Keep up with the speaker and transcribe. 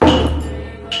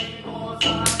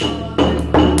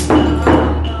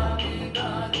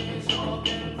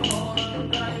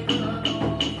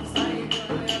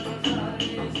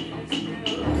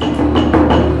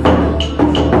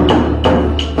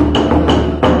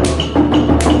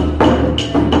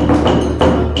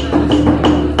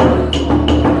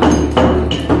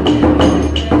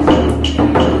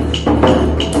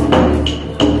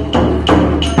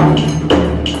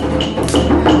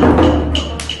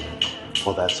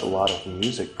a lot of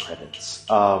music credits.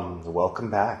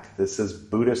 Welcome back. This is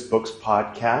Buddhist Books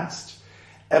Podcast,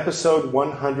 episode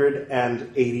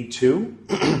 182.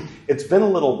 It's been a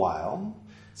little while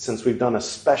since we've done a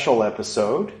special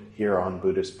episode here on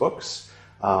Buddhist Books.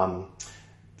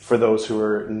 For those who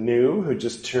are new, who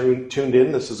just tuned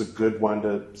in, this is a good one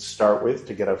to start with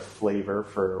to get a flavor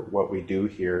for what we do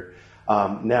here.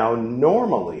 Now,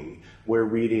 normally, we're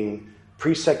reading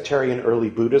Pre-Sectarian Early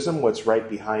Buddhism, what's right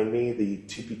behind me, the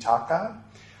Tipitaka.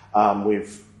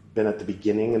 We've been at the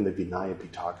beginning in the Vinaya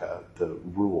Pitaka, the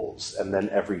rules. And then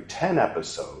every 10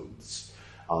 episodes,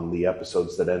 on the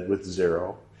episodes that end with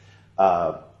 0,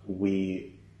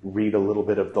 we read a little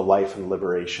bit of the life and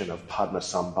liberation of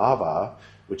Padmasambhava,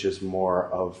 which is more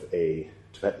of a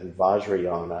Tibetan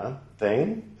Vajrayana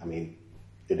thing. I mean,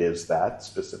 it is that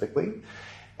specifically.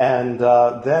 And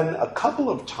then a couple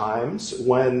of times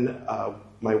when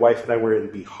my wife and I were in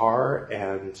Bihar,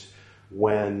 and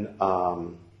when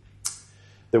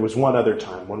there was one other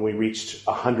time when we reached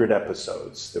 100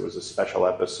 episodes. There was a special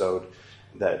episode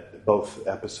that both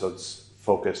episodes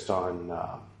focused on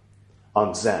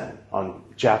Zen, on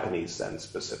Japanese Zen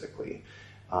specifically.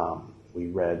 We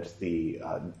read the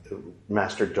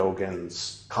Master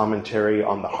Dogen's commentary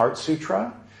on the Heart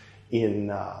Sutra in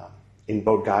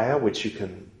Bodh Gaya, which you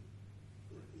can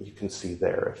see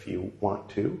there if you want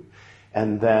to.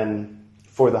 And then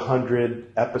for the 100th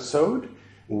episode,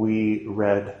 we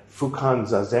read Fukan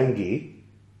Zazengi,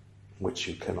 which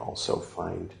you can also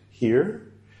find here.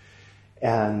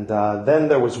 And then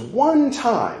there was one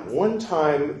time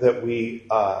that we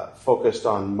focused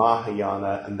on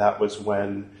Mahayana, and that was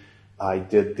when I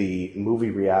did the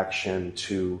movie reaction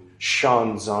to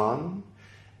Shanzan.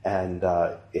 And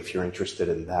if you're interested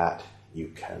in that,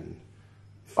 you can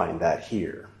find that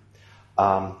here.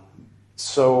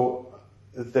 So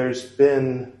there's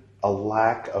been a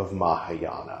lack of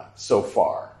Mahayana so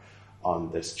far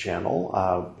on this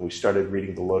channel. We started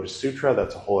reading the Lotus Sutra.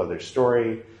 That's a whole other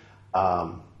story I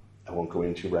won't go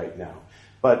into right now.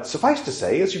 But suffice to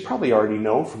say, as you probably already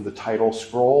know from the title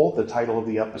scroll, the title of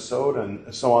the episode,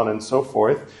 and so on and so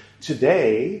forth,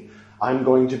 today I'm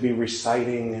going to be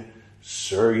reciting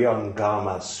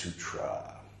Śūraṅgama Sūtra.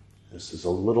 This is a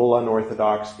little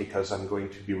unorthodox because I'm going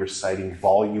to be reciting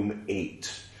volume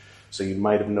 8. So you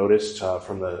might have noticed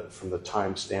from the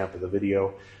timestamp of the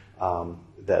video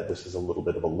that this is a little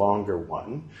bit of a longer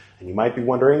one. And you might be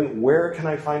wondering, where can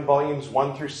I find volumes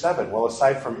 1 through 7? Well,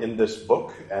 aside from in this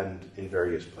book and in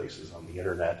various places on the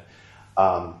internet,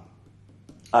 I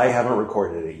haven't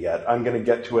recorded it yet. I'm going to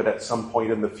get to it at some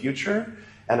point in the future.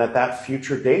 And at that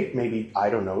future date, maybe, I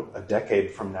don't know, a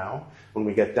decade from now, when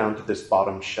we get down to this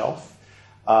bottom shelf,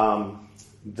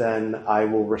 then I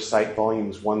will recite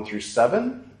volumes 1 through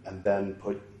 7, and then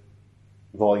put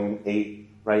volume 8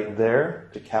 right there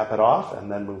to cap it off,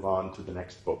 and then move on to the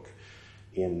next book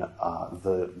in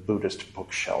the Buddhist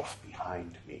bookshelf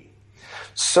behind me.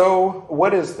 So,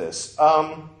 what is this?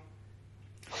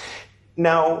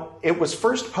 Now, it was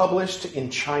first published in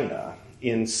China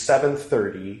in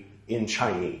 730 in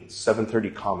Chinese,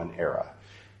 730 Common Era.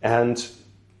 And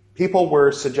people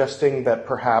were suggesting that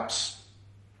perhaps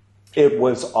it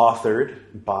was authored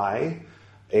by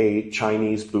a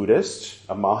Chinese Buddhist,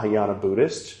 a Mahayana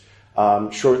Buddhist,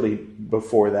 shortly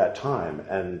before that time.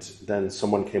 And then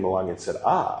someone came along and said,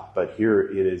 but here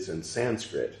it is in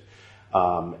Sanskrit.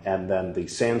 And then the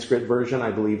Sanskrit version,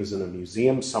 I believe, is in a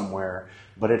museum somewhere,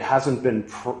 but it hasn't been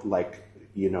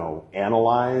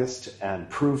analyzed and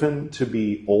proven to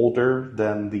be older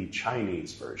than the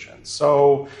Chinese version.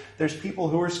 So there's people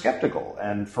who are skeptical,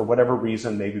 and for whatever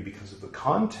reason, maybe because of the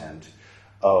content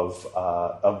of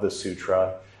the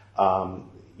sutra,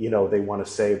 they want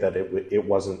to say that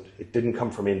it didn't come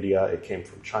from India, it came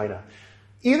from China.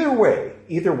 Either way,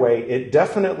 it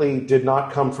definitely did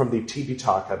not come from the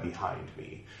Tipitaka behind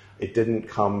me. It didn't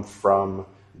come from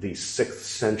the 6th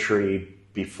century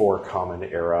before Common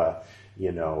Era,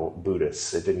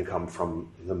 Buddhists. It didn't come from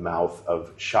the mouth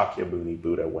of Shakyamuni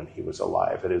Buddha when he was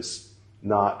alive. It is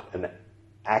not an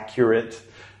accurate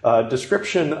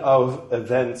description of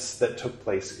events that took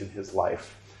place in his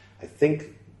life. I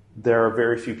think there are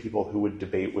very few people who would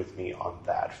debate with me on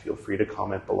that. Feel free to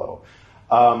comment below.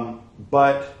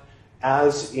 But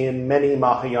as in many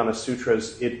Mahayana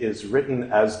sutras, it is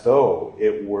written as though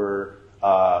it were,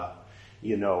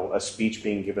 a speech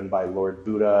being given by Lord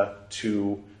Buddha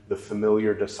to the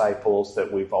familiar disciples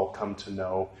that we've all come to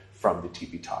know from the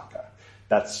Tipitaka.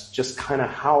 That's just kind of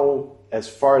how, as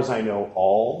far as I know,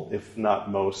 all, if not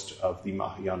most, of the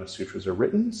Mahayana sutras are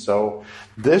written. So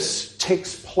this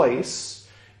takes place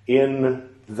in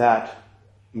that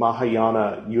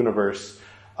Mahayana universe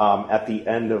at the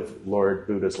end of Lord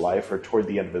Buddha's life, or toward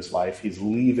the end of his life, he's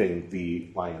leaving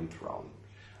the lion throne.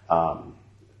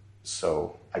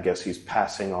 So I guess he's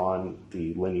passing on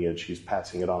the lineage, he's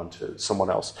passing it on to someone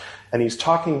else. And he's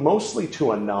talking mostly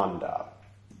to Ananda.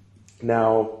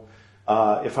 Now,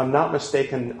 if I'm not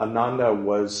mistaken, Ananda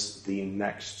was the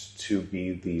next to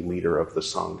be the leader of the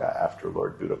Sangha after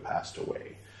Lord Buddha passed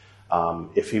away.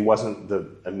 If he wasn't the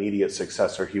immediate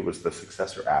successor, he was the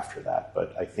successor after that,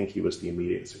 but I think he was the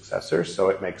immediate successor, so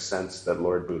it makes sense that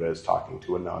Lord Buddha is talking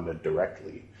to Ananda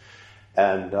directly.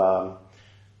 And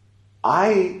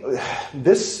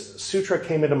this sutra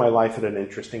came into my life at an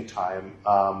interesting time.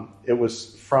 It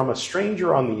was from a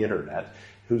stranger on the internet,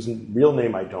 whose real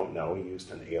name I don't know. He used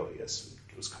an alias.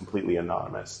 It was completely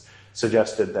anonymous.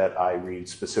 Suggested that I read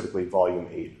specifically Volume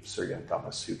 8 of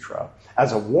Śūraṅgama Sūtra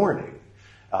as a warning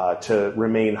to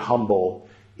remain humble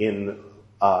in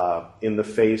the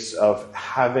face of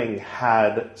having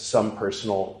had some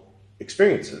personal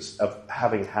experiences, of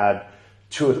having had,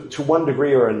 to one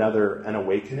degree or another, an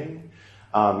awakening,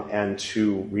 and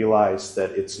to realize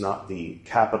that it's not the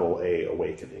capital A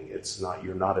awakening. It's not,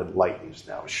 you're not enlightened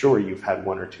now. Sure, you've had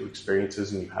one or two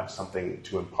experiences and you have something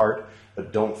to impart,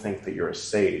 but don't think that you're a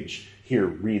sage. Here,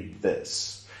 read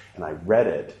this. And I read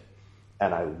it,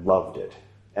 and I loved it.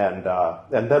 And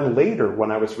then later,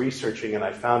 when I was researching and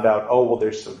I found out, oh, well,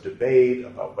 there's some debate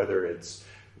about whether it's,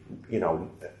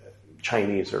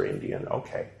 Chinese or Indian,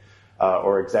 okay,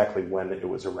 or exactly when it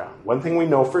was around. One thing we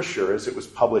know for sure is it was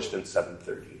published in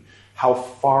 730. How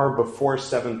far before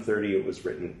 730 it was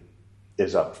written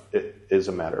is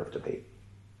a matter of debate.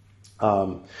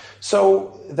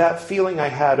 So that feeling I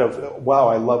had of, wow,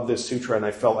 I love this sutra, and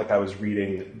I felt like I was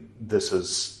reading, this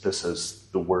is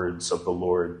the words of the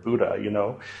Lord Buddha,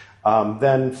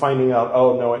 Then finding out,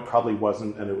 oh, no, it probably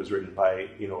wasn't, and it was written by,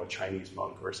 a Chinese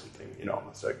monk or something,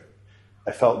 It's like,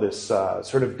 I felt this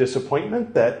sort of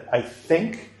disappointment that I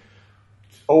think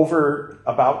over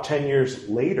about 10 years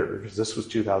later, because this was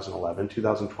 2011,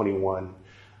 2021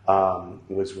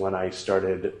 was when I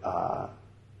started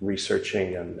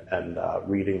researching and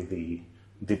reading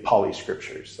the Pali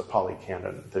scriptures, the Pali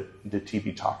canon, the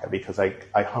Tipitaka, because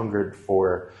I hungered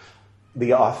for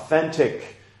the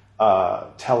authentic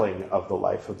telling of the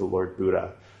life of the Lord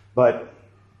Buddha. But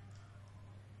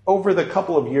over the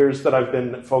couple of years that I've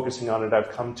been focusing on it, I've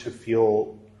come to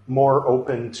feel more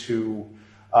open to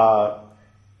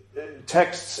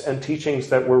texts and teachings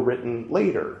that were written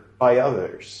later by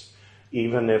others,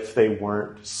 even if they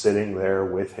weren't sitting there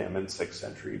with him in 6th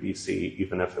century BC,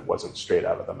 even if it wasn't straight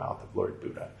out of the mouth of Lord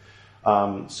Buddha.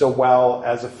 So while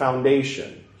as a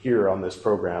foundation here on this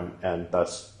program, and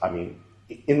thus,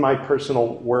 in my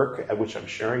personal work, which I'm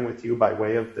sharing with you by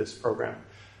way of this program,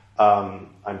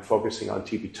 I'm focusing on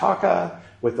Tipitaka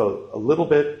with a little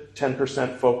bit,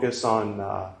 10% focus on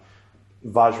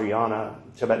Vajrayana,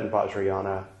 Tibetan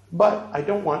Vajrayana, but I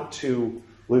don't want to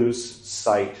lose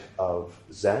sight of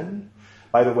Zen.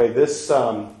 By the way,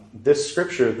 this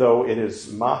scripture, though it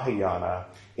is Mahayana,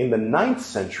 in the 9th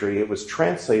century it was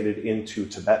translated into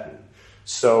Tibetan.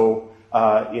 So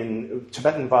in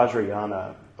Tibetan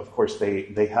Vajrayana, of course,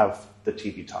 they have the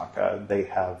Tipitaka, they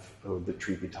have the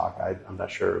Tripitaka. I'm not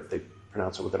sure if they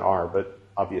pronounce it with an R, but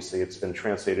obviously it's been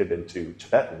translated into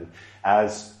Tibetan,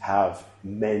 as have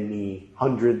many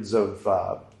hundreds of,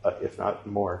 if not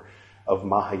more, of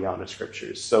Mahayana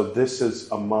scriptures. So this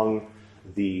is among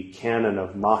the canon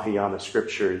of Mahayana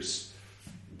scriptures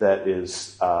that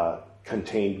is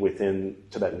contained within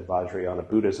Tibetan Vajrayana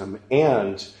Buddhism,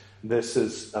 and this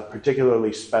is a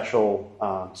particularly special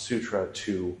sutra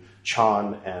to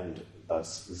Chan and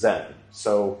thus Zen.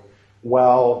 So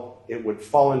while it would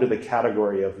fall into the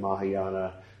category of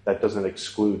Mahayana, that doesn't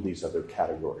exclude these other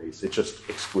categories. It just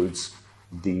excludes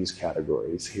these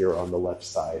categories here on the left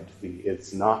side.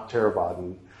 It's not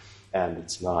Theravadan, and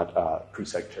it's not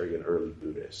pre-sectarian early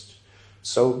Buddhist.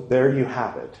 So there you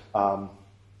have it.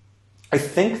 I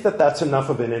think that that's enough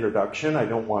of an introduction. I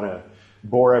don't want to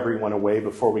bore everyone away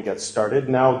before we get started.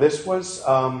 Now, this was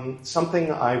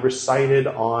something I recited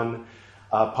on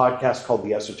a podcast called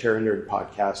the Esoteric Nerd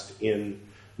Podcast in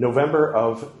November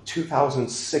of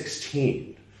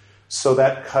 2016. So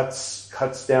that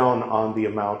cuts down on the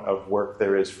amount of work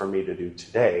there is for me to do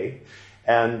today.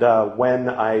 And when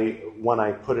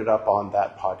I put it up on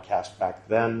that podcast back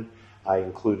then, I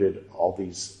included all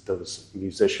those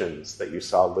musicians that you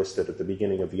saw listed at the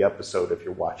beginning of the episode. If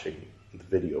you're watching the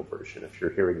video version, if you're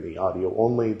hearing the audio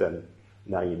only, then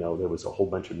now you know there was a whole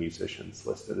bunch of musicians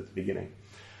listed at the beginning.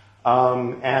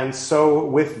 And so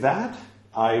with that,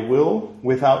 I will,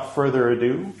 without further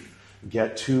ado,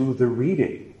 get to the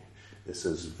reading. This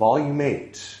is Volume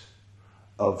 8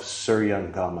 of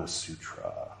Śūraṅgama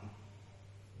Sūtra.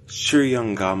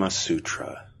 Śūraṅgama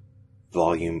Sūtra,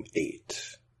 Volume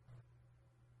 8.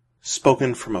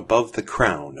 Spoken from above the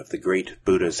crown of the great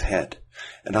Buddha's head,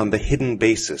 and on the hidden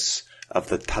basis of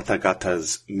the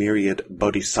Tathagata's myriad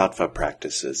bodhisattva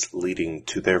practices leading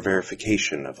to their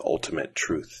verification of ultimate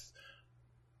truth.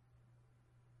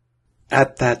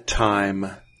 At that time,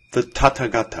 the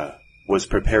Tathagata was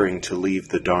preparing to leave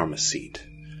the Dharma seat.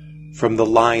 From the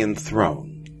lion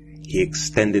throne, he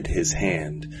extended his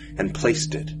hand and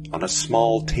placed it on a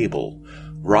small table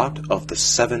wrought of the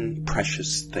 7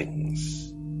 precious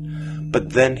things. But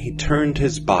then he turned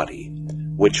his body,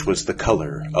 which was the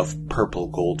color of purple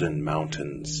golden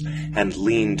mountains, and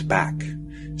leaned back,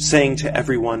 saying to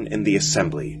everyone in the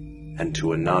assembly and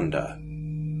to Ananda,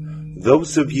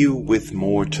 "Those of you with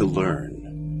more to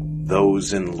learn,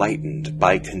 those enlightened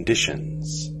by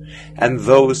conditions, and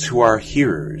those who are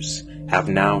hearers have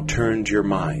now turned your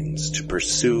minds to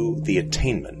pursue the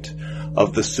attainment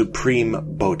of the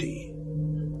Supreme Bodhi,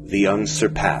 the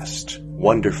unsurpassed,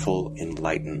 wonderful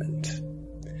enlightenment.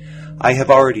 I have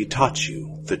already taught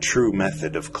you the true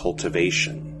method of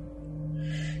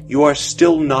cultivation. You are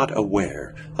still not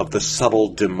aware of the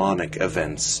subtle demonic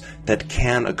events that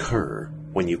can occur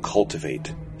when you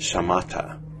cultivate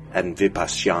shamatha and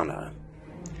vipassana.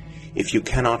 If you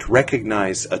cannot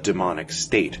recognize a demonic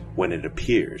state when it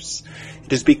appears,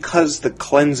 it is because the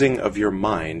cleansing of your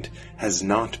mind has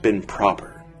not been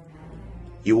proper.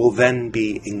 You will then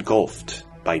be engulfed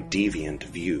by deviant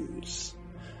views.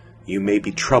 You may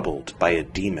be troubled by a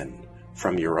demon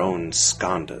from your own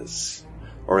skandhas,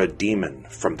 or a demon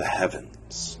from the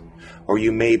heavens, or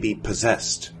you may be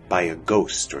possessed by a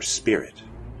ghost or spirit,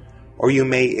 or you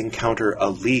may encounter a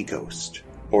Li ghost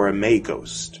or a Mei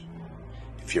ghost.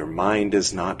 If your mind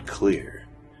is not clear,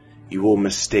 you will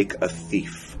mistake a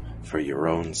thief for your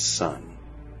own son.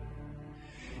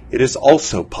 It is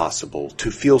also possible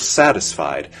to feel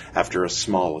satisfied after a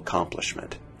small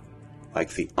accomplishment,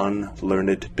 like the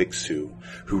unlearned bhikksu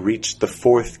who reached the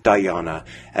 4th dhyana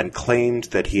and claimed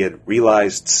that he had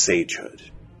realized sagehood.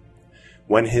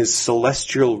 When his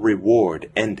celestial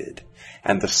reward ended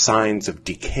and the signs of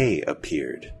decay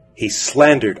appeared, he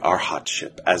slandered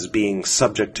arhatship as being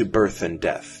subject to birth and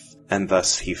death, and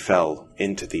thus he fell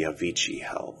into the Avicii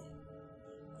hell.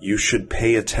 You should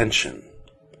pay attention.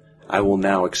 I will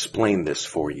now explain this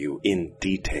for you in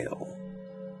detail.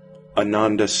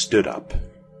 Ananda stood up.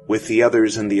 With the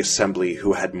others in the assembly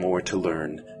who had more to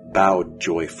learn, bowed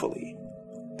joyfully.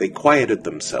 They quieted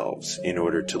themselves in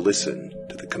order to listen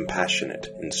to the compassionate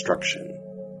instruction.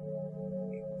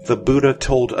 The Buddha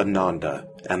told Ananda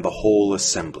and the whole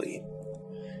assembly,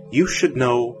 "You should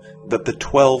know that the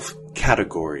 12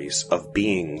 categories of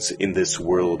beings in this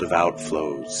world of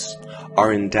outflows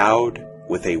are endowed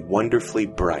with a wonderfully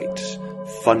bright,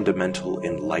 fundamental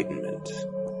enlightenment.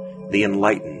 The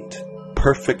enlightened,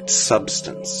 perfect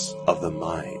substance of the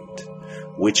mind,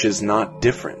 which is not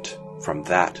different from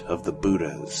that of the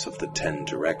Buddhas of the 10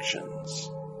 directions.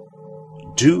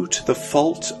 Due to the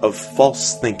fault of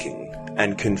false thinking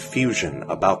and confusion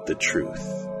about the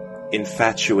truth,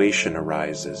 infatuation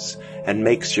arises and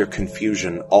makes your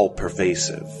confusion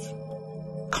all-pervasive.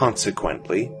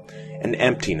 Consequently, an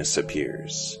emptiness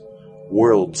appears.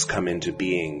 Worlds come into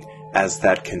being as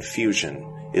that confusion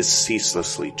is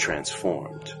ceaselessly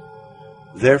transformed.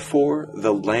 Therefore,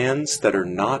 the lands that are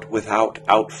not without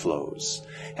outflows,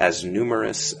 as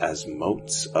numerous as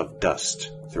motes of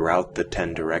dust throughout the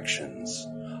 10 directions,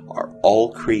 are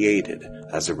all created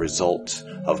as a result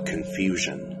of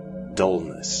confusion,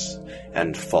 dullness,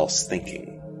 and false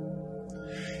thinking.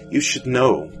 You should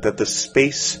know that the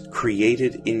space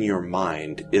created in your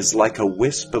mind is like a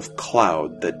wisp of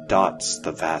cloud that dots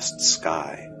the vast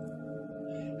sky.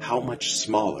 How much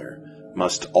smaller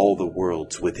must all the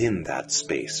worlds within that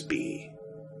space be?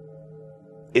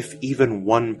 If even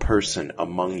one person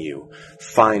among you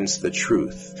finds the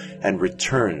truth and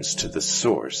returns to the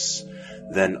source,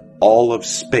 then all of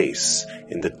space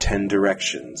in the 10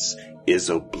 directions is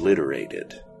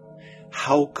obliterated.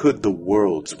 How could the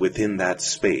worlds within that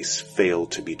space fail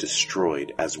to be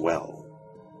destroyed as well?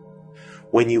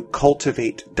 When you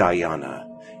cultivate dhyana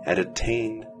and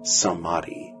attain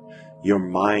samadhi, your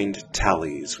mind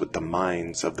tallies with the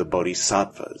minds of the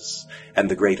bodhisattvas and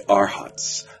the great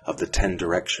arhats of the 10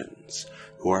 directions,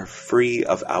 who are free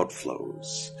of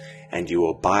outflows, and you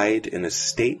abide in a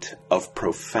state of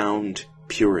profound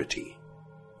purity.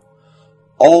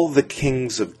 All the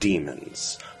kings of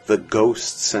demons, the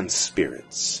ghosts and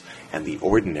spirits, and the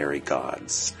ordinary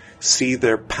gods see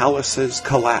their palaces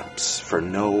collapse for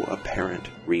no apparent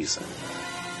reason.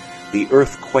 The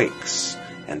earth quakes,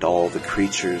 and all the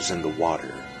creatures in the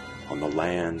water, on the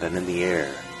land and in the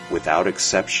air, without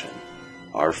exception,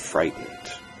 are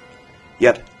frightened.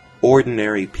 Yet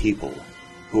ordinary people,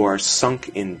 who are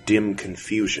sunk in dim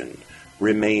confusion,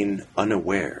 remain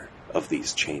unaware of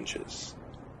these changes.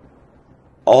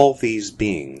 All these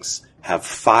beings have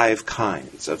 5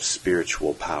 kinds of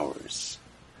spiritual powers.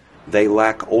 They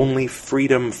lack only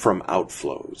freedom from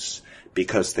outflows,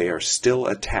 because they are still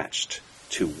attached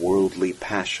to worldly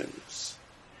passions.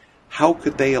 How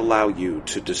could they allow you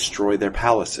to destroy their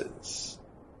palaces?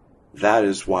 That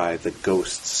is why the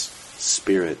ghosts,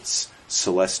 spirits,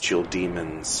 celestial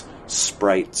demons,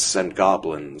 sprites, and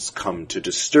goblins come to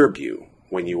disturb you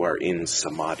when you are in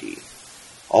samadhi.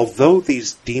 Although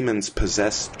these demons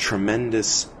possess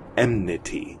tremendous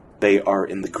enmity, they are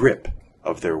in the grip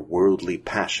of their worldly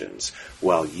passions,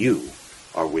 while you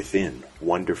are within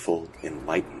wonderful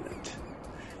enlightenment.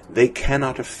 They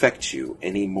cannot affect you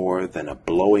any more than a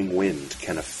blowing wind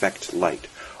can affect light,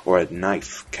 or a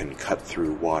knife can cut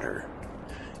through water.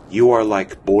 You are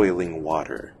like boiling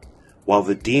water, while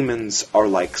the demons are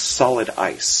like solid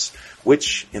ice,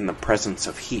 which, in the presence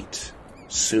of heat,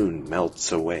 soon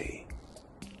melts away.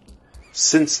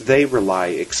 Since they rely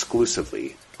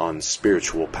exclusively on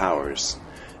spiritual powers,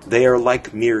 they are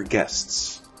like mere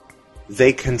guests.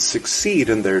 They can succeed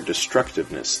in their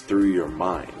destructiveness through your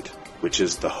mind, which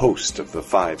is the host of the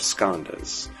 5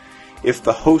 skandhas. If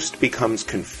the host becomes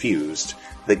confused,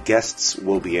 the guests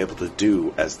will be able to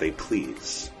do as they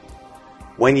please.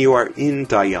 When you are in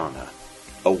dhyana,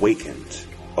 awakened,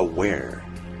 aware,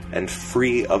 and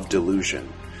free of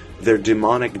delusion, their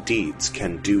demonic deeds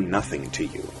can do nothing to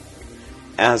you.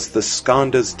 As the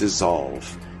skandhas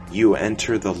dissolve, you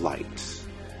enter the light.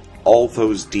 All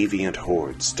those deviant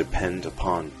hordes depend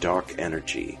upon dark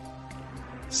energy.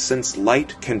 Since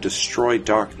light can destroy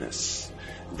darkness,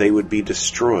 they would be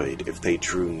destroyed if they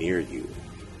drew near you.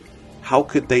 How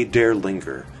could they dare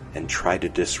linger and try to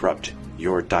disrupt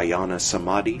your dhyana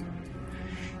samadhi?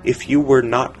 If you were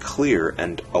not clear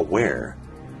and aware,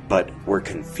 but were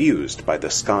confused by the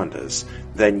skandhas,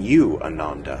 then you,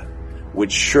 Ananda,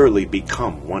 would surely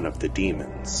become one of the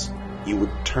demons. You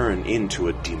would turn into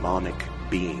a demonic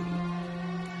being.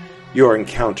 Your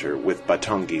encounter with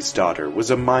Bhatangi's daughter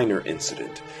was a minor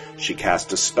incident. She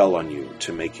cast a spell on you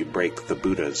to make you break the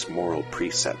Buddha's moral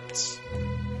precepts.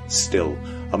 Still,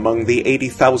 among the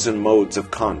 80,000 modes of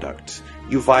conduct,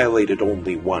 you violated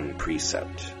only 1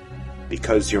 precept.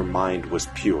 Because your mind was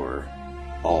pure,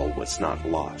 all was not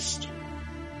lost.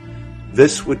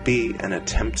 This would be an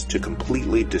attempt to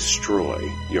completely destroy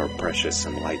your precious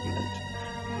enlightenment.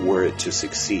 Were it to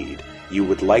succeed, you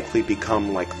would likely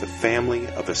become like the family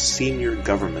of a senior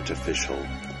government official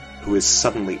who is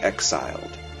suddenly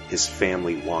exiled. His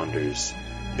family wanders,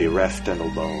 bereft and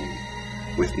alone,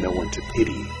 with no one to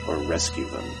pity or rescue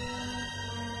them.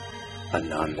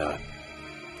 Ananda,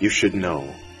 you should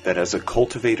know that as a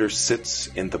cultivator sits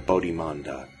in the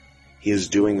Bodhimanda, he is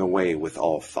doing away with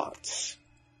all thoughts.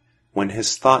 When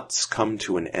his thoughts come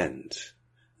to an end,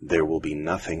 there will be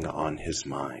nothing on his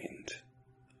mind.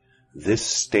 This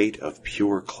state of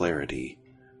pure clarity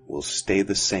will stay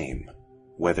the same,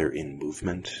 whether in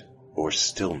movement or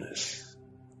stillness,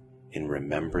 in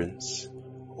remembrance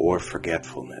or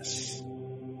forgetfulness.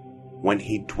 When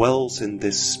he dwells in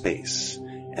this space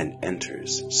and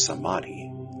enters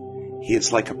samadhi, he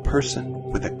is like a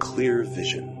person with a clear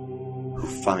vision who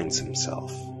finds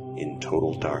himself in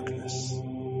total darkness.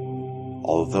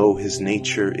 Although his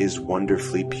nature is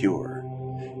wonderfully pure,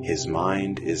 his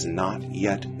mind is not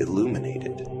yet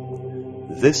illuminated.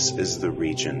 This is the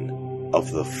region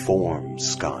of the form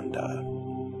skandha.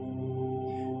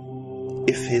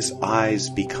 If his eyes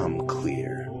become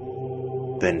clear,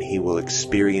 then he will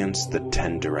experience the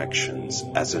 10 directions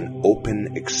as an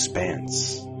open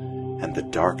expanse, and the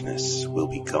darkness will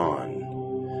be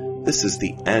gone. This is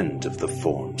the end of the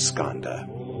form skandha.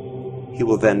 He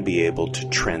will then be able to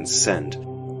transcend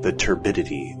the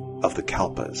turbidity of the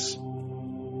kalpas.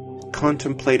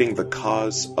 Contemplating the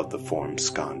cause of the form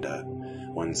skandha,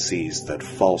 one sees that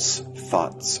false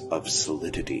thoughts of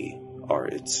solidity are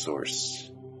its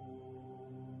source.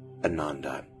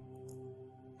 Ananda,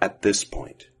 at this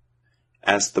point,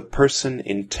 as the person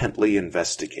intently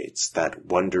investigates that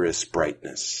wondrous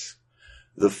brightness,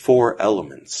 the 4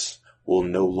 elements will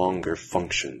no longer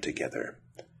function together,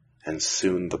 and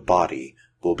soon the body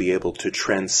will be able to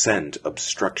transcend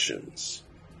obstructions.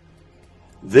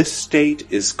 This state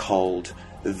is called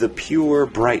the pure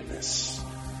brightness,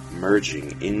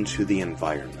 merging into the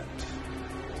environment.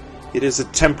 It is a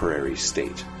temporary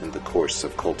state in the course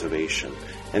of cultivation,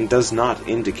 and does not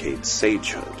indicate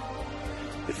sagehood.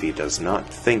 If he does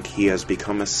not think he has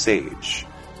become a sage,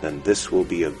 then this will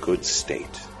be a good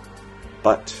state.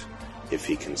 But if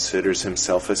he considers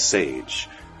himself a sage,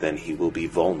 then he will be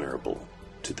vulnerable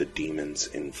to the demon's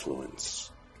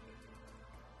influence.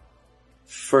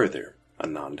 Further,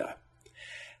 Ananda,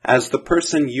 as the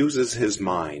person uses his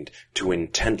mind to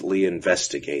intently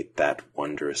investigate that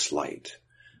wondrous light,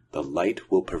 the light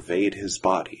will pervade his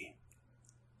body.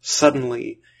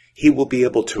 Suddenly, he will be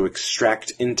able to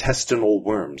extract intestinal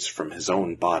worms from his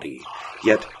own body,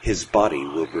 yet his body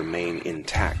will remain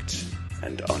intact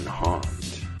and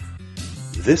unharmed.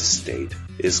 This state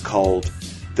is called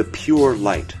the pure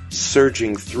light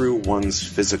surging through one's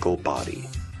physical body.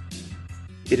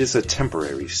 It is a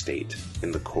temporary state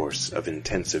in the course of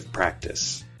intensive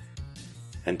practice,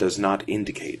 and does not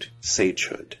indicate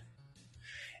sagehood.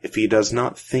 If he does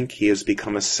not think he has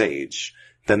become a sage,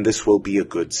 then this will be a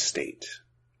good state.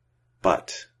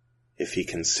 But if he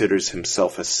considers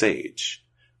himself a sage,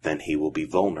 then he will be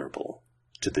vulnerable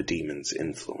to the demon's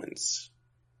influence.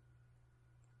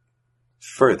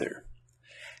 Further,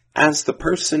 as the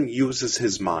person uses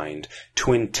his mind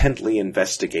to intently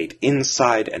investigate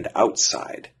inside and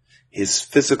outside, his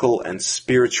physical and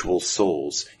spiritual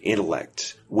souls,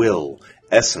 intellect, will,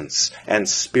 essence, and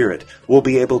spirit will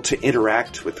be able to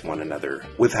interact with one another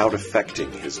without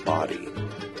affecting his body.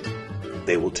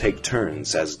 They will take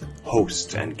turns as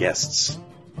host and guests.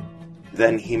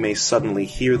 Then he may suddenly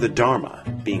hear the Dharma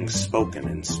being spoken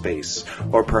in space,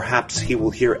 or perhaps he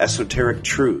will hear esoteric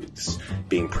truths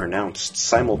being pronounced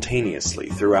simultaneously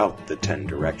throughout the 10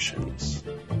 directions.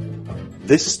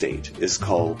 This state is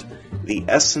called the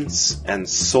essence and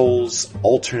souls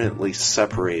alternately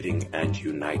separating and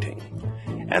uniting,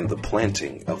 and the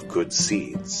planting of good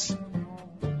seeds.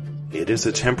 It is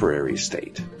a temporary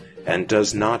state, and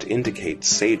does not indicate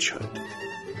sagehood.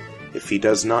 If he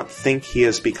does not think he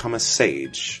has become a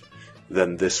sage,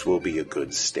 then this will be a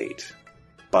good state.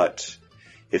 But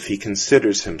if he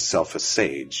considers himself a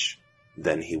sage,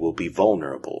 then he will be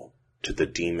vulnerable to the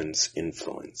demon's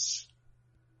influence.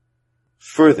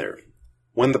 Further,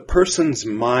 when the person's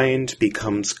mind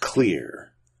becomes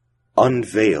clear,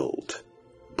 unveiled,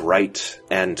 bright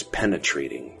and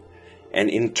penetrating, an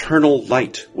internal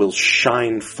light will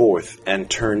shine forth and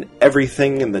turn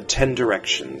everything in the 10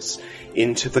 directions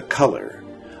into the color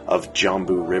of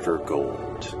Jambu River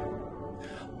gold.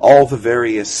 All the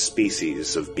various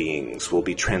species of beings will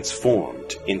be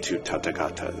transformed into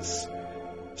Tathagatas.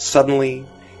 Suddenly,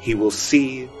 he will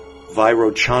see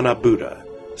Vairochana Buddha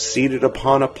seated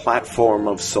upon a platform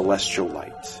of celestial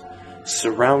light,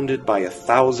 surrounded by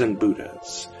 1,000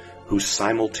 Buddhas, who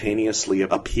simultaneously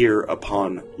appear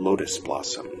upon lotus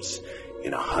blossoms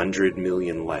in 100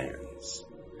 million lands.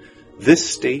 This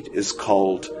state is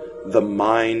called the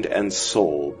mind and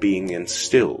soul being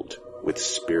instilled with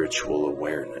spiritual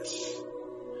awareness.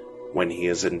 When he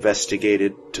is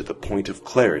investigated to the point of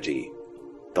clarity,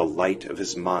 the light of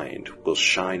his mind will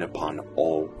shine upon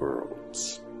all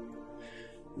worlds.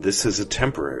 This is a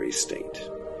temporary state,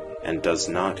 and does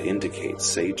not indicate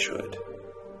sagehood.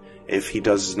 If he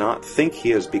does not think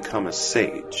he has become a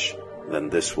sage, then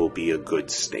this will be a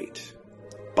good state.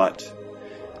 But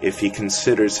if he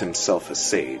considers himself a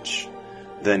sage,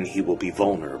 then he will be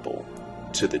vulnerable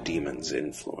to the demon's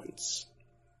influence.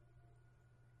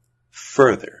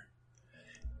 Further,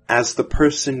 as the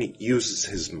person uses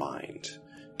his mind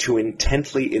to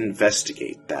intently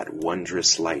investigate that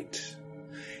wondrous light,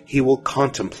 he will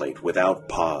contemplate without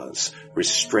pause,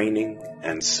 restraining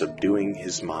and subduing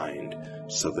his mind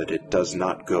so that it does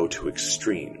not go to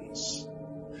extremes.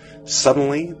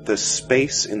 Suddenly, the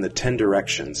space in the 10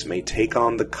 directions may take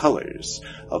on the colors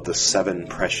of the 7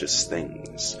 precious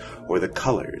things, or the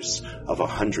colors of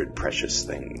 100 precious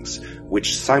things,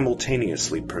 which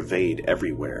simultaneously pervade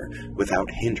everywhere without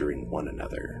hindering one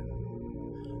another.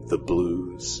 The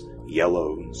blues,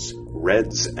 yellows,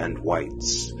 reds, and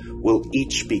whites will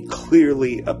each be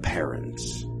clearly apparent.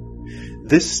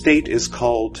 This state is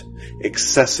called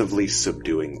excessively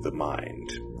subduing the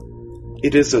mind.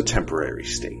 It is a temporary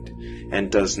state,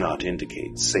 and does not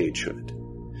indicate sagehood.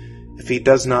 If he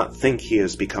does not think he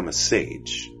has become a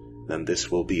sage, then this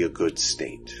will be a good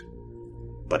state.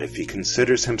 But if he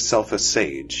considers himself a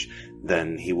sage,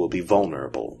 then he will be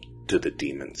vulnerable to the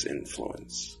demon's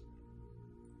influence.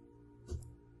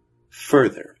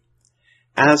 Further,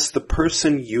 as the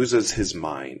person uses his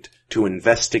mind to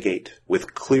investigate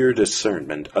with clear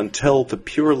discernment until the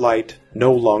pure light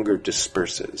no longer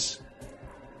disperses,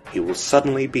 he will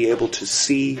suddenly be able to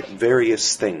see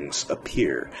various things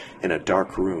appear in a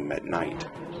dark room at night,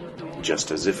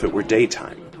 just as if it were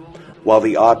daytime, while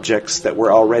the objects that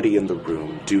were already in the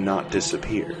room do not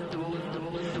disappear.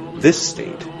 This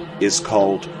state is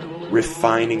called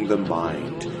refining the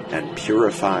mind and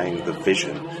purifying the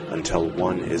vision until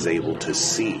one is able to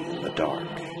see in the dark.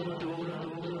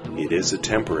 It is a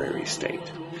temporary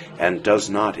state and does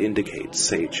not indicate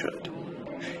sagehood.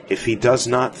 If he does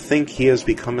not think he has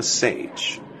become a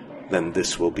sage, then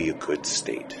this will be a good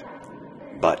state.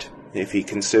 But if he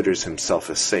considers himself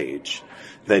a sage,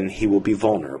 then he will be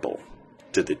vulnerable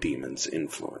to the demon's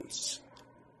influence.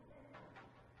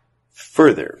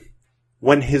 Further,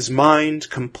 when his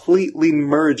mind completely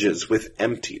merges with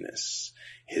emptiness,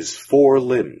 his 4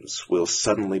 limbs will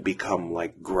suddenly become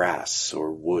like grass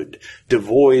or wood,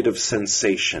 devoid of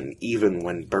sensation even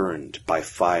when burned by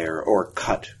fire or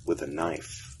cut with a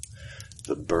knife.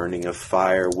 The burning of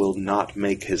fire will not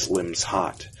make his limbs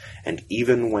hot, and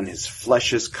even when his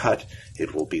flesh is cut,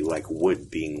 it will be like wood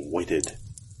being whitted.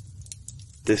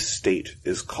 This state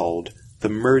is called the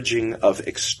merging of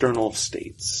external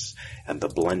states and the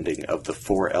blending of the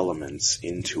 4 elements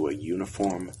into a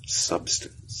uniform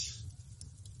substance.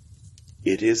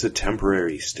 It is a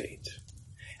temporary state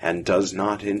and does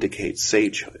not indicate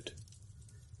sagehood.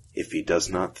 If he does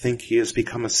not think he has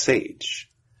become a sage,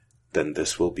 then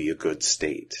this will be a good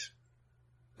state.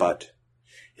 But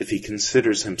if he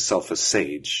considers himself a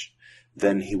sage,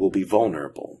 then he will be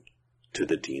vulnerable to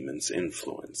the demon's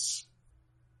influence.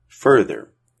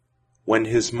 Further, when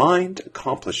his mind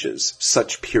accomplishes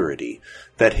such purity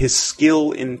that his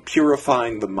skill in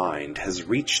purifying the mind has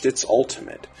reached its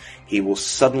ultimate, he will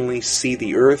suddenly see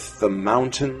the earth, the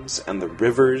mountains, and the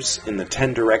rivers in the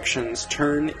 10 directions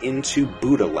turn into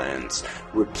Buddha lands,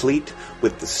 replete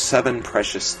with the 7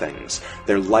 precious things,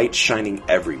 their light shining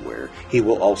everywhere. He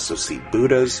will also see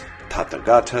Buddhas,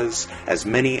 Tathagatas, as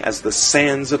many as the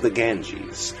sands of the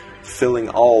Ganges, filling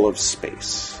all of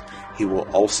space. He will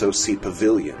also see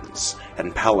pavilions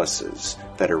and palaces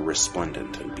that are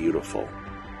resplendent and beautiful.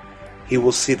 He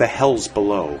will see the hells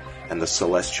below and the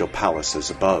celestial palaces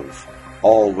above,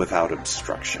 all without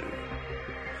obstruction.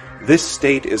 This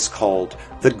state is called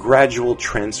the gradual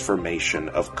transformation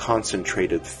of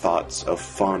concentrated thoughts of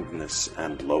fondness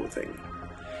and loathing.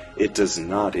 It does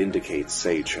not indicate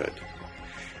sagehood.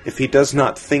 If he does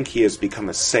not think he has become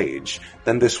a sage,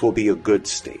 then this will be a good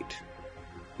state.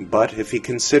 But if he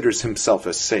considers himself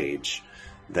a sage,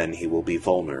 then he will be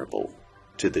vulnerable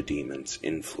to the demon's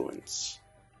influence.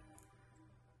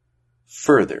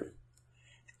 Further,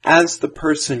 as the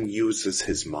person uses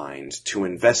his mind to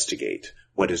investigate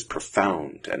what is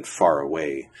profound and far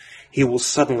away, he will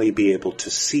suddenly be able to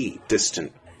see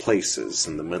distant places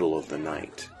in the middle of the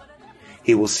night.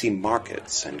 He will see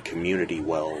markets and community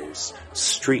wells,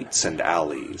 streets and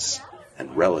alleys,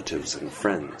 and relatives and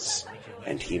friends,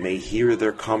 and he may hear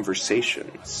their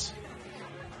conversations.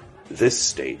 This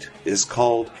state is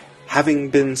called having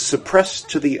been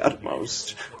suppressed to the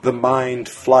utmost. The mind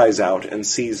flies out and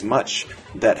sees much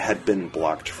that had been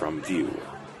blocked from view.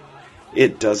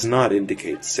 It does not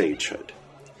indicate sagehood.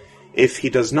 If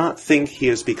he does not think he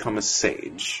has become a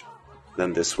sage,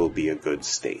 then this will be a good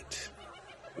state.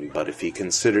 But if he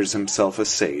considers himself a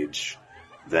sage,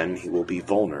 then he will be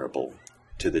vulnerable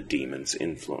to the demon's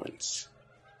influence.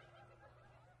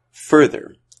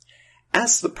 Further,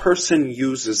 as the person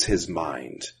uses his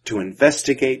mind to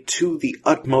investigate to the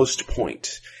utmost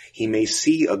point, he may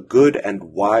see a good and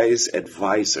wise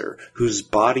advisor whose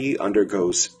body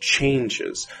undergoes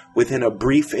changes. Within a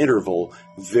brief interval,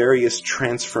 various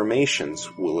transformations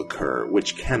will occur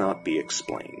which cannot be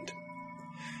explained.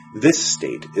 This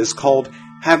state is called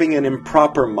having an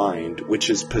improper mind which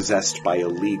is possessed by a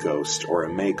Lee-ghost or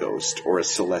a May-ghost or a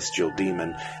celestial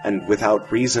demon, and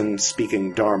without reason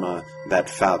speaking Dharma that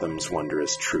fathoms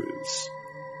wondrous truths.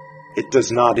 It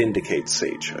does not indicate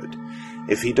sagehood.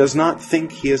 If he does not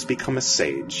think he has become a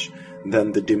sage,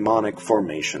 then the demonic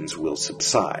formations will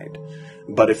subside.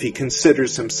 But if he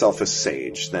considers himself a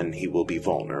sage, then he will be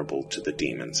vulnerable to the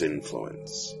demon's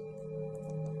influence.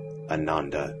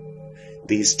 Ananda,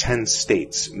 these 10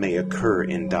 states may occur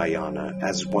in dhyana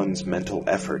as one's mental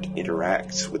effort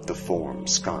interacts with the form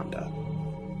skandha.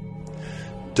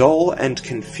 Dull and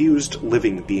confused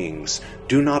living beings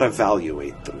do not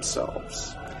evaluate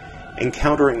themselves.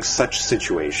 Encountering such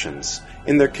situations,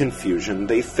 in their confusion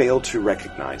they fail to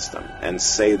recognize them and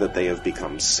say that they have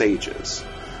become sages,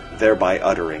 thereby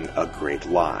uttering a great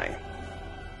lie.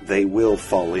 They will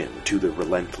fall into the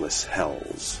relentless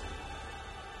hells.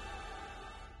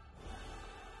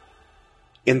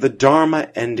 In the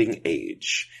Dharma-ending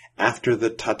age, after the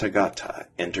Tathagata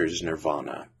enters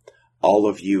nirvana, all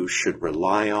of you should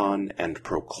rely on and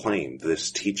proclaim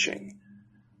this teaching.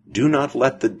 Do not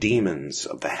let the demons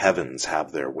of the heavens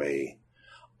have their way.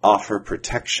 Offer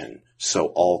protection so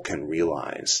all can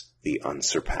realize the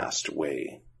unsurpassed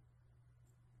way.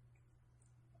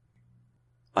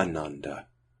 Ananda.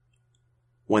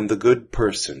 When the good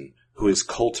person who is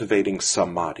cultivating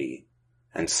samadhi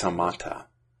and samatha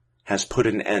has put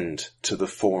an end to the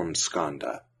form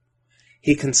skandha,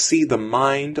 he can see the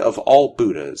mind of all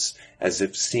Buddhas as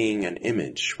if seeing an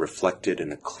image reflected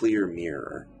in a clear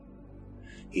mirror.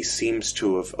 He seems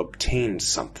to have obtained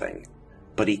something,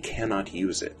 but he cannot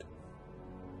use it.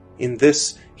 In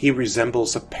this, he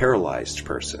resembles a paralyzed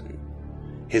person.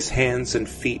 His hands and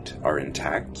feet are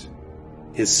intact.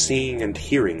 His seeing and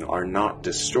hearing are not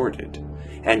distorted,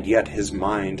 and yet his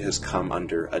mind has come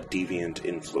under a deviant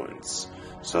influence,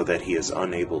 so that he is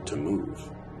unable to move.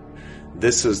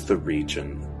 This is the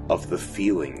region of the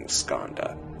feeling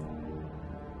skandha.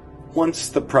 Once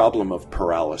the problem of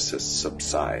paralysis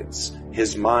subsides,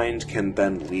 his mind can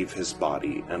then leave his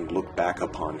body and look back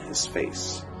upon his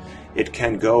face. It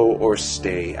can go or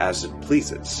stay as it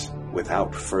pleases,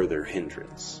 without further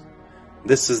hindrance.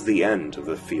 This is the end of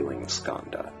the feeling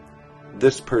skandha.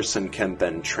 This person can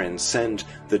then transcend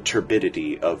the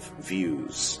turbidity of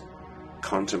views.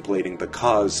 Contemplating the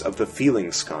cause of the feeling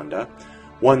skandha,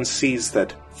 one sees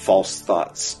that false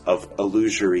thoughts of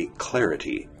illusory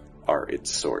clarity are its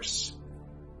source.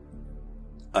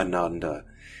 Ananda.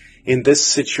 In this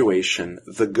situation,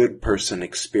 the good person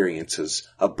experiences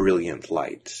a brilliant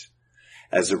light.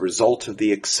 As a result of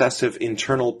the excessive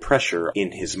internal pressure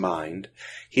in his mind,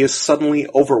 he is suddenly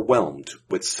overwhelmed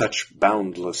with such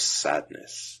boundless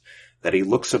sadness that he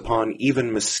looks upon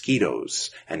even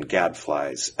mosquitoes and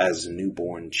gadflies as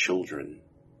newborn children.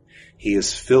 He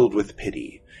is filled with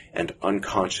pity and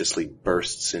unconsciously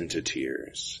bursts into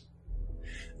tears.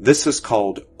 This is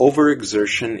called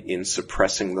overexertion in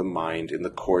suppressing the mind in the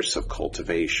course of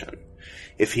cultivation.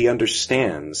 If he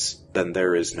understands, then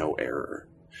there is no error.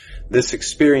 This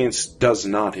experience does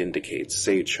not indicate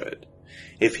sagehood.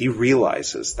 If he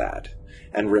realizes that,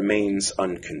 and remains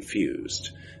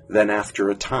unconfused, then after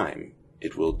a time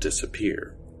it will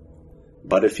disappear.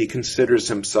 But if he considers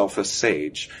himself a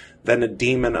sage, then a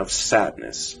demon of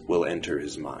sadness will enter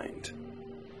his mind.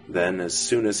 Then, as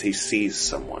soon as he sees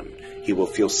someone, he will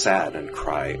feel sad and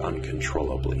cry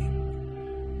uncontrollably.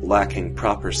 Lacking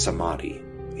proper samadhi,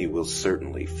 he will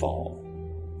certainly fall.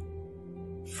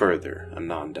 Further,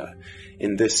 Ananda,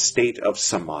 in this state of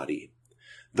samadhi,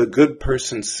 the good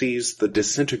person sees the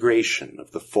disintegration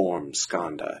of the form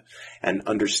skandha and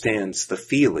understands the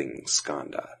feeling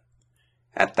skandha.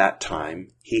 At that time,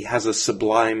 he has a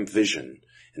sublime vision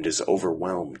and is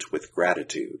overwhelmed with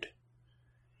gratitude.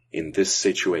 In this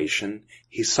situation,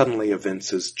 he suddenly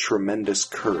evinces tremendous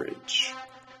courage.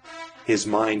 His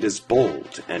mind is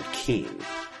bold and keen.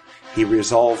 He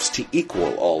resolves to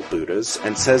equal all Buddhas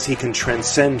and says he can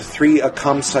transcend 3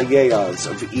 akamsayas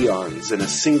of eons in a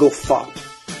single thought.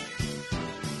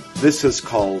 This is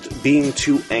called being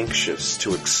too anxious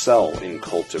to excel in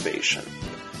cultivation.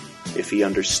 If he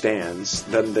understands,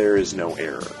 then there is no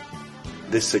error.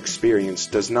 This experience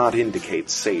does not indicate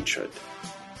sagehood.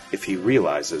 If he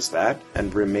realizes that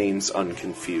and remains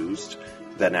unconfused,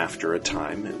 then after a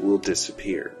time it will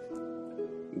disappear.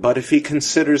 But if he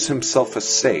considers himself a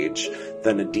sage,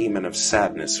 then a demon of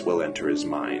sadness will enter his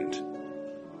mind.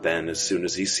 Then, as soon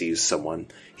as he sees someone,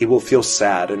 he will feel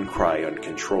sad and cry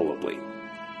uncontrollably.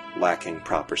 Lacking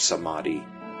proper samadhi,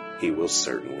 he will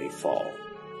certainly fall.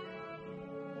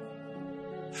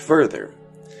 Further,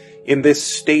 in this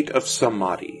state of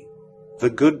samadhi, the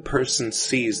good person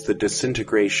sees the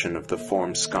disintegration of the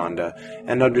form skandha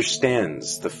and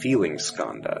understands the feeling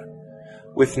skandha.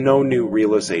 With no new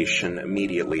realization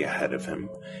immediately ahead of him,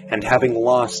 and having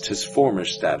lost his former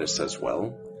status as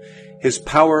well, his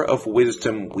power of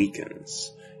wisdom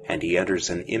weakens, and he enters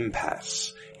an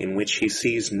impasse in which he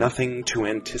sees nothing to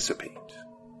anticipate.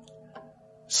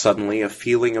 Suddenly a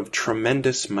feeling of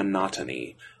tremendous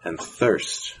monotony and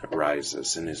thirst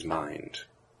arises in his mind.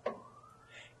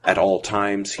 At all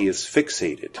times he is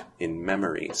fixated in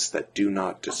memories that do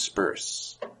not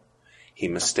disperse. He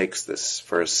mistakes this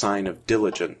for a sign of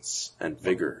diligence and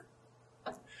vigor.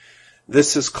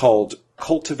 This is called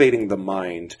cultivating the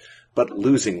mind, but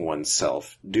losing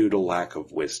oneself due to lack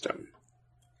of wisdom.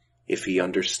 If he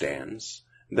understands,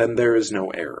 then there is no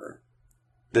error.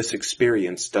 This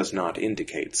experience does not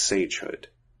indicate sagehood.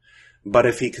 But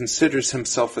if he considers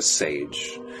himself a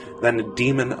sage, then a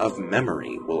demon of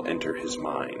memory will enter his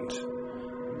mind.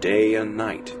 Day and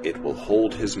night it will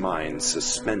hold his mind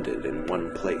suspended in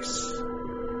one place.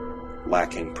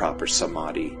 Lacking proper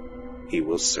samadhi, he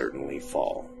will certainly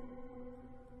fall.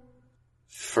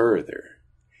 Further,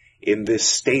 in this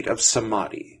state of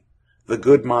samadhi, the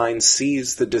good mind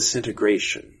sees the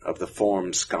disintegration of the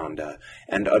form skandha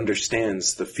and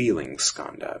understands the feeling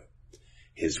skandha.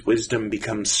 His wisdom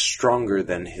becomes stronger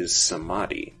than his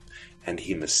samadhi, and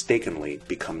he mistakenly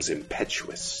becomes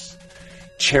impetuous.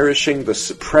 Cherishing the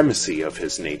supremacy of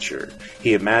his nature,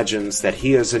 he imagines that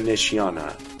he is a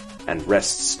nishyana and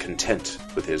rests content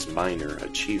with his minor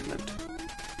achievement.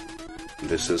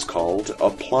 This is called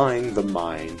applying the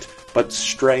mind, but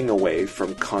straying away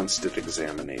from constant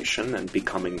examination and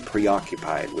becoming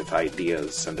preoccupied with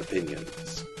ideas and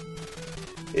opinions.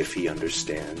 If he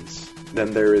understands,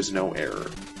 then there is no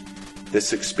error.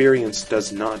 This experience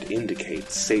does not indicate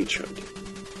sagehood.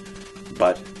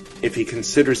 But if he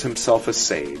considers himself a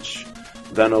sage,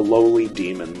 then a lowly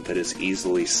demon that is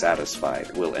easily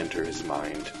satisfied will enter his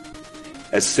mind.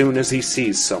 As soon as he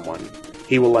sees someone,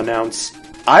 he will announce,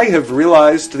 "I have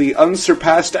realized the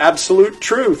unsurpassed absolute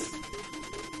truth."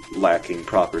 Lacking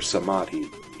proper samadhi,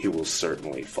 he will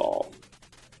certainly fall.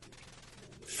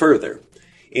 Further,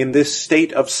 in this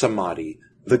state of samadhi,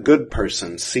 the good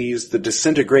person sees the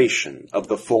disintegration of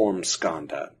the form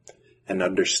skandha and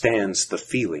understands the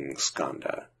feeling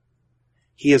skandha.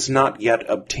 He has not yet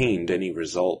obtained any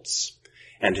results,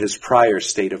 and his prior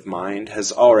state of mind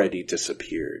has already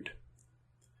disappeared.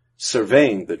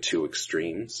 Surveying the two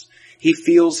extremes, he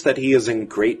feels that he is in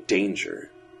great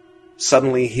danger.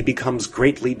 Suddenly he becomes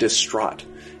greatly distraught,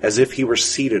 as if he were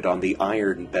seated on the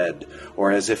iron bed,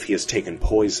 or as if he has taken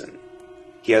poison.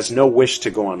 He has no wish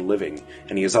to go on living,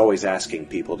 and he is always asking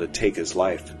people to take his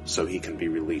life so he can be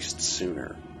released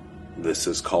sooner. This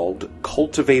is called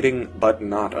cultivating but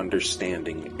not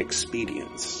understanding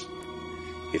expedience.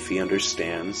 If he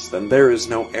understands, then there is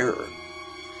no error.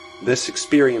 This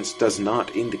experience does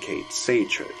not indicate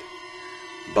sagehood.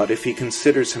 But if he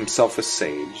considers himself a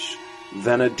sage,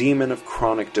 then a demon of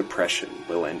chronic depression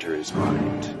will enter his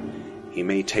mind. He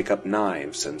may take up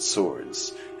knives and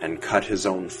swords and cut his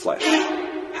own flesh,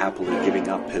 happily giving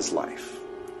up his life.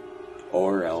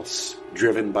 Or else,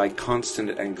 driven by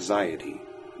constant anxiety,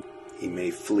 he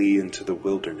may flee into the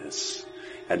wilderness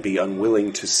and be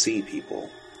unwilling to see people.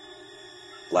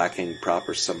 Lacking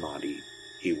proper samadhi,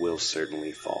 he will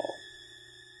certainly fall.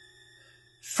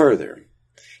 Further,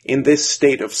 in this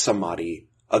state of samadhi,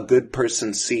 a good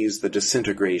person sees the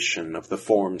disintegration of the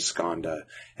form skandha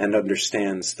and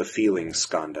understands the feeling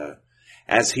skandha.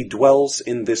 As he dwells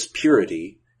in this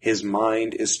purity, his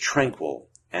mind is tranquil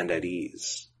and at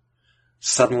ease.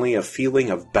 Suddenly a feeling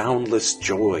of boundless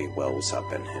joy wells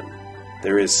up in him.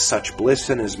 There is such bliss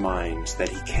in his mind that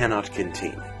he cannot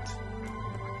contain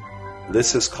it.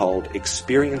 This is called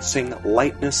experiencing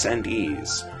lightness and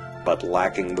ease, but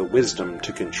lacking the wisdom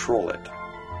to control it.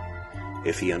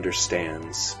 If he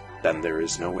understands, then there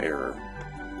is no error.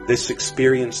 This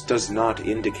experience does not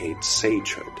indicate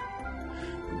sagehood.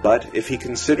 But if he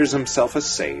considers himself a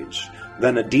sage,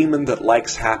 then a demon that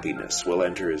likes happiness will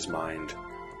enter his mind.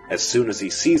 As soon as he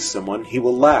sees someone, he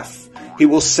will laugh. He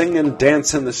will sing and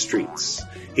dance in the streets.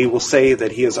 He will say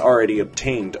that he has already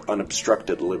obtained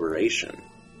unobstructed liberation.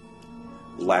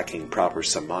 Lacking proper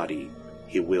samadhi,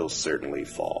 he will certainly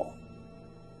fall.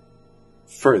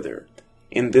 Further,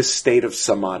 in this state of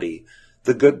samadhi,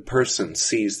 the good person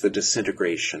sees the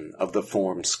disintegration of the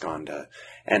form skandha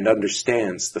and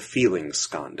understands the feeling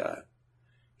skandha.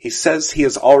 He says he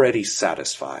is already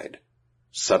satisfied.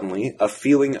 Suddenly, a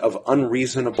feeling of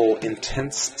unreasonable,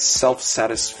 intense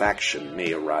self-satisfaction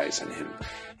may arise in him.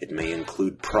 It may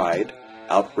include pride,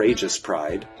 outrageous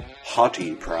pride,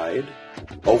 haughty pride,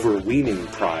 overweening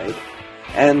pride,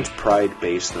 and pride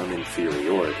based on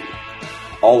inferiority,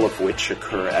 all of which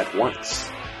occur at once.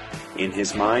 In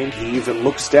his mind, he even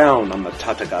looks down on the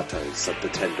Tathagatas of the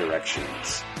 10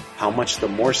 directions, how much the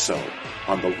more so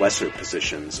on the lesser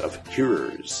positions of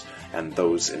hearers and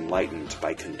those enlightened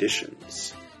by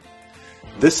conditions.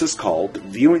 This is called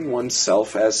viewing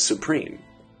oneself as supreme,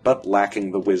 but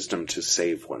lacking the wisdom to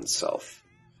save oneself.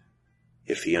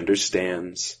 If he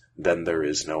understands, then there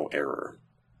is no error.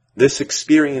 This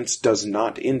experience does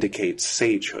not indicate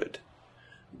sagehood,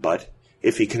 but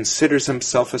if he considers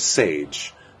himself a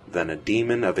sage, then a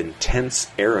demon of intense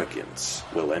arrogance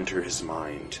will enter his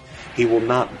mind. He will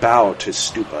not bow to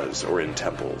stupas or in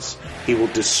temples. He will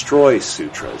destroy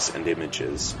sutras and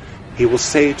images. He will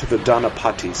say to the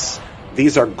Dhanapatis,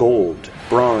 "These are gold,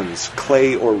 bronze,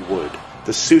 clay, or wood.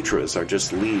 The sutras are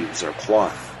just leaves or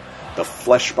cloth. The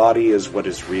flesh body is what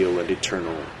is real and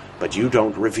eternal, but you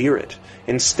don't revere it.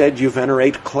 Instead you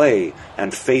venerate clay,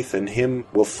 and faith in him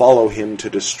will follow him to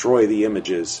destroy the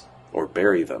images or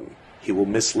bury them. He will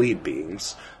mislead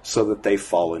beings so that they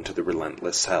fall into the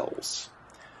relentless hells.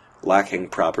 Lacking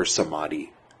proper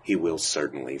samadhi, he will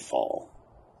certainly fall."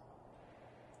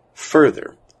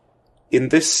 Further, in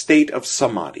this state of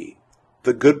samadhi,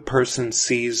 the good person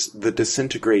sees the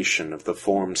disintegration of the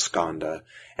form skandha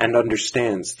and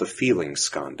understands the feeling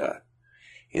skandha.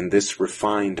 In this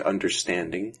refined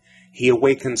understanding, he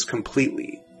awakens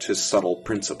completely to subtle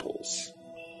principles.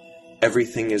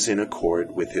 Everything is in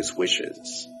accord with his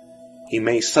wishes. He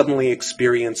may suddenly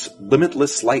experience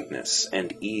limitless lightness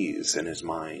and ease in his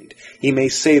mind. He may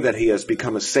say that he has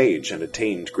become a sage and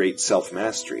attained great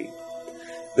self-mastery.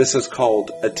 This is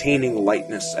called attaining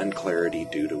lightness and clarity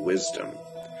due to wisdom.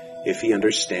 If he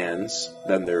understands,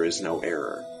 then there is no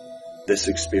error. This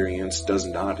experience does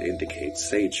not indicate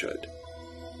sagehood.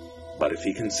 But if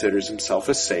he considers himself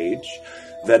a sage,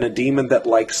 then a demon that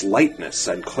likes lightness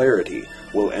and clarity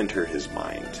will enter his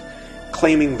mind.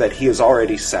 Claiming that he is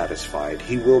already satisfied,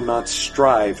 he will not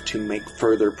strive to make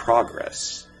further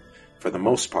progress. For the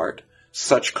most part,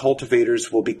 such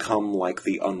cultivators will become like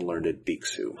the unlearned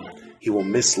bhiksu. He will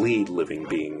mislead living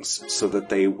beings so that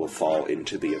they will fall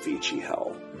into the Avicii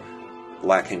hell.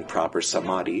 Lacking proper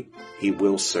samadhi, he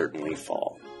will certainly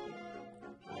fall.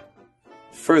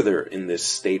 Further, in this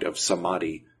state of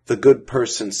samadhi, the good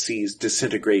person sees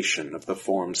disintegration of the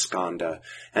form skandha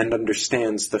and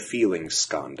understands the feeling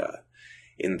skandha.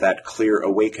 In that clear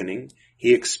awakening,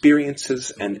 he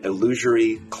experiences an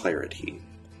illusory clarity.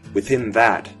 Within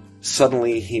that,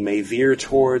 suddenly he may veer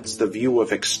towards the view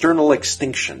of external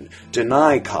extinction,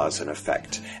 deny cause and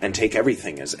effect, and take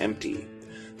everything as empty.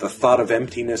 The thought of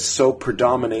emptiness so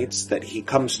predominates that he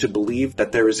comes to believe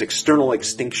that there is external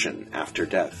extinction after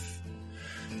death.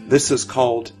 This is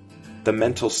called the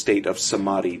mental state of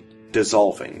samadhi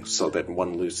dissolving so that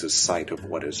one loses sight of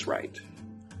what is right.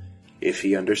 If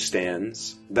he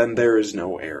understands, then there is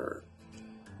no error.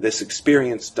 This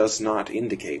experience does not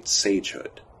indicate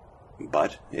sagehood.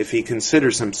 But if he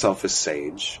considers himself a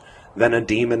sage, then a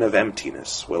demon of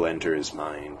emptiness will enter his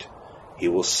mind. He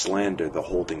will slander the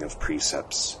holding of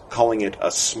precepts, calling it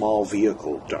a small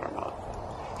vehicle dharma.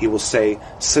 He will say,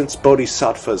 since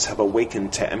bodhisattvas have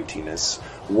awakened to emptiness,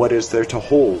 what is there to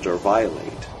hold or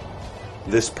violate?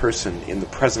 This person, in the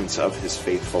presence of his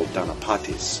faithful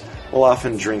Dhanapatis, will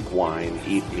often drink wine,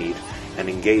 eat meat, and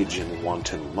engage in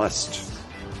wanton lust.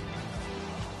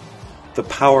 The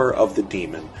power of the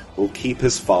demon will keep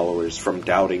his followers from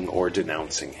doubting or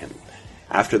denouncing him.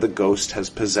 After the ghost has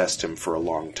possessed him for a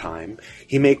long time,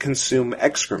 he may consume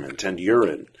excrement and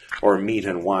urine, or meat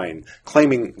and wine,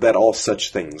 claiming that all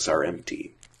such things are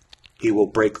empty. He will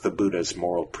break the Buddha's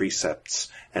moral precepts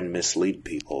and mislead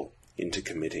people into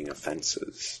committing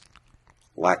offenses.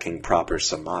 Lacking proper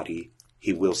samadhi,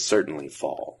 he will certainly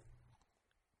fall.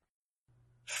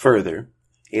 Further,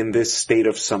 in this state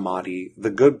of samadhi, the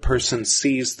good person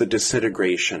sees the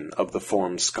disintegration of the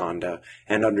form skandha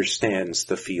and understands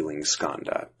the feeling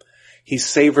skandha. He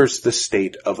savors the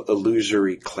state of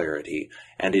illusory clarity,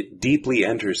 and it deeply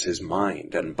enters his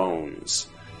mind and bones.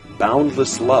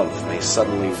 Boundless love may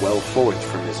suddenly well forth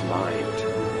from his mind.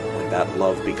 When that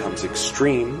love becomes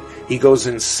extreme, he goes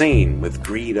insane with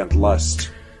greed and lust.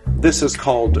 This is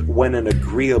called when an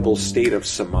agreeable state of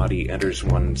samadhi enters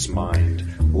one's mind,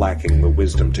 lacking the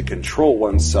wisdom to control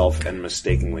oneself and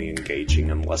mistakenly engaging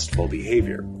in lustful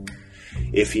behavior.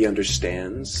 If he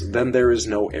understands, then there is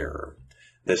no error.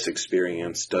 This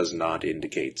experience does not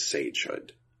indicate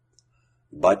sagehood.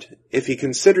 But if he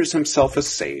considers himself a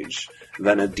sage,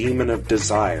 then a demon of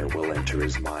desire will enter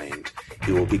his mind.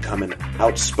 He will become an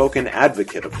outspoken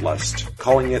advocate of lust,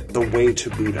 calling it the way to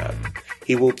Buddha.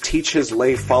 He will teach his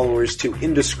lay followers to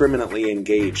indiscriminately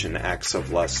engage in acts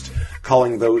of lust,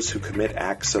 calling those who commit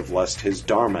acts of lust his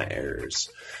dharma errors.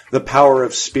 The power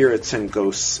of spirits and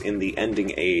ghosts in the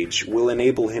ending age will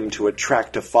enable him to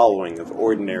attract a following of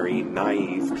ordinary,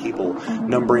 naive people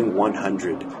numbering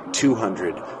 100,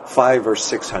 200, 500 or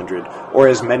 600, or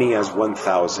as many as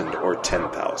 1,000 or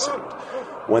 10,000.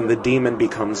 When the demon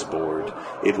becomes bored,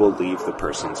 it will leave the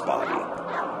person's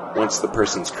body. Once the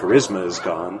person's charisma is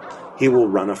gone, he will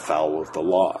run afoul of the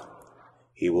law.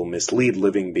 He will mislead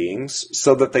living beings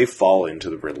so that they fall into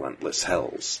the relentless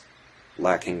hells.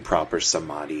 Lacking proper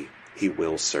samadhi, he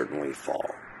will certainly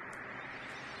fall.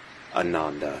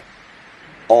 Ananda.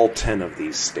 All 10 of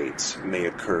these states may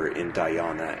occur in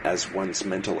dhyana as one's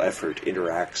mental effort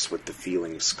interacts with the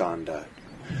feeling skandha.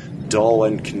 Dull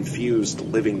and confused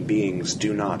living beings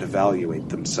do not evaluate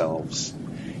themselves.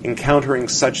 Encountering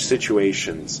such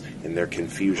situations, in their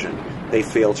confusion, they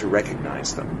fail to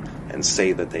recognize them and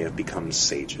say that they have become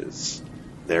sages,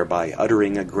 thereby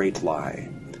uttering a great lie.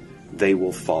 They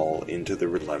will fall into the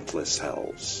relentless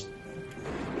hells.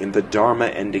 In the Dharma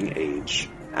ending age,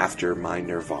 after my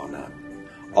nirvana,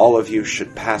 All of you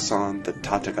should pass on the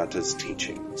Tathagata's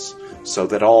teachings, so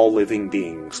that all living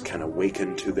beings can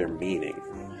awaken to their meaning.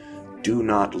 Do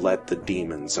not let the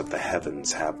demons of the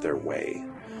heavens have their way.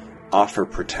 Offer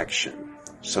protection,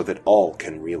 so that all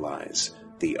can realize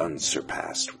the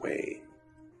unsurpassed way.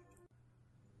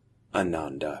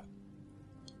 Ananda.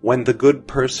 When the good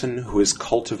person who is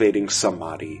cultivating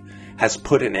samadhi has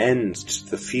put an end to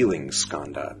the feeling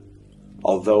skandha,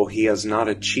 although he has not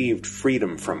achieved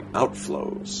freedom from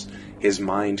outflows, his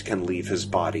mind can leave his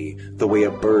body the way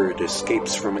a bird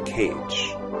escapes from a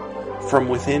cage. From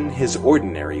within his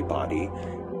ordinary body,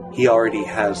 he already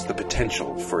has the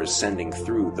potential for ascending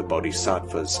through the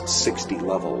bodhisattva's 60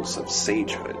 levels of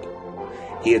sagehood.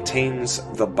 He attains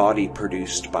the body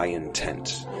produced by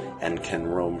intent and can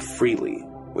roam freely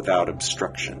without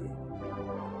obstruction.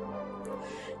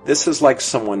 This is like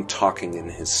someone talking in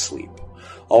his sleep.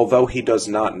 Although he does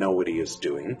not know what he is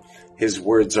doing, his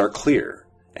words are clear,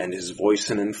 and his voice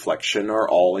and inflection are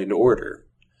all in order,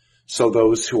 so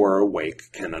those who are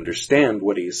awake can understand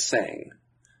what he is saying.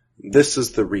 This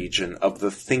is the region of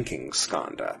the thinking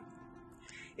skandha.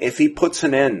 If he puts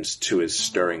an end to his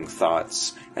stirring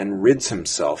thoughts and rids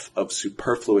himself of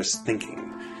superfluous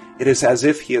thinking, it is as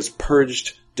if he has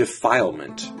purged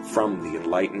defilement from the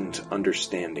enlightened,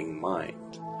 understanding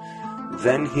mind.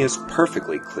 Then he is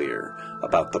perfectly clear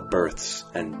about the births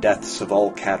and deaths of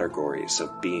all categories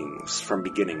of beings from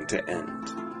beginning to end.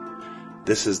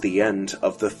 This is the end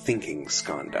of the thinking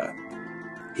skandha.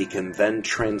 He can then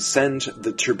transcend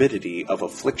the turbidity of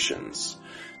afflictions.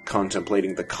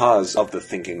 Contemplating the cause of the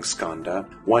thinking skandha,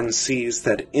 one sees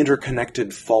that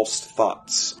interconnected false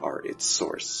thoughts are its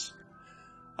source.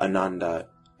 Ananda,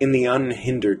 in the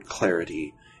unhindered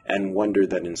clarity and wonder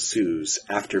that ensues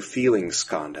after feeling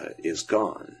skandha is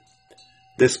gone,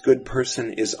 this good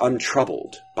person is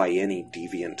untroubled by any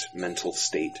deviant mental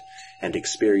state and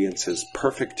experiences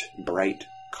perfect, bright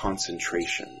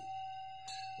concentration.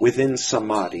 Within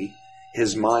samadhi,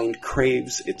 his mind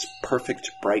craves its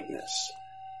perfect brightness,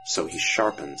 so he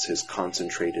sharpens his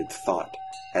concentrated thought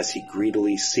as he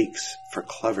greedily seeks for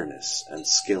cleverness and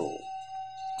skill.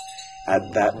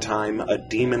 At that time, a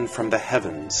demon from the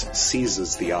heavens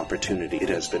seizes the opportunity it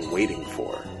has been waiting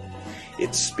for.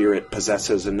 Its spirit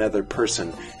possesses another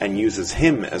person and uses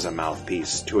him as a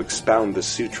mouthpiece to expound the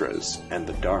sutras and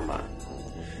the Dharma.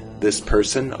 This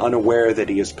person, unaware that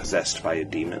he is possessed by a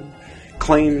demon,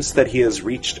 claims that he has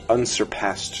reached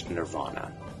unsurpassed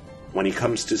nirvana. When he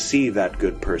comes to see that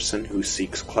good person who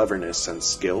seeks cleverness and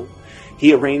skill,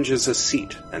 he arranges a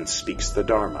seat and speaks the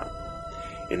Dharma.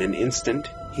 In an instant,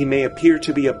 he may appear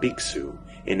to be a bhiksu,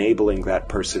 enabling that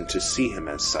person to see him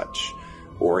as such,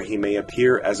 or he may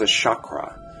appear as a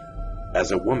shakra,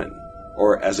 as a woman,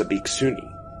 or as a bhikshuni,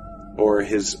 or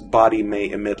his body may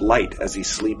emit light as he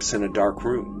sleeps in a dark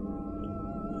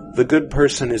room. The good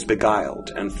person is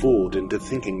beguiled and fooled into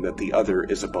thinking that the other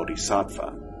is a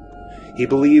bodhisattva. He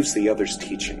believes the other's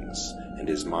teachings, and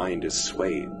his mind is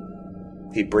swayed.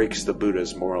 He breaks the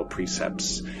Buddha's moral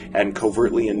precepts and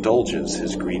covertly indulges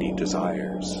his greedy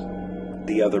desires.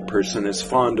 The other person is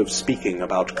fond of speaking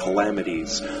about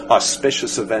calamities,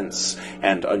 auspicious events,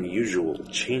 and unusual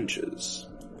changes.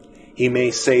 He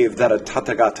may say that a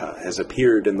Tathagata has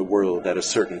appeared in the world at a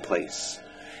certain place.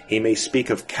 He may speak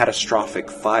of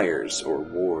catastrophic fires or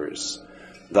wars,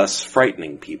 thus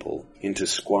frightening people into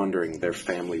squandering their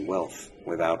family wealth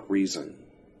without reason.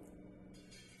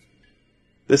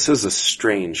 This is a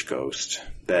strange ghost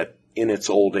that, in its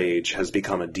old age, has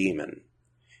become a demon.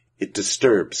 It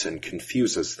disturbs and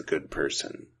confuses the good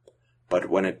person, but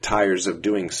when it tires of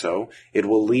doing so, it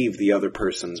will leave the other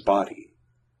person's body.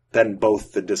 Then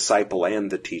both the disciple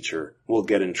and the teacher will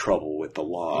get in trouble with the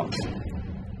law.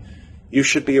 You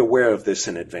should be aware of this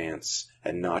in advance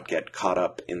and not get caught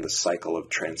up in the cycle of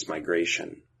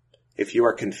transmigration. If you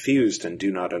are confused and do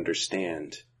not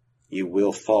understand, you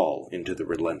will fall into the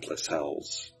relentless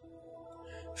hells.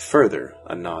 Further,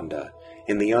 Ananda,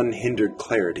 in the unhindered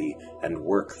clarity and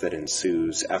work that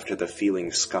ensues after the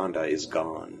feeling skandha is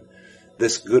gone,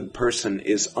 this good person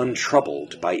is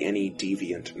untroubled by any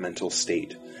deviant mental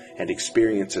state and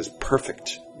experiences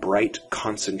perfect, bright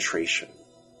concentration.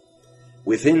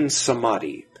 Within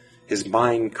samadhi, his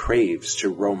mind craves to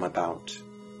roam about,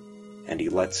 and he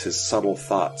lets his subtle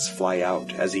thoughts fly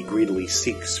out as he greedily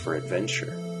seeks for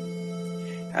adventure.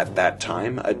 At that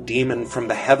time, a demon from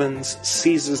the heavens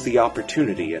seizes the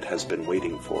opportunity it has been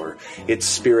waiting for. Its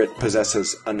spirit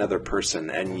possesses another person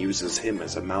and uses him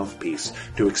as a mouthpiece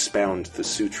to expound the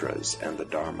sutras and the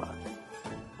Dharma.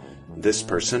 This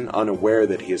person, unaware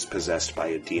that he is possessed by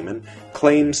a demon,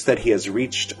 claims that he has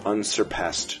reached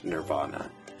unsurpassed nirvana.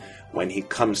 When he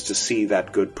comes to see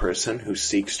that good person who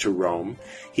seeks to roam,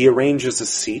 he arranges a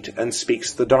seat and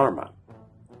speaks the Dharma.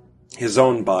 His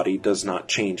own body does not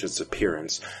change its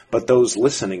appearance, but those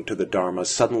listening to the Dharma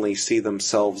suddenly see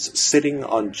themselves sitting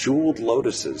on jeweled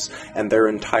lotuses and their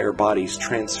entire bodies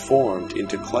transformed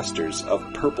into clusters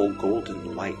of purple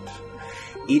golden light.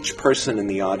 Each person in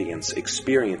the audience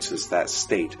experiences that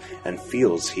state and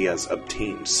feels he has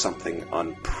obtained something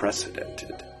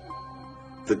unprecedented.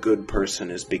 The good person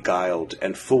is beguiled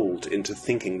and fooled into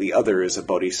thinking the other is a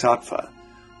bodhisattva.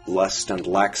 Lust and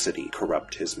laxity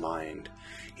corrupt his mind.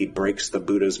 He breaks the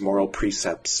Buddha's moral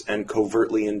precepts and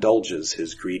covertly indulges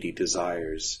his greedy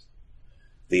desires.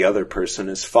 The other person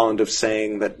is fond of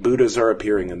saying that Buddhas are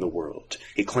appearing in the world.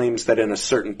 He claims that in a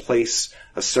certain place,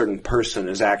 a certain person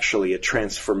is actually a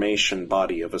transformation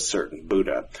body of a certain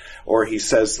Buddha. Or he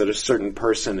says that a certain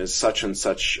person is such and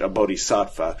such a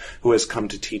bodhisattva who has come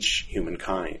to teach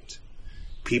humankind.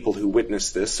 People who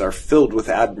witness this are filled with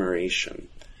admiration.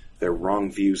 Their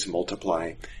wrong views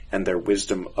multiply, and their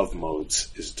wisdom of modes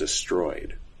is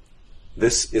destroyed.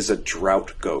 This is a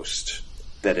drought ghost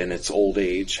that in its old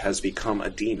age has become a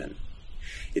demon.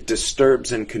 It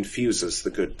disturbs and confuses the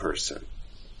good person.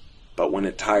 But when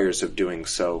it tires of doing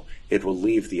so, it will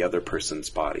leave the other person's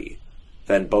body.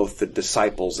 Then both the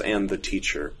disciples and the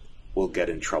teacher will get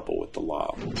in trouble with the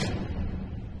law.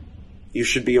 You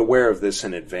should be aware of this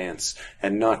in advance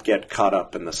and not get caught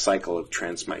up in the cycle of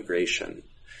transmigration.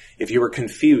 If you are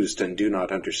confused and do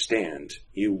not understand,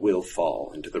 you will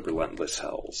fall into the relentless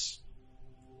hells.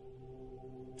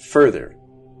 Further,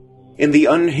 in the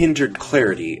unhindered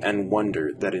clarity and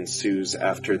wonder that ensues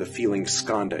after the feeling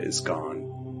skandha is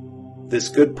gone, this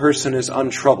good person is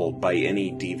untroubled by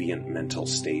any deviant mental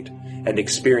state and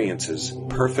experiences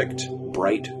perfect,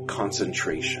 bright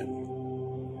concentration.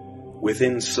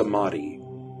 Within samadhi,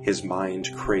 his mind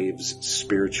craves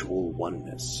spiritual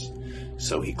oneness,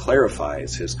 so he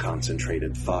clarifies his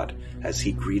concentrated thought as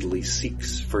he greedily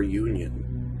seeks for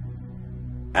union.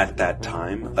 At that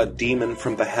time, a demon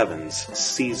from the heavens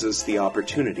seizes the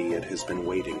opportunity it has been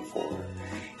waiting for.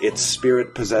 Its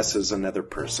spirit possesses another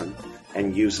person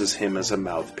and uses him as a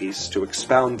mouthpiece to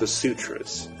expound the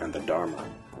sutras and the Dharma.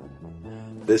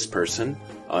 This person,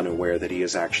 unaware that he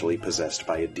is actually possessed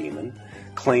by a demon,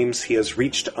 claims he has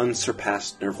reached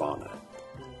unsurpassed nirvana.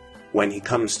 When he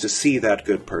comes to see that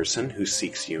good person who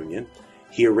seeks union,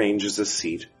 he arranges a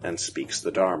seat and speaks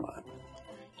the Dharma.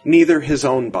 Neither his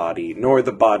own body nor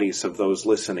the bodies of those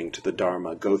listening to the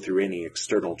Dharma go through any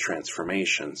external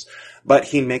transformations, but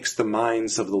he makes the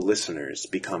minds of the listeners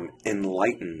become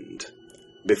enlightened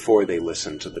before they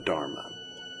listen to the Dharma.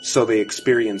 So they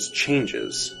experience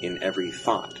changes in every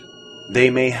thought.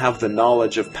 They may have the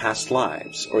knowledge of past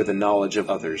lives or the knowledge of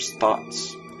others'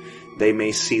 thoughts. They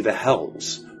may see the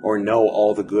hells or know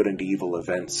all the good and evil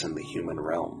events in the human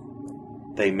realm.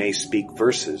 They may speak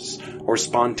verses or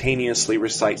spontaneously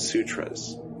recite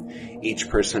sutras. Each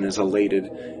person is elated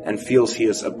and feels he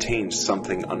has obtained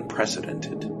something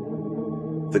unprecedented.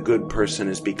 The good person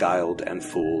is beguiled and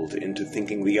fooled into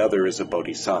thinking the other is a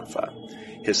bodhisattva.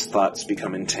 His thoughts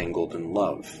become entangled in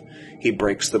love. He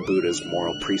breaks the Buddha's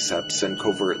moral precepts and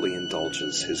covertly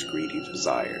indulges his greedy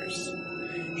desires.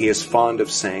 He is fond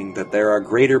of saying that there are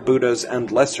greater Buddhas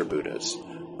and lesser Buddhas,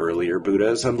 earlier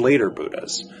Buddhas and later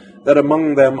Buddhas, that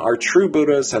among them are true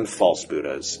Buddhas and false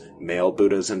Buddhas, male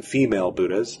Buddhas and female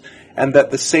Buddhas, and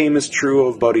that the same is true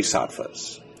of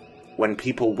bodhisattvas. When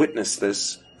people witness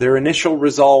this, their initial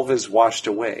resolve is washed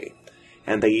away,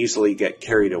 and they easily get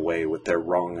carried away with their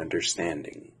wrong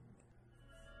understanding.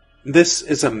 This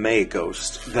is a May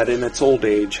ghost that in its old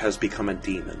age has become a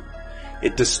demon.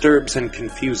 It disturbs and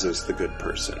confuses the good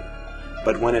person,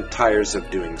 but when it tires of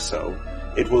doing so,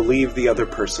 it will leave the other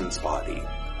person's body.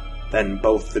 Then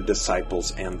both the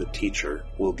disciples and the teacher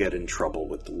will get in trouble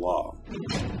with the law.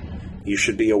 You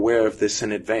should be aware of this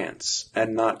in advance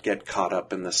and not get caught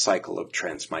up in the cycle of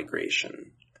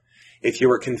transmigration. If you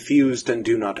are confused and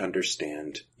do not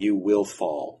understand, you will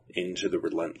fall into the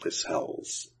relentless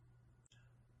hells.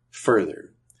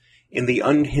 Further, in the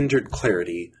unhindered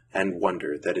clarity and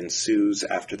wonder that ensues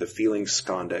after the feeling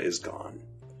skandha is gone,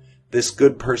 this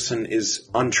good person is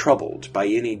untroubled by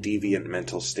any deviant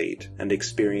mental state and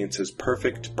experiences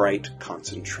perfect, bright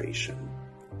concentration.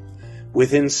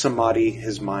 Within samadhi,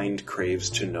 his mind craves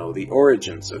to know the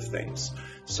origins of things,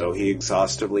 so he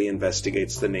exhaustively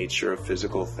investigates the nature of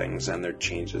physical things and their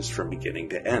changes from beginning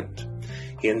to end.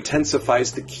 He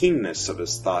intensifies the keenness of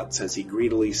his thoughts as he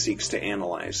greedily seeks to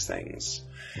analyze things.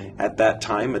 At that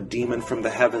time, a demon from the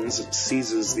heavens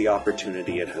seizes the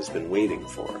opportunity it has been waiting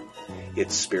for.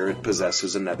 Its spirit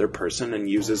possesses another person and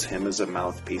uses him as a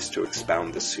mouthpiece to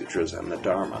expound the sutras and the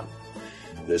Dharma.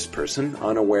 This person,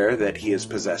 unaware that he is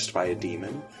possessed by a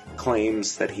demon,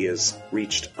 claims that he has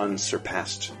reached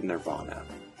unsurpassed nirvana.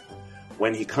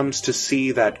 When he comes to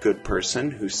see that good person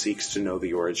who seeks to know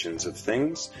the origins of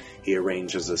things, he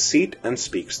arranges a seat and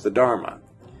speaks the Dharma.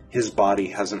 His body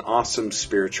has an awesome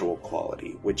spiritual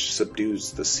quality, which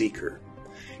subdues the seeker.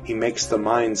 He makes the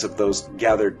minds of those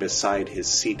gathered beside his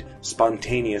seat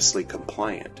spontaneously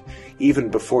compliant, even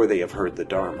before they have heard the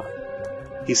Dharma.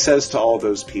 He says to all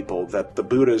those people that the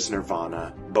Buddha's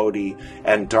nirvana, bodhi,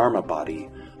 and Dharma body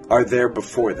are there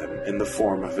before them in the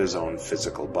form of his own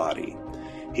physical body.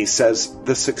 He says,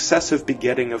 the successive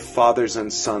begetting of fathers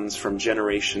and sons from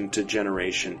generation to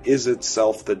generation is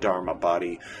itself the Dharma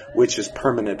body, which is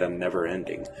permanent and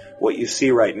never-ending. What you see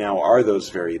right now are those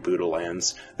very Buddha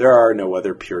lands. There are no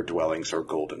other pure dwellings or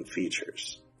golden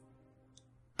features.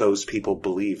 Those people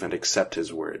believe and accept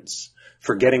his words,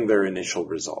 forgetting their initial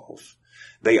resolve.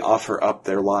 They offer up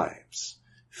their lives,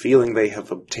 feeling they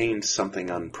have obtained something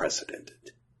unprecedented.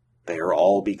 They are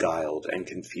all beguiled and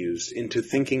confused into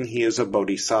thinking he is a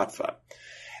bodhisattva.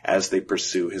 As they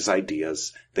pursue his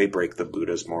ideas, they break the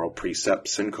Buddha's moral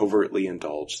precepts and covertly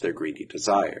indulge their greedy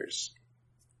desires.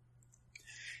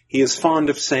 He is fond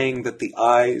of saying that the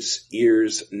eyes,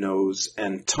 ears, nose,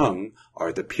 and tongue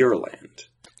are the Pure Land,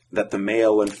 that the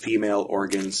male and female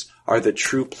organs are the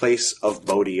true place of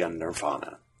bodhi and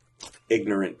nirvana.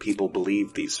 Ignorant people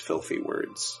believe these filthy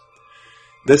words.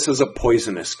 This is a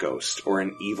poisonous ghost, or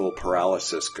an evil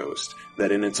paralysis ghost,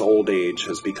 that in its old age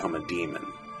has become a demon.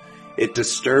 It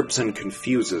disturbs and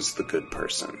confuses the good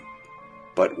person.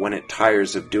 But when it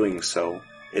tires of doing so,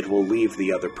 it will leave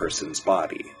the other person's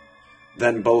body.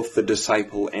 Then both the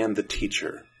disciple and the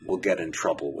teacher will get in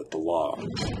trouble with the law.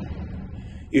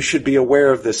 You should be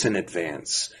aware of this in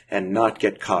advance, and not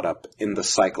get caught up in the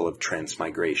cycle of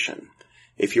transmigration.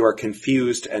 If you are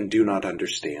confused and do not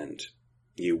understand,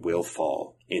 you will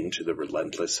fall into the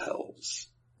relentless hells.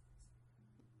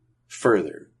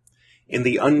 Further, in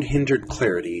the unhindered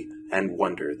clarity and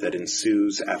wonder that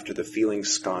ensues after the feeling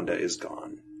skandha is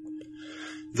gone,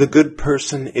 the good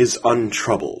person is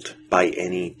untroubled by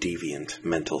any deviant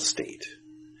mental state,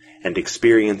 and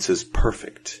experiences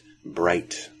perfect,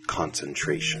 bright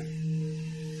concentration.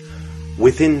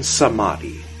 Within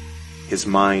samadhi, his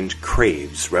mind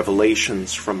craves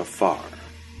revelations from afar.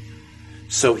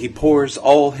 So he pours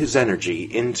all his energy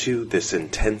into this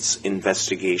intense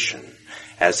investigation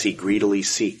as he greedily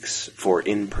seeks for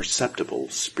imperceptible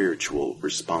spiritual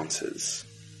responses.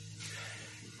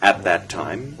 At that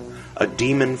time, a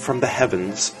demon from the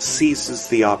heavens seizes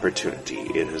the opportunity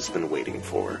it has been waiting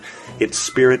for. Its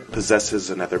spirit possesses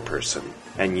another person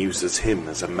and uses him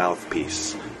as a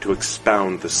mouthpiece to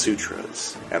expound the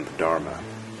sutras and the Dharma.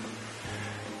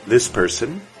 This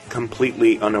person,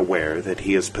 completely unaware that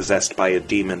he is possessed by a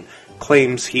demon,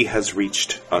 claims he has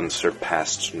reached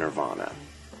unsurpassed nirvana.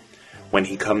 When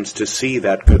he comes to see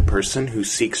that good person who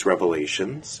seeks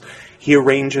revelations, he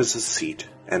arranges a seat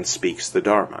and speaks the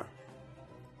Dharma.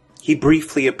 He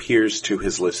briefly appears to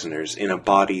his listeners in a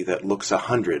body that looks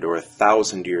 100 or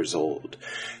 1,000 years old.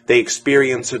 They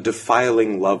experience a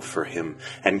defiling love for him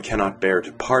and cannot bear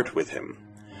to part with him.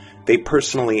 They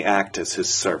personally act as his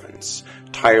servants,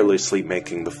 tirelessly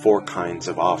making the 4 kinds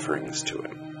of offerings to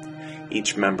him.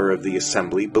 Each member of the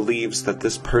assembly believes that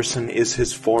this person is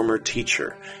his former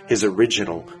teacher, his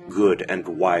original, good and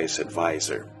wise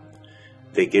advisor.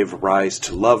 They give rise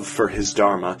to love for his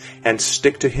Dharma and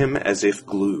stick to him as if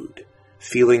glued,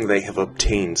 feeling they have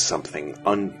obtained something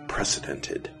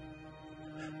unprecedented.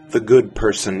 The good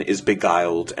person is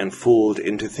beguiled and fooled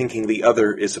into thinking the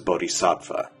other is a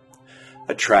bodhisattva.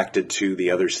 Attracted to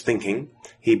the other's thinking,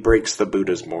 he breaks the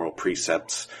Buddha's moral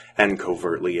precepts and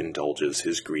covertly indulges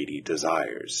his greedy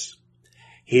desires.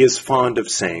 He is fond of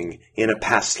saying, in a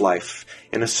past life,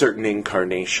 in a certain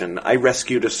incarnation, I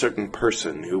rescued a certain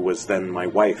person who was then my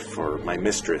wife or my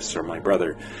mistress or my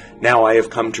brother. Now I have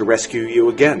come to rescue you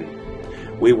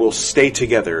again. We will stay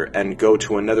together and go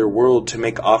to another world to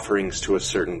make offerings to a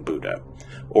certain Buddha.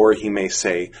 Or he may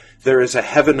say, there is a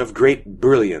heaven of great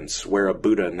brilliance where a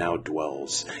Buddha now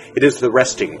dwells. It is the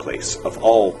resting place of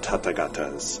all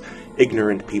Tathagatas.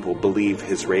 Ignorant people believe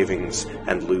his ravings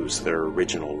and lose their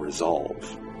original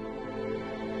resolve.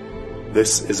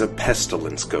 This is a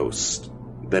pestilence ghost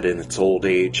that in its old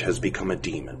age has become a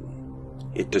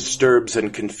demon. It disturbs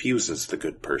and confuses the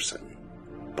good person,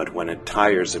 but when it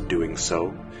tires of doing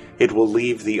so, it will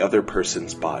leave the other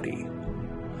person's body.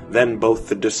 Then both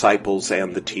the disciples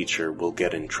and the teacher will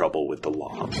get in trouble with the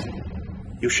law.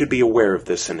 You should be aware of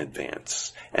this in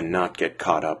advance, and not get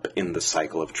caught up in the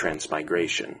cycle of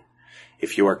transmigration.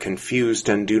 If you are confused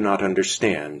and do not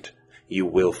understand, you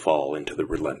will fall into the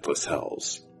relentless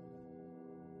hells.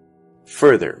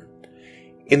 Further,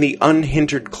 in the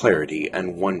unhindered clarity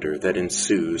and wonder that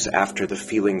ensues after the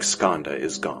feeling skandha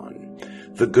is gone,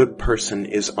 the good person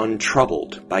is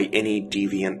untroubled by any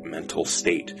deviant mental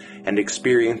state and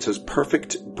experiences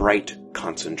perfect, bright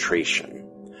concentration.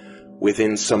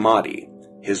 Within samadhi,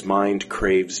 his mind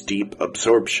craves deep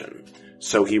absorption,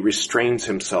 so he restrains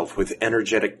himself with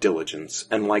energetic diligence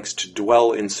and likes to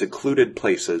dwell in secluded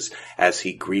places as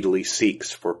he greedily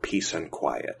seeks for peace and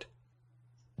quiet.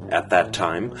 At that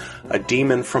time, a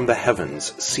demon from the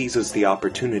heavens seizes the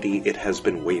opportunity it has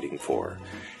been waiting for.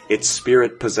 Its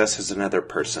spirit possesses another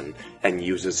person and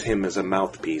uses him as a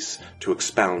mouthpiece to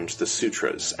expound the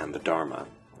sutras and the Dharma.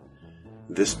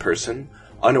 This person,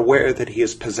 unaware that he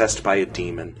is possessed by a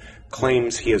demon,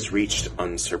 claims he has reached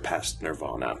unsurpassed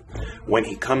nirvana. When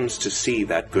he comes to see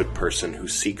that good person who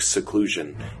seeks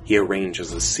seclusion, he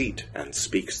arranges a seat and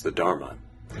speaks the Dharma.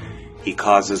 He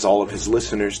causes all of his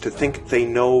listeners to think they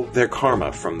know their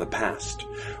karma from the past.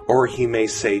 Or he may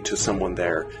say to someone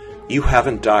there, "You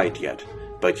haven't died yet,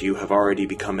 but you have already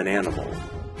become an animal."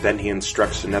 Then he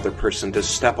instructs another person to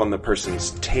step on the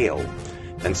person's tail,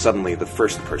 and suddenly the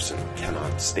first person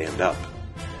cannot stand up.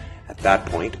 At that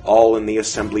point, all in the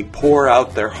assembly pour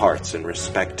out their hearts in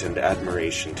respect and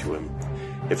admiration to him.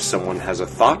 If someone has a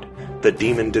thought, the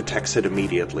demon detects it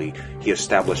immediately. He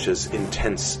establishes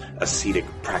intense ascetic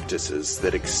practices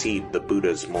that exceed the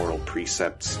Buddha's moral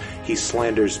precepts. He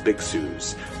slanders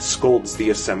bhiksus, scolds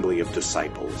the assembly of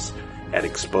disciples, and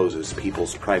exposes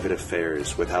people's private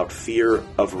affairs without fear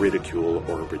of ridicule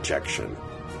or rejection.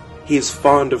 He is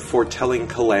fond of foretelling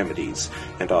calamities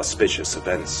and auspicious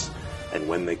events, and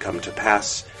when they come to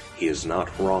pass, he is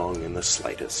not wrong in the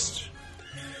slightest.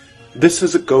 This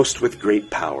is a ghost with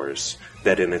great powers,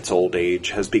 that in its old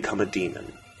age has become a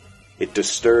demon. It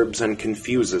disturbs and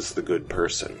confuses the good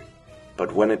person,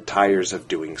 but when it tires of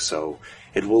doing so,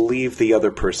 it will leave the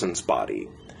other person's body.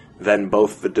 Then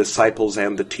both the disciples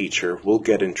and the teacher will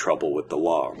get in trouble with the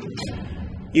law.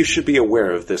 You should be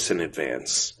aware of this in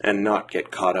advance, and not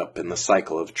get caught up in the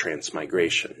cycle of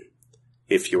transmigration.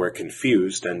 If you are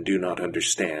confused and do not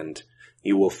understand,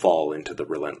 you will fall into the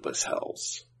relentless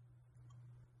hells.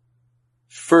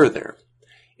 Further,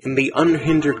 in the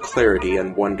unhindered clarity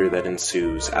and wonder that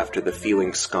ensues after the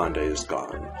feeling skandha is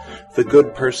gone, the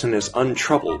good person is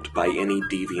untroubled by any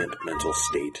deviant mental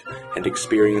state and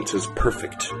experiences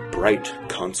perfect, bright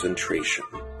concentration.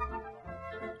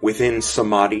 Within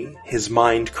samadhi, his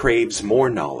mind craves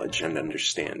more knowledge and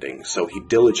understanding, so he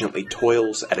diligently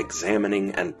toils at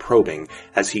examining and probing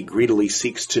as he greedily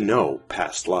seeks to know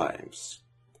past lives.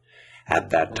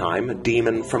 At that time, a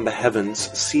demon from the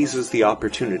heavens seizes the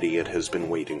opportunity it has been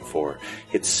waiting for.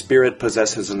 Its spirit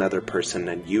possesses another person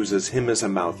and uses him as a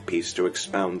mouthpiece to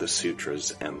expound the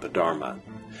sutras and the Dharma.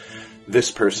 This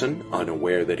person,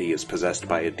 unaware that he is possessed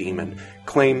by a demon,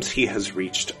 claims he has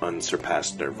reached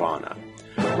unsurpassed nirvana.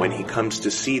 When he comes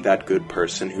to see that good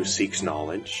person who seeks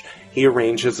knowledge, he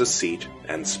arranges a seat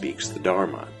and speaks the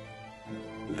Dharma.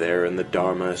 There in the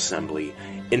Dharma assembly,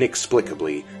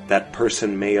 inexplicably, that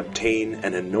person may obtain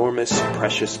an enormous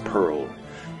precious pearl.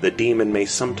 The demon may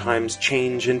sometimes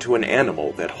change into an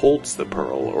animal that holds the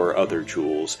pearl or other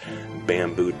jewels,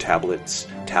 bamboo tablets,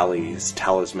 tallies,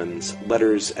 talismans,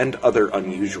 letters, and other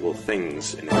unusual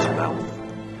things in its mouth.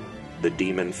 The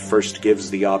demon first gives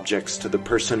the objects to the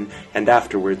person and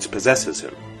afterwards possesses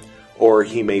him. Or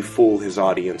he may fool his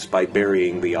audience by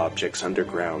burying the objects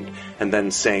underground and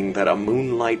then saying that a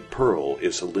moonlight pearl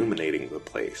is illuminating the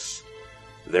place.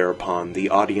 Thereupon the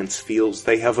audience feels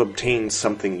they have obtained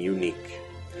something unique.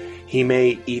 He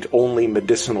may eat only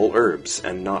medicinal herbs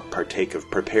and not partake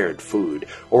of prepared food,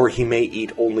 or he may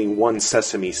eat only 1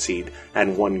 sesame seed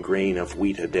and 1 grain of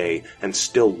wheat a day and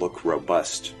still look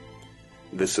robust.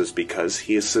 This is because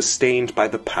he is sustained by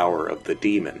the power of the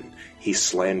demon. He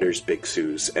slanders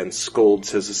bhiksus and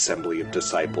scolds his assembly of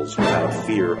disciples without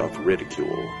fear of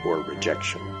ridicule or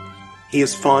rejection. He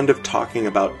is fond of talking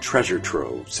about treasure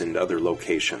troves in other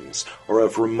locations, or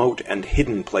of remote and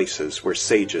hidden places where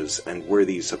sages and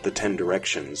worthies of the 10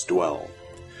 directions dwell.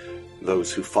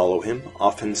 Those who follow him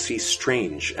often see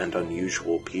strange and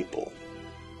unusual people.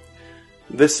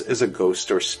 This is a ghost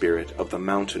or spirit of the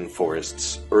mountain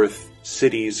forests, earth,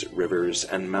 cities, rivers,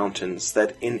 and mountains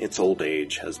that in its old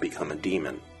age has become a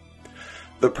demon.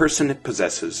 The person it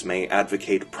possesses may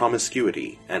advocate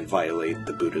promiscuity and violate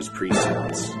the Buddha's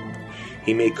precepts.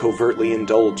 He may covertly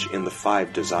indulge in the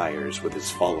 5 desires with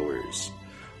his followers,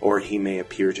 or he may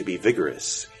appear to be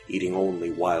vigorous, eating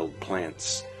only wild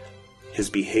plants. His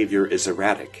behavior is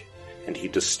erratic, and he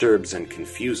disturbs and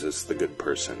confuses the good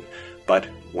person, but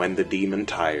when the demon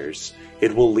tires,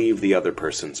 it will leave the other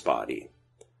person's body.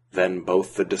 Then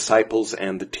both the disciples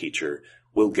and the teacher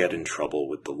will get in trouble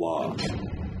with the law.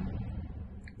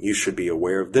 You should be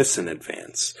aware of this in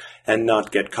advance, and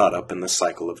not get caught up in the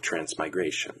cycle of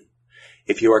transmigration.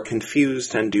 If you are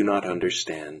confused and do not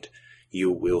understand,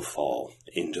 you will fall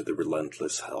into the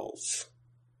relentless hells.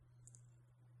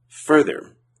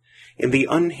 Further, in the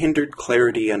unhindered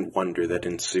clarity and wonder that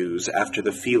ensues after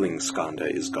the feeling skandha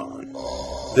is gone,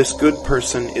 this good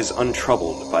person is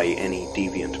untroubled by any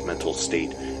deviant mental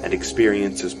state and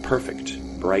experiences perfect,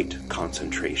 bright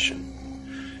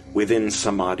concentration. Within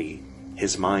samadhi,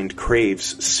 his mind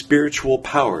craves spiritual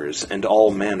powers and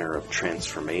all manner of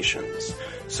transformations,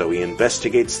 so he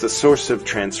investigates the source of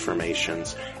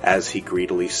transformations as he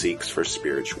greedily seeks for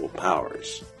spiritual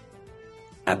powers.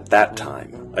 At that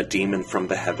time, a demon from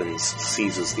the heavens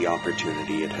seizes the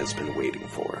opportunity it has been waiting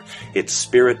for. Its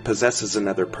spirit possesses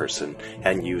another person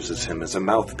and uses him as a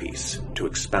mouthpiece to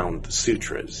expound the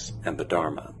sutras and the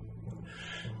Dharma.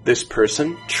 This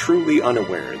person, truly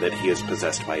unaware that he is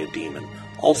possessed by a demon,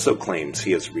 also claims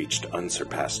he has reached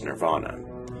unsurpassed nirvana.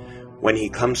 When he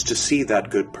comes to see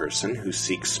that good person who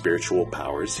seeks spiritual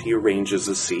powers, he arranges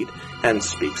a seat and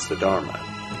speaks the Dharma.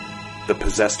 The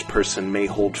possessed person may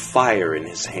hold fire in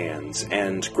his hands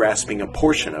and, grasping a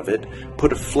portion of it,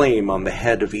 put a flame on the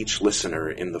head of each listener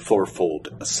in the fourfold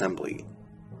assembly.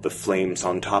 The flames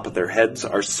on top of their heads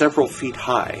are several feet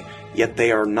high, yet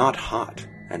they are not hot,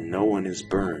 and no one is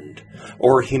burned.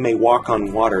 Or he may walk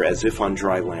on water as if on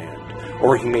dry land,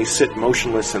 or he may sit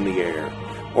motionless in the air,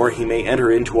 or he may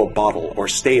enter into a bottle or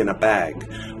stay in a bag,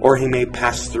 or he may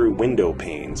pass through window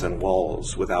panes and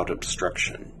walls without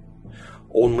obstruction.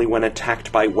 Only when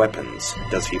attacked by weapons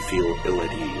does he feel ill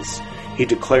at ease. He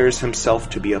declares himself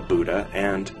to be a Buddha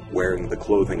and, wearing the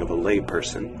clothing of a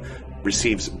layperson,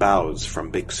 receives bows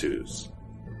from bhiksus.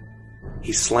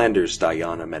 He slanders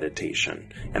dhyana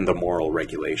meditation and the moral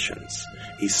regulations.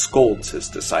 He scolds his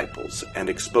disciples and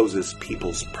exposes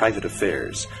people's private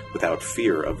affairs without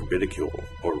fear of ridicule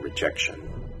or rejection.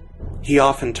 He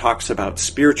often talks about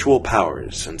spiritual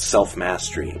powers and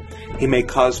self-mastery. He may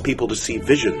cause people to see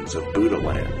visions of Buddha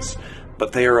lands,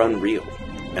 but they are unreal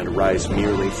and arise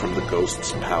merely from the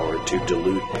ghost's power to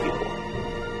delude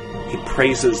people. He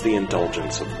praises the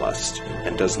indulgence of lust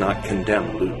and does not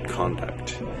condemn lewd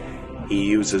conduct. He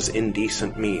uses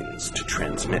indecent means to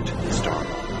transmit his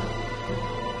Dharma.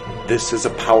 This is a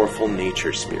powerful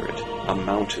nature spirit, a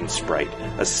mountain sprite,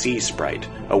 a sea sprite,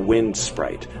 a wind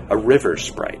sprite, a river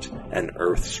sprite, an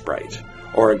earth sprite,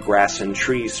 or a grass and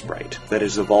tree sprite that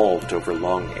has evolved over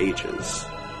long ages.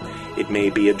 It may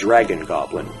be a dragon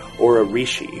goblin, or a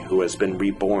rishi who has been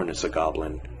reborn as a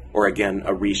goblin, or again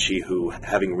a rishi who,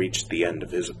 having reached the end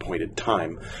of his appointed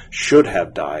time, should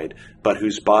have died, but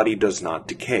whose body does not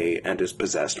decay and is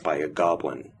possessed by a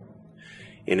goblin.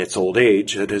 In its old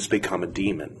age, it has become a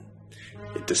demon.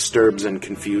 It disturbs and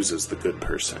confuses the good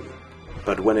person,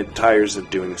 but when it tires of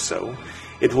doing so,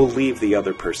 it will leave the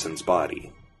other person's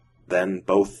body. Then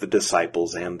both the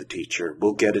disciples and the teacher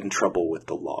will get in trouble with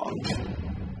the law.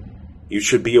 You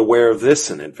should be aware of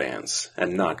this in advance,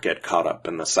 and not get caught up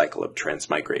in the cycle of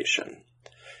transmigration.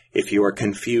 If you are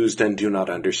confused and do not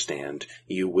understand,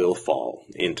 you will fall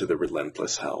into the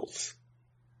relentless hells.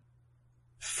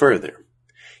 Further,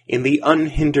 in the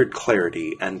unhindered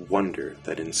clarity and wonder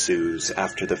that ensues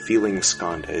after the feeling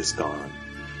skandha is gone,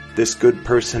 this good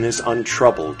person is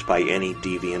untroubled by any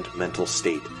deviant mental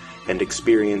state and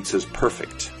experiences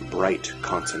perfect, bright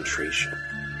concentration.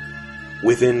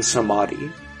 Within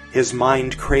samadhi, his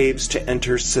mind craves to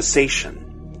enter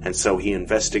cessation, and so he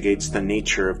investigates the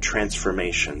nature of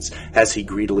transformations as he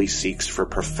greedily seeks for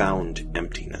profound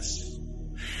emptiness.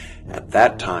 At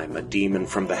that time, a demon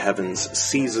from the heavens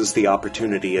seizes the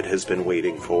opportunity it has been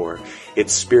waiting for.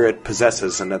 Its spirit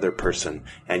possesses another person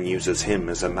and uses him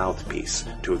as a mouthpiece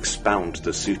to expound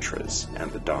the sutras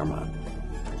and the Dharma.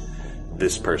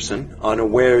 This person,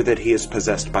 unaware that he is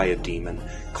possessed by a demon,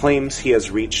 claims he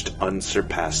has reached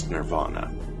unsurpassed nirvana.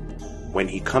 When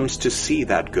he comes to see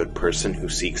that good person who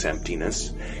seeks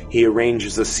emptiness, he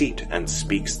arranges a seat and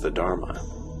speaks the Dharma.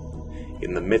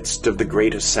 In the midst of the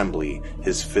great assembly,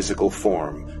 his physical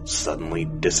form suddenly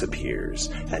disappears,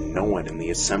 and no one in the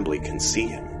assembly can see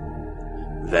him.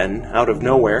 Then, out of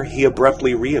nowhere, he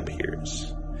abruptly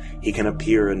reappears. He can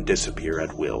appear and disappear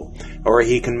at will, or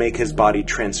he can make his body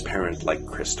transparent like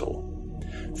crystal.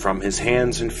 From his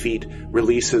hands and feet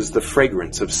releases the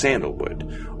fragrance of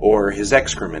sandalwood, or his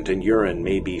excrement and urine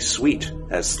may be sweet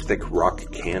as thick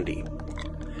rock candy.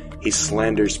 He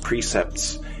slanders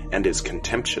precepts and is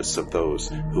contemptuous of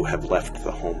those who have left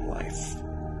the home life.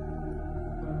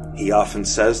 He often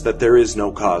says that there is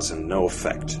no cause and no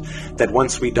effect, that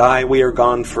once we die we are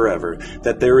gone forever,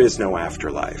 that there is no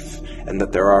afterlife, and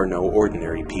that there are no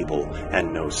ordinary people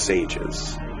and no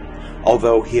sages.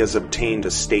 Although he has obtained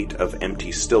a state of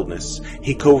empty stillness,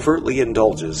 he covertly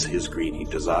indulges his greedy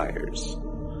desires.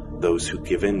 Those who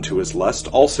give in to his lust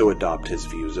also adopt his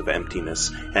views of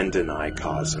emptiness and deny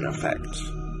cause and effect.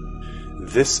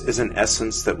 This is an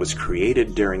essence that was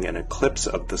created during an eclipse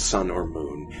of the sun or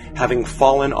moon, having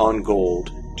fallen on gold,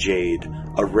 jade,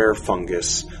 a rare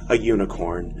fungus, a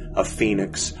unicorn, a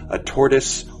phoenix, a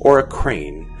tortoise, or a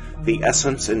crane. The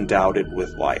essence endowed it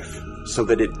with life, so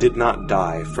that it did not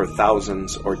die for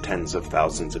thousands or tens of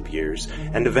thousands of years,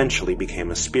 and eventually became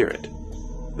a spirit.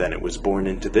 Then it was born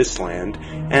into this land,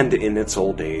 and in its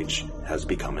old age has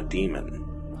become a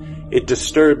demon. It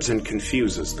disturbs and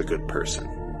confuses the good person.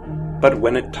 But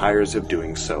when it tires of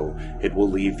doing so, it will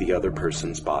leave the other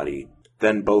person's body.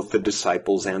 Then both the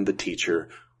disciples and the teacher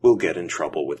will get in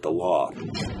trouble with the law.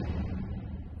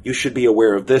 You should be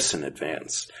aware of this in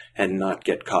advance, and not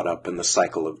get caught up in the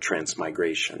cycle of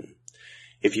transmigration.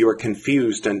 If you are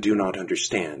confused and do not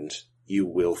understand, you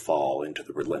will fall into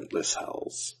the relentless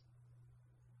hells.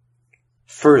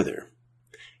 Further,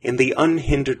 in the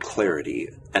unhindered clarity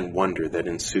and wonder that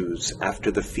ensues after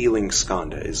the feeling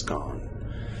skandha is gone,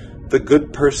 the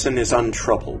good person is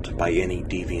untroubled by any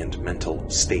deviant mental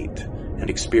state and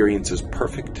experiences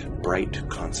perfect, bright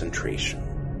concentration.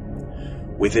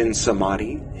 Within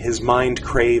samadhi, his mind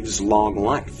craves long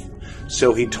life,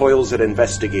 so he toils at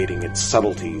investigating its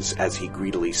subtleties as he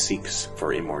greedily seeks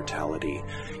for immortality.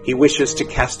 He wishes to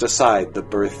cast aside the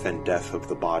birth and death of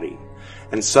the body,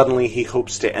 and suddenly he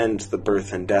hopes to end the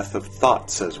birth and death of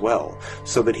thoughts as well,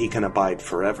 so that he can abide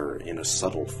forever in a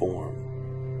subtle form.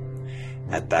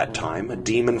 At that time, a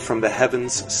demon from the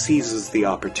heavens seizes the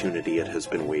opportunity it has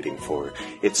been waiting for.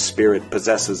 Its spirit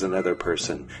possesses another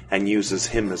person and uses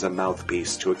him as a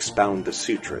mouthpiece to expound the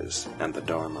sutras and the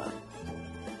Dharma.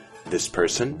 This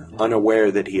person,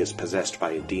 unaware that he is possessed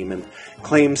by a demon,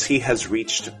 claims he has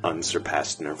reached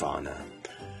unsurpassed nirvana.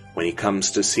 When he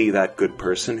comes to see that good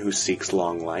person who seeks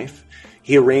long life,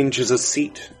 he arranges a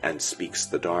seat and speaks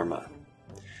the Dharma.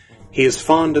 He is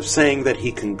fond of saying that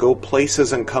he can go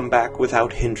places and come back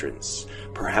without hindrance,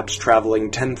 perhaps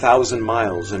traveling 10,000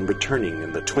 miles and returning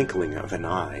in the twinkling of an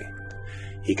eye.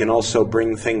 He can also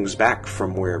bring things back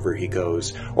from wherever he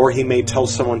goes, or he may tell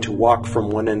someone to walk from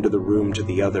one end of the room to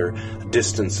the other, a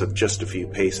distance of just a few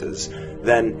paces.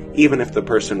 Then, even if the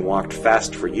person walked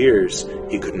fast for years,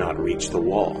 he could not reach the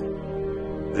wall.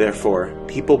 Therefore,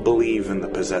 people believe in the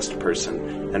possessed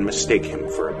person and mistake him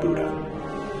for a Buddha.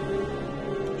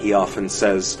 He often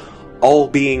says, "All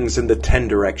beings in the 10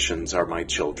 directions are my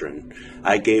children.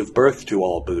 I gave birth to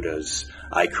all Buddhas.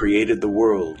 I created the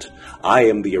world. I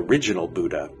am the original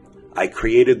Buddha. I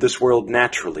created this world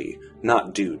naturally,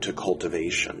 not due to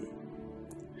cultivation."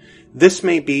 This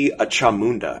may be a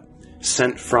Chamunda,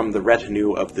 sent from the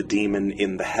retinue of the demon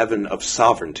in the heaven of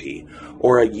sovereignty,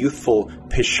 or a youthful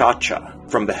Pishacha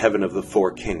from the heaven of the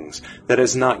 4 kings that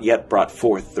has not yet brought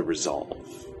forth the resolve.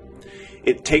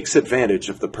 It takes advantage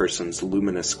of the person's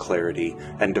luminous clarity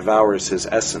and devours his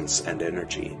essence and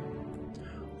energy.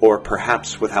 Or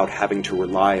perhaps without having to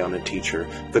rely on a teacher,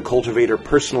 the cultivator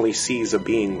personally sees a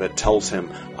being that tells him,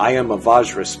 "I am a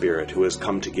Vajra spirit who has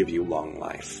come to give you long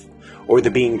life." Or the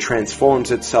being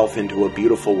transforms itself into a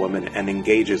beautiful woman and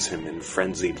engages him in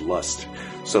frenzied lust,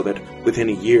 so that within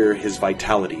a year his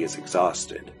vitality is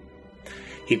exhausted.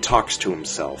 He talks to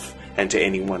himself, and to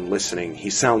anyone listening he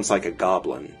sounds like a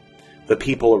goblin. The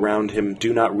people around him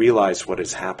do not realize what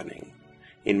is happening.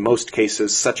 In most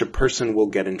cases, such a person will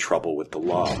get in trouble with the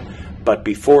law, but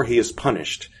before he is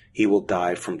punished, he will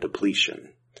die from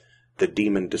depletion. The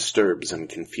demon disturbs and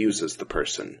confuses the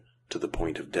person to the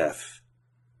point of death.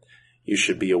 You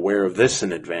should be aware of this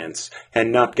in advance,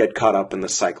 and not get caught up in the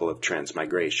cycle of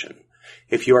transmigration.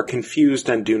 If you are confused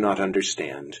and do not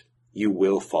understand, you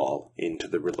will fall into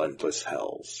the relentless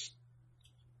hells.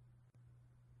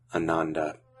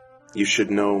 Ananda, you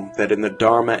should know that in the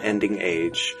Dharma-ending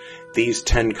age, these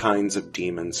 10 kinds of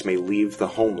demons may leave the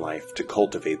home life to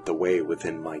cultivate the way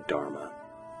within my Dharma.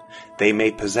 They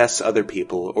may possess other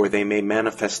people, or they may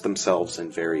manifest themselves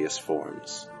in various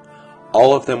forms.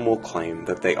 All of them will claim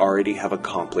that they already have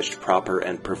accomplished proper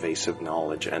and pervasive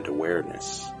knowledge and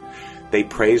awareness. They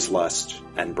praise lust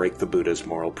and break the Buddha's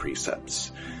moral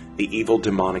precepts. the evil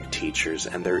demonic teachers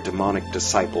and their demonic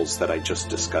disciples that I just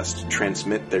discussed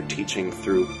transmit their teaching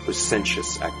through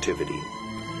licentious activity.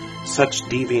 Such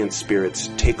deviant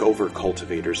spirits take over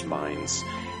cultivators' minds,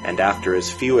 and after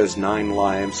as few as 9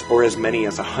 lives or as many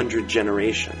as 100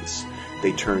 generations,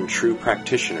 they turn true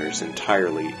practitioners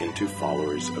entirely into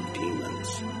followers of demons.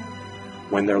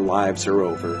 When their lives are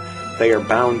over, they are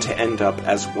bound to end up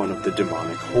as one of the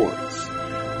demonic hordes.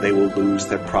 They will lose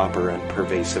their proper and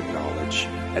pervasive knowledge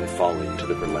and fall into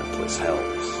the relentless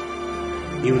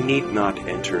hells. You need not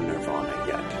enter nirvana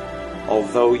yet.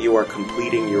 Although you are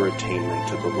completing your attainment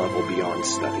to the level beyond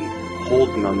study,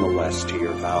 hold nonetheless to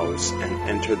your vows and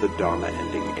enter the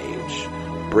Dharma-ending age.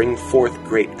 Bring forth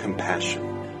great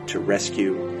compassion to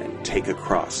rescue and take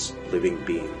across living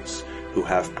beings who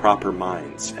have proper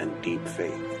minds and deep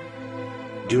faith.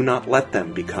 Do not let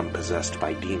them become possessed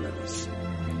by demons.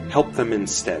 Help them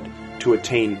instead to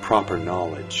attain proper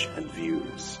knowledge and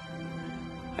views.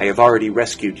 I have already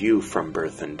rescued you from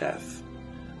birth and death.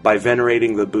 By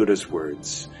venerating the Buddha's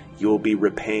words, you will be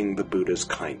repaying the Buddha's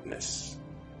kindness.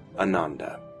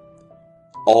 Ananda.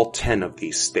 All 10 of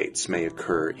these states may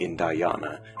occur in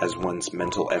dhyana as one's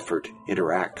mental effort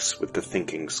interacts with the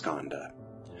thinking skandha.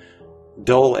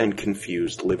 Dull and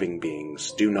confused living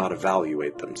beings do not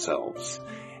evaluate themselves.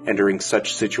 Entering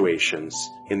such situations,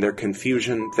 in their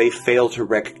confusion they fail to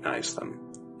recognize them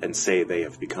and say they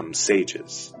have become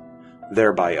sages,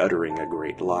 thereby uttering a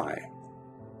great lie.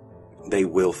 They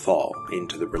will fall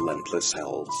into the relentless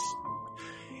hells.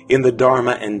 In the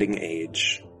Dharma-ending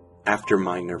age, after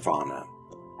my nirvana,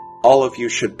 all of you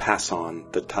should pass on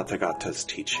the Tathagata's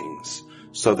teachings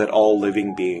so that all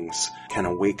living beings can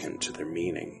awaken to their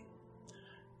meaning.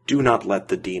 Do not let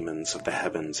the demons of the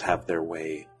heavens have their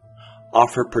way.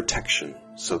 Offer protection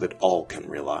so that all can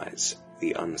realize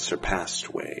the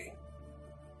unsurpassed way.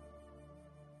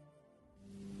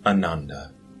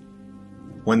 Ananda.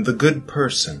 When the good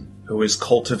person who is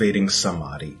cultivating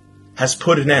samadhi has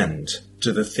put an end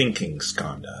to the thinking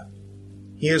skandha,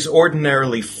 he is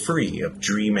ordinarily free of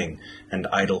dreaming and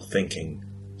idle thinking,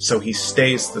 so he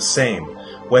stays the same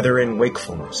whether in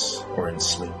wakefulness or in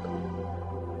sleep.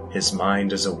 His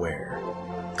mind is aware,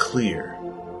 clear,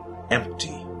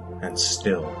 empty, and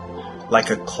still,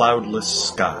 like a cloudless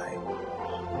sky,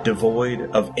 devoid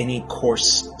of any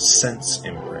coarse sense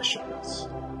impressions.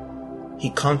 He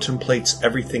contemplates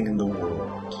everything in the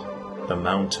world, the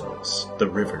mountains, the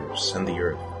rivers, and the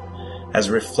earth, as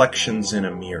reflections in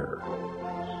a mirror,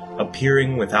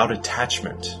 appearing without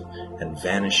attachment and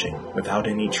vanishing without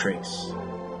any trace.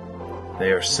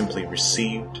 They are simply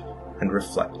received and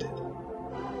reflected.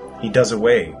 He does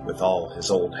away with all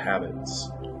his old habits,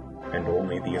 and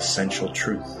only the essential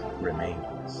truth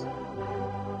remains.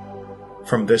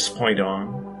 From this point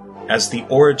on, as the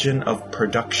origin of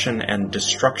production and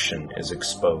destruction is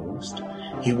exposed,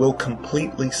 he will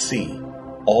completely see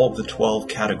all the 12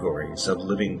 categories of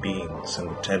living beings in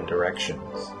the 10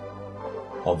 directions.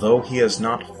 Although he has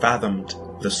not fathomed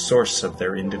the source of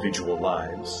their individual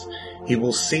lives, he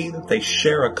will see that they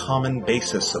share a common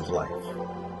basis of life,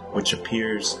 which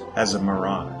appears as a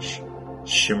mirage,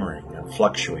 shimmering and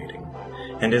fluctuating,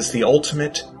 and is the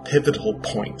ultimate pivotal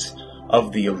point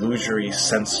of the illusory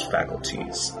sense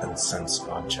faculties and sense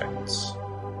objects.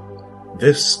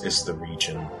 This is the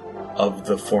region of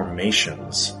the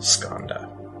formations skandha.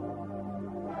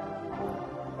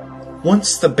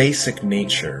 Once the basic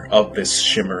nature of this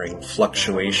shimmering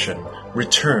fluctuation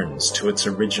returns to its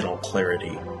original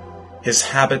clarity, his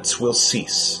habits will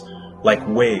cease, like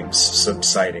waves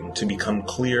subsiding to become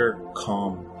clear,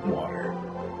 calm water.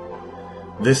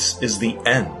 This is the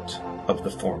end of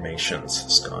the formations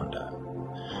skandha.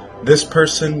 This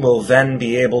person will then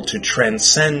be able to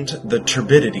transcend the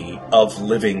turbidity of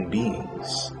living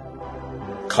beings.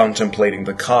 Contemplating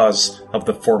the cause of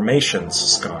the formations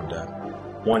skandha,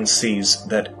 one sees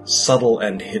that subtle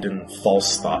and hidden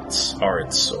false thoughts are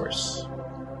its source.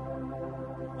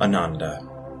 Ananda,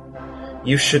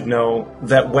 you should know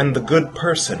that when the good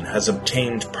person has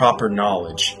obtained proper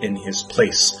knowledge in his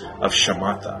place of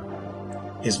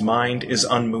shamatha, his mind is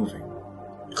unmoving,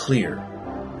 clear,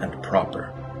 and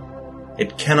proper.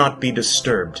 It cannot be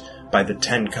disturbed by the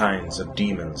 10 kinds of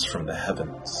demons from the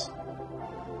heavens.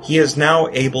 He is now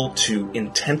able to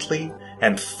intently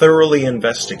and thoroughly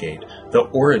investigate the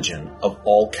origin of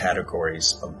all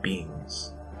categories of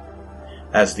beings.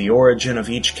 As the origin of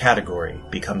each category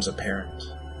becomes apparent,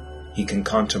 he can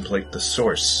contemplate the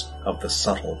source of the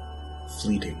subtle,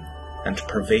 fleeting, and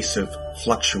pervasive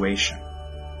fluctuation.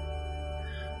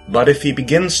 But if he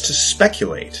begins to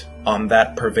speculate on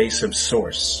that pervasive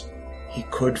source, he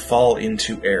could fall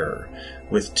into error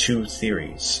with 2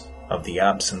 theories of the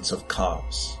absence of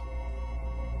cause.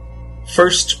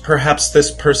 First, perhaps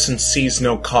this person sees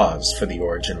no cause for the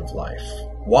origin of life.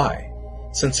 Why?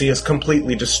 Since he has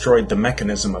completely destroyed the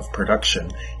mechanism of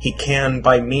production, he can,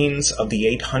 by means of the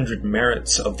 800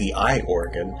 merits of the eye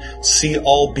organ, see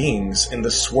all beings in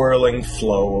the swirling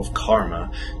flow of karma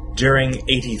during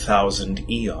 80,000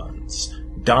 eons,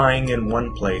 dying in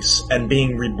one place and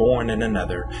being reborn in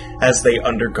another as they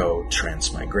undergo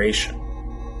transmigration.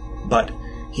 But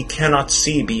he cannot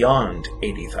see beyond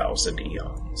 80,000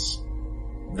 eons.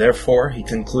 Therefore, he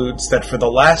concludes that for the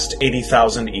last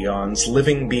 80,000 eons,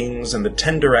 living beings in the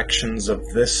 10 directions of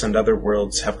this and other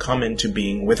worlds have come into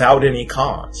being without any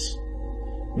cause.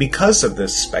 Because of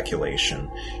this speculation,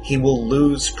 he will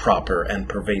lose proper and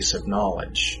pervasive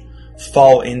knowledge,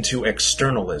 fall into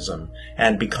externalism,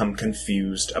 and become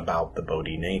confused about the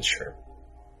Bodhi nature.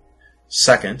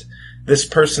 Second, this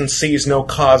person sees no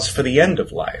cause for the end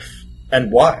of life. And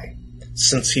why?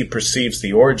 Since he perceives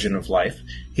the origin of life,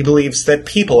 he believes that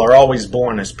people are always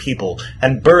born as people,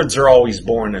 and birds are always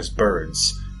born as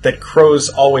birds, that crows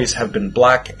always have been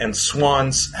black, and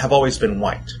swans have always been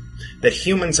white, that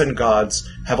humans and gods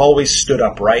have always stood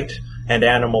upright, and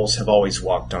animals have always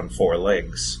walked on 4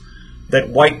 legs, that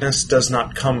whiteness does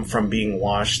not come from being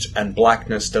washed, and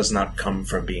blackness does not come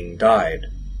from being dyed,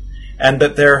 and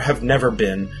that there have never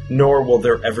been, nor will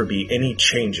there ever be, any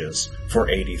changes for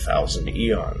 80,000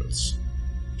 eons.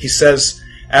 He says,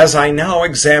 "As I now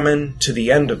examine to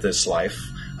the end of this life,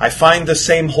 I find the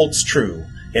same holds true.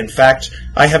 In fact,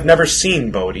 I have never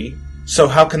seen Bodhi, so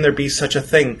how can there be such a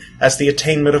thing as the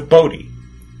attainment of Bodhi?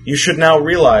 You should now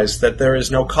realize that there is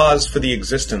no cause for the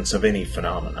existence of any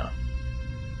phenomena."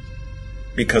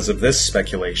 Because of this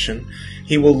speculation,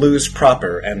 he will lose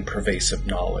proper and pervasive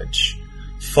knowledge,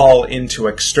 fall into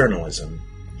externalism,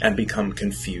 and become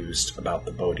confused about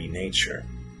the Bodhi nature.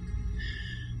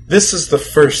 This is the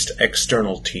first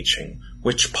external teaching,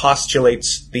 which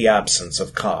postulates the absence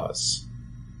of cause.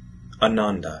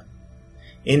 Ananda.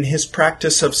 In his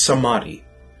practice of samadhi,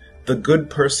 the good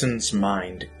person's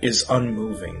mind is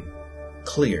unmoving,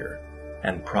 clear,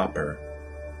 and proper,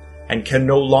 and can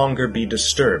no longer be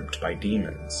disturbed by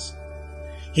demons.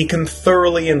 He can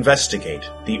thoroughly investigate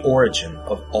the origin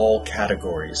of all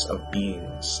categories of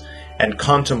beings, and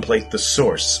contemplate the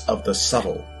source of the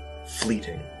subtle,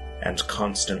 fleeting, and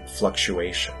constant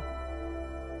fluctuation.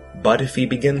 But if he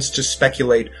begins to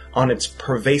speculate on its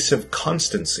pervasive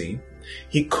constancy,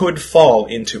 he could fall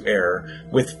into error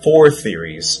with 4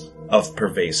 theories of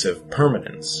pervasive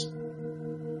permanence.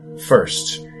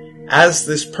 First, as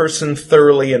this person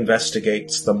thoroughly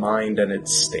investigates the mind and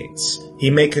its states,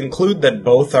 he may conclude that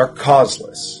both are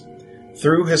causeless.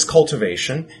 Through his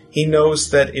cultivation, he knows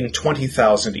that in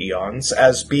 20,000 eons,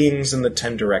 as beings in the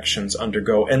 10 directions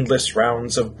undergo endless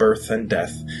rounds of birth and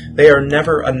death, they are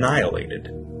never annihilated.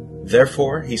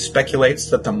 Therefore, he speculates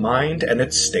that the mind and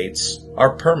its states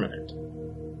are permanent.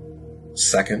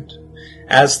 Second,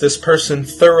 as this person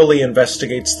thoroughly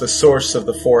investigates the source of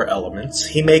the 4 elements,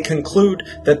 he may conclude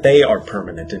that they are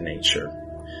permanent in nature.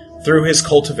 Through his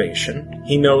cultivation,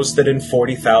 he knows that in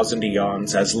 40,000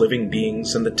 eons, as living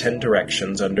beings in the 10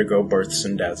 directions undergo births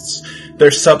and deaths,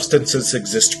 their substances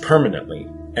exist permanently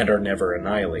and are never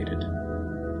annihilated.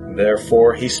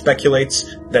 Therefore, he speculates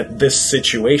that this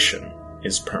situation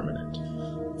is permanent.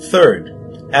 Third,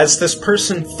 as this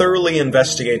person thoroughly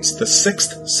investigates the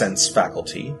 6th sense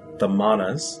faculty, the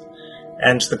manas,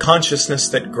 and the consciousness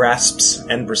that grasps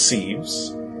and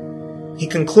receives, he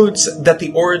concludes that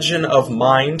the origin of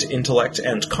mind, intellect,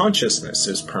 and consciousness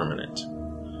is permanent.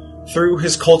 Through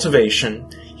his cultivation,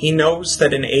 he knows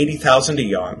that in 80,000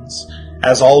 eons,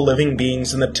 as all living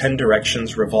beings in the 10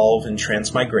 directions revolve in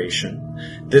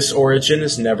transmigration, this origin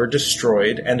is never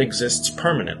destroyed and exists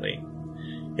permanently.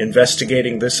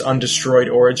 Investigating this undestroyed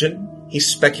origin, he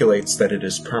speculates that it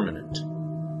is permanent.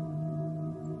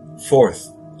 Fourth,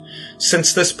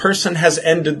 since this person has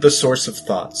ended the source of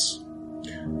thoughts,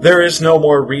 there is no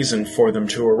more reason for them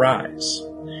to arise.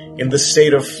 In the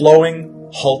state of flowing,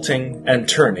 halting, and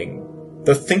turning,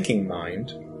 the thinking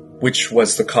mind, which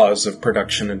was the cause of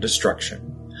production and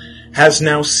destruction, has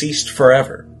now ceased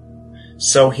forever.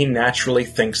 So he naturally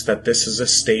thinks that this is a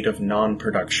state of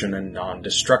non-production and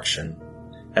non-destruction.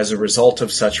 As a result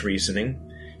of such reasoning,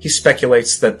 he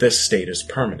speculates that this state is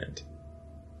permanent.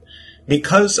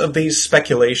 Because of these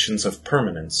speculations of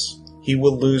permanence, he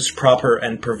will lose proper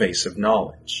and pervasive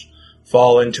knowledge,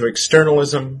 fall into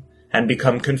externalism, and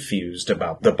become confused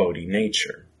about the Bodhi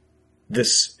nature.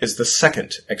 This is the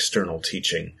second external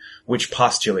teaching, which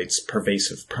postulates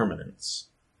pervasive permanence.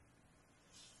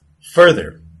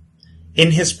 Further,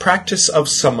 in his practice of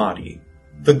samadhi,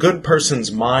 The good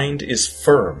person's mind is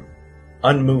firm,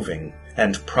 unmoving,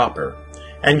 and proper,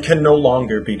 and can no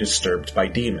longer be disturbed by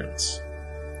demons.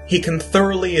 He can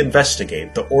thoroughly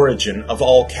investigate the origin of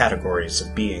all categories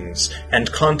of beings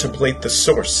and contemplate the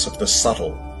source of the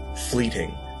subtle,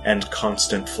 fleeting, and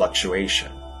constant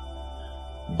fluctuation.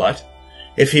 But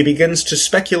if he begins to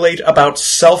speculate about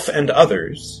self and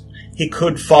others, he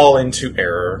could fall into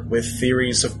error with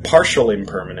theories of partial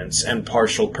impermanence and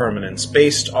partial permanence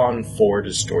based on 4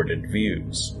 distorted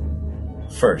views.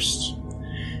 First,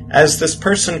 as this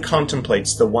person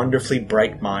contemplates the wonderfully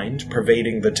bright mind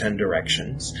pervading the 10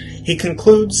 directions, he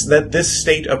concludes that this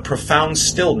state of profound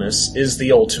stillness is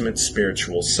the ultimate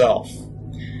spiritual self.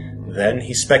 Then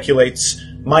he speculates,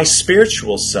 my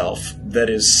spiritual self, that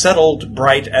is settled,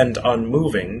 bright, and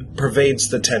unmoving, pervades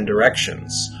the 10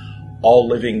 directions. All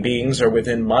living beings are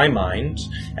within my mind,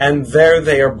 and there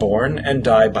they are born and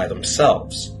die by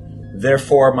themselves.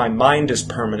 Therefore my mind is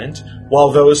permanent,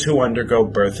 while those who undergo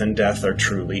birth and death are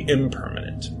truly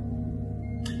impermanent.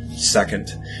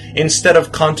 Second, instead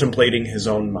of contemplating his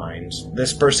own mind,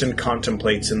 this person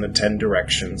contemplates in the 10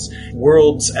 directions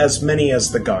worlds as many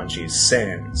as the Ganges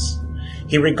sands.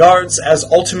 He regards as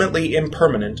ultimately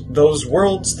impermanent those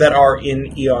worlds that are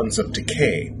in eons of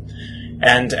decay,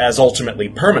 and as ultimately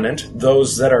permanent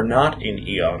those that are not in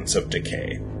eons of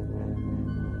decay.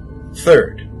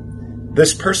 Third,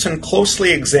 this person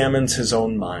closely examines his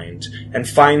own mind and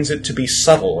finds it to be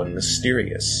subtle and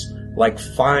mysterious, like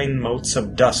fine motes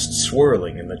of dust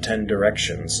swirling in the 10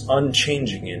 directions,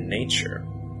 unchanging in nature.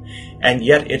 And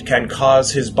yet it can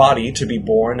cause his body to be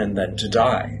born and then to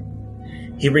die.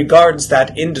 He regards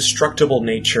that indestructible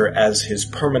nature as his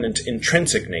permanent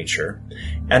intrinsic nature,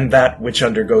 and that which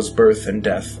undergoes birth and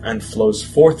death and flows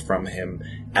forth from him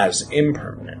as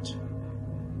impermanent.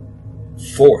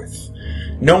 Fourth,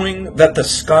 knowing that the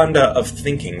skandha of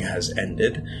thinking has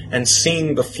ended, and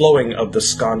seeing the flowing of the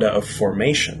skandha of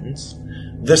formations,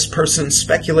 this person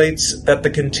speculates that the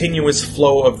continuous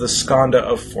flow of the skandha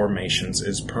of formations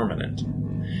is permanent,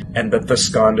 and that the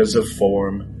skandhas of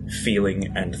form,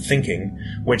 feeling, and thinking,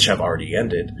 which have already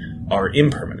ended, are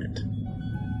impermanent.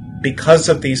 Because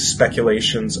of these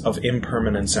speculations of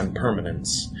impermanence and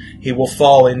permanence, he will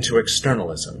fall into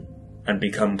externalism and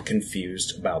become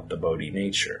confused about the Bodhi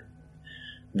nature.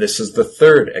 This is the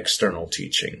third external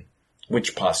teaching,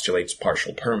 which postulates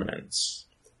partial permanence.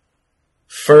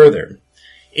 Further,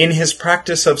 in his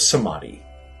practice of samadhi,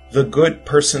 the good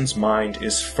person's mind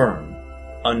is firm,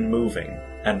 unmoving,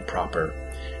 and proper,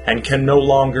 and can no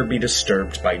longer be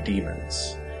disturbed by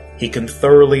demons. He can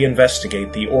thoroughly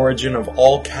investigate the origin of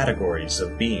all categories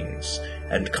of beings,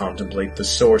 and contemplate the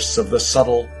source of the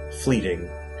subtle, fleeting,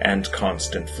 and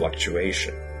constant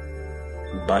fluctuation.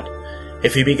 But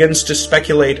if he begins to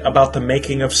speculate about the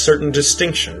making of certain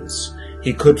distinctions,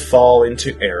 he could fall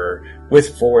into error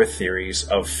with 4 theories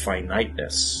of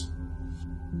finiteness.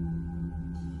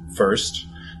 First,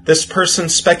 this person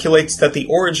speculates that the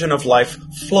origin of life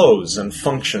flows and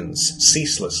functions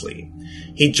ceaselessly.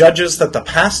 He judges that the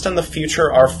past and the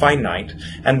future are finite,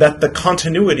 and that the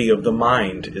continuity of the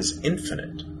mind is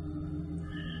infinite.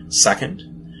 Second,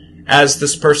 as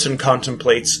this person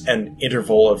contemplates an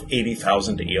interval of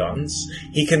 80,000 eons,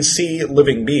 he can see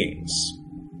living beings.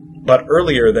 But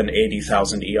earlier than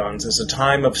 80,000 eons is a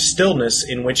time of stillness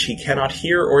in which he cannot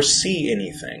hear or see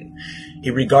anything. He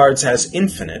regards as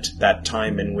infinite that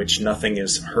time in which nothing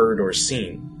is heard or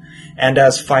seen, and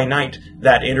as finite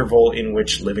that interval in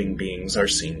which living beings are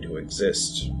seen to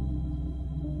exist.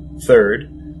 Third,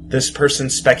 this person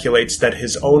speculates that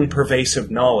his own pervasive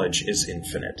knowledge is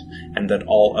infinite, and that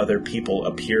all other people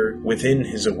appear within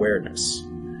his awareness.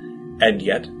 And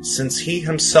yet, since he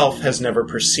himself has never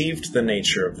perceived the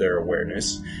nature of their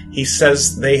awareness, he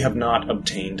says they have not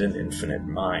obtained an infinite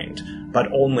mind,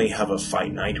 but only have a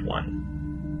finite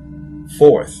one.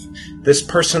 Fourth, this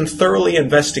person thoroughly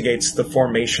investigates the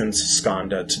formations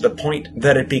skandha to the point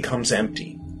that it becomes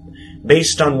empty.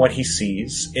 Based on what he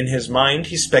sees, in his mind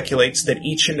he speculates that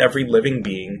each and every living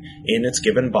being in its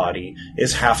given body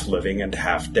is half living and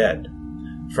half dead.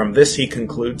 From this he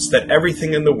concludes that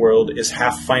everything in the world is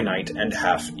half finite and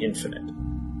half infinite.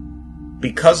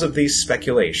 Because of these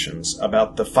speculations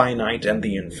about the finite and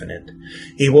the infinite,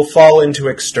 he will fall into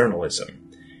externalism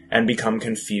and become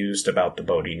confused about the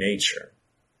Bodhi nature.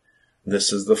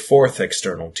 This is the fourth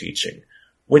external teaching,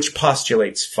 which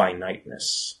postulates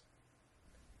finiteness.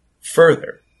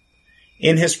 Further,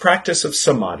 in his practice of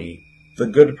samadhi, the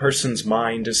good person's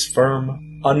mind is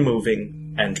firm,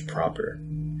 unmoving, and proper,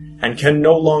 and can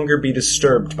no longer be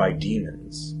disturbed by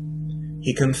demons.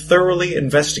 he can thoroughly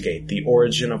investigate the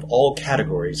origin of all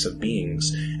categories of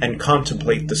beings and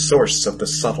contemplate the source of the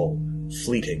subtle,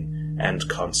 fleeting, and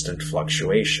constant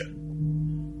fluctuation.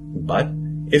 But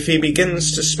if he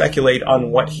begins to speculate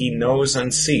on what he knows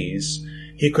and sees,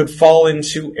 he could fall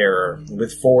into error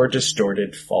with 4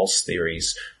 distorted false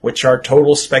theories, which are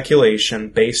total speculation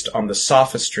based on the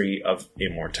sophistry of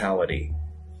immortality.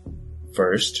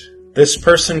 First, this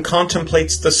person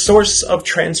contemplates the source of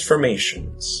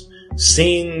transformations.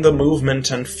 Seeing the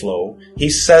movement and flow, he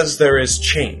says there is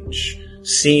change.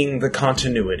 Seeing the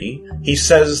continuity, he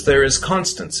says there is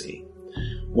constancy.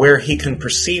 Where he can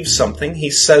perceive something, he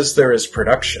says there is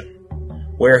production.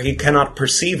 Where he cannot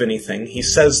perceive anything, he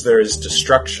says there is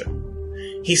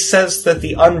destruction. He says that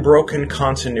the unbroken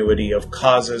continuity of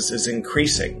causes is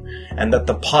increasing, and that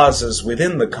the pauses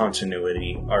within the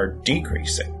continuity are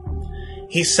decreasing.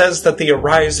 He says that the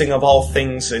arising of all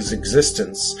things is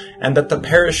existence, and that the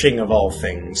perishing of all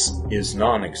things is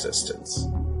non-existence.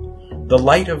 The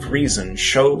light of reason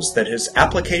shows that his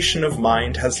application of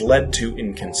mind has led to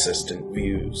inconsistent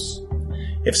views.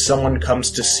 If someone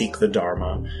comes to seek the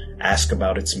Dharma, ask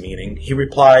about its meaning, he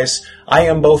replies, "I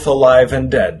am both alive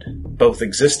and dead, both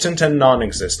existent and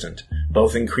non-existent,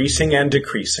 both increasing and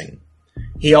decreasing."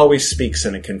 He always speaks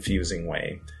in a confusing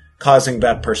way, causing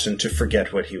that person to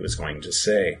forget what he was going to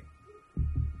say.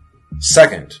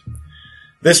 Second,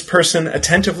 this person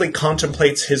attentively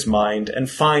contemplates his mind and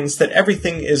finds that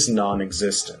everything is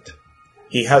non-existent.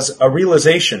 He has a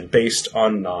realization based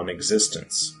on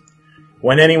non-existence.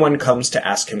 When anyone comes to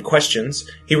ask him questions,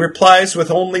 he replies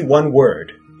with only one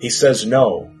word. He says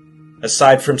no.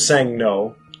 Aside from saying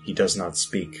no, he does not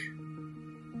speak.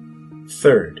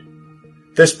 Third,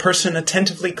 this person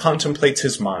attentively contemplates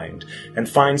his mind and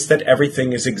finds that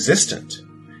everything is existent.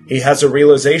 He has a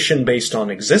realization based on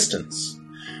existence.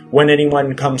 When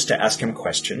anyone comes to ask him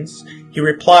questions, he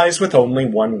replies with only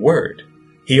one word.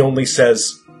 He only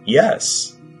says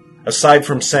yes. Aside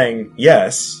from saying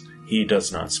yes, he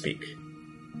does not speak.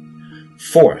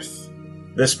 Fourth,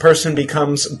 this person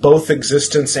becomes both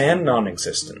existence and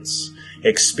non-existence.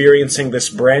 Experiencing this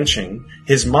branching,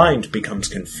 his mind becomes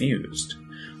confused.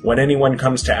 When anyone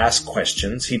comes to ask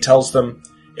questions, he tells them,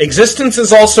 "Existence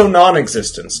is also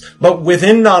non-existence, but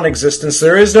within non-existence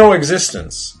there is no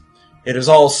existence." It is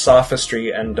all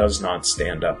sophistry and does not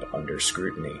stand up under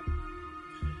scrutiny.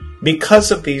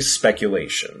 Because of these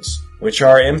speculations, which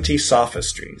are empty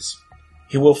sophistries,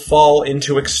 he will fall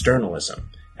into externalism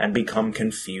and become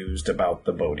confused about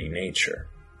the Bodhi nature.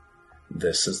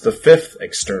 This is the 5th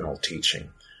external teaching,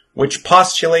 which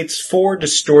postulates 4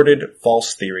 distorted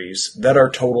false theories that are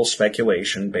total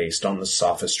speculation based on the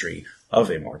sophistry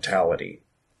of immortality.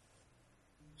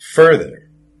 Further,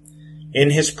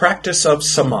 in his practice of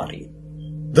samadhi,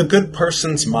 the good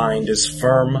person's mind is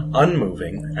firm,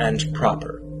 unmoving, and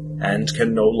proper, and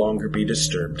can no longer be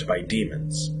disturbed by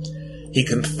demons. He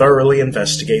can thoroughly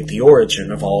investigate the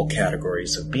origin of all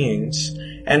categories of beings,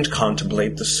 and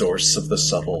contemplate the source of the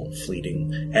subtle,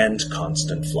 fleeting, and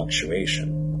constant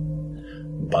fluctuation.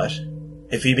 But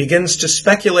if he begins to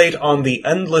speculate on the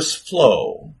endless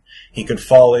flow, he could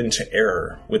fall into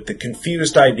error with the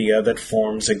confused idea that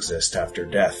forms exist after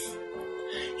death.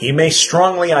 He may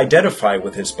strongly identify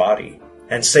with his body,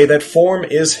 and say that form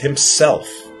is himself,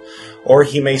 or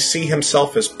he may see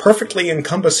himself as perfectly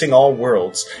encompassing all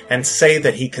worlds and say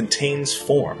that he contains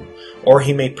form, or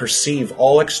he may perceive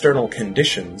all external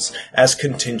conditions as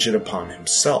contingent upon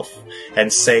himself,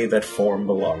 and say that form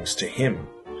belongs to him,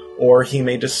 or he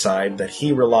may decide that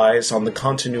he relies on the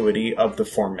continuity of the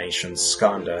formation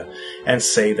skandha, and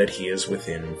say that he is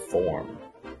within form.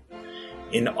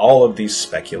 In all of these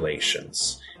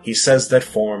speculations, he says that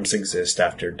forms exist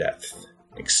after death.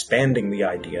 Expanding the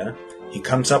idea, he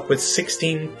comes up with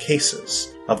 16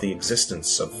 cases of the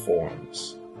existence of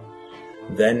forms.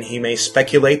 Then he may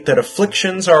speculate that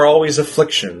afflictions are always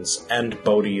afflictions, and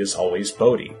Bodhi is always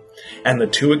Bodhi, and the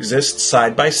two exist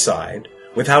side by side,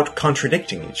 without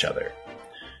contradicting each other.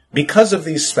 Because of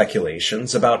these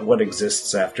speculations about what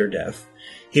exists after death,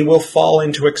 he will fall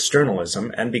into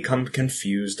externalism and become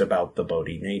confused about the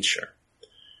Bodhi nature.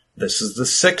 This is the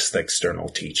 6th external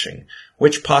teaching,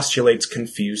 which postulates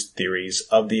confused theories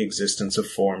of the existence of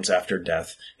forms after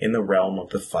death in the realm of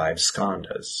the 5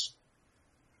 skandhas.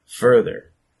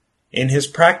 Further, in his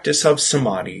practice of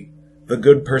samadhi, the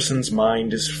good person's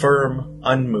mind is firm,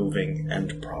 unmoving,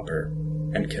 and proper,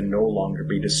 and can no longer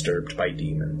be disturbed by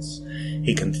demons.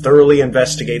 He can thoroughly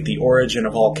investigate the origin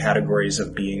of all categories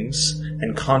of beings,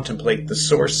 and contemplate the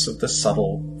source of the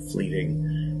subtle,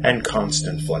 fleeting, and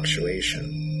constant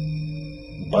fluctuation.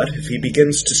 But if he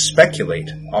begins to speculate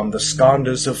on the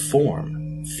skandhas of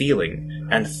form, feeling,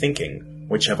 and thinking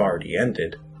which have already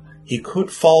ended, he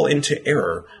could fall into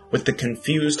error with the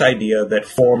confused idea that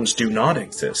forms do not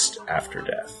exist after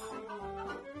death.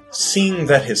 Seeing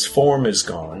that his form is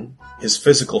gone, his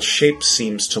physical shape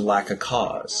seems to lack a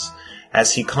cause.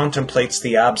 As he contemplates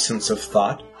the absence of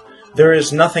thought, there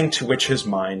is nothing to which his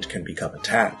mind can become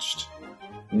attached.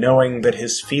 Knowing that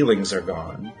his feelings are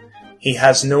gone, he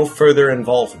has no further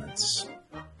involvements.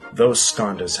 Those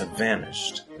skandhas have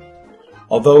vanished.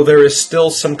 Although there is still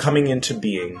some coming into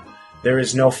being, there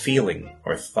is no feeling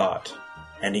or thought,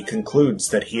 and he concludes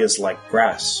that he is like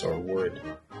grass or wood.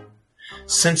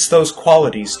 Since those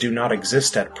qualities do not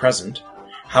exist at present,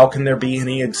 how can there be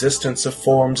any existence of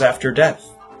forms after death?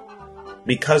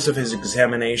 Because of his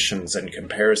examinations and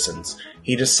comparisons,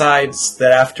 he decides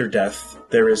that after death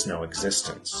there is no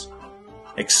existence.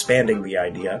 Expanding the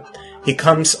idea, he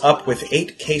comes up with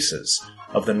 8 cases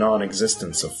of the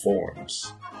non-existence of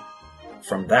forms.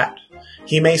 From that,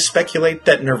 he may speculate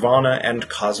that nirvana and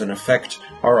cause and effect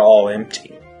are all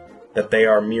empty, that they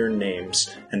are mere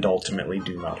names and ultimately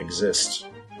do not exist.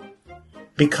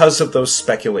 Because of those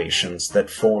speculations that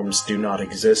forms do not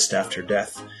exist after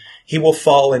death, he will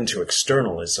fall into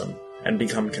externalism and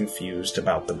become confused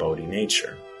about the Bodhi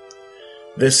nature.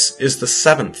 This is the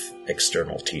 7th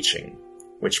external teaching,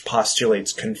 which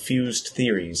postulates confused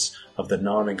theories of the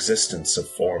non-existence of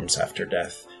forms after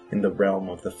death in the realm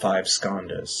of the 5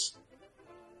 skandhas.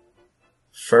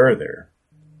 Further,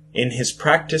 in his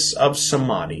practice of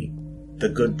samadhi, the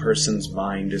good person's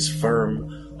mind is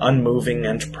firm, unmoving,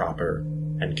 and proper,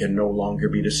 and can no longer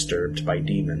be disturbed by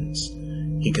demons.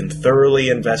 He can thoroughly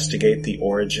investigate the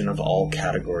origin of all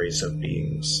categories of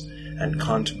beings, and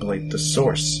contemplate the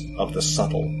source of the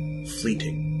subtle,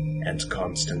 fleeting, and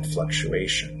constant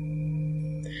fluctuation.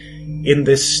 In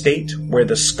this state, where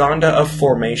the skandha of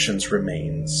formations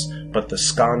remains, but the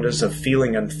skandhas of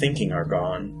feeling and thinking are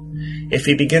gone, if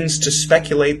he begins to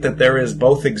speculate that there is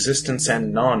both existence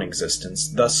and non-existence,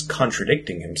 thus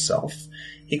contradicting himself,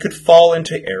 he could fall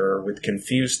into error with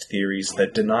confused theories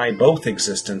that deny both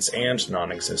existence and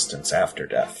non-existence after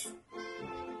death.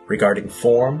 Regarding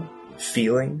form,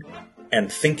 feeling,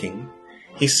 and thinking,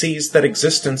 he sees that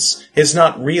existence is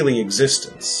not really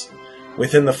existence.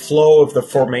 Within the flow of the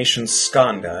formation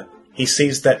skandha, he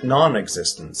sees that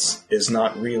non-existence is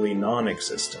not really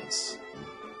non-existence.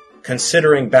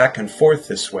 Considering back and forth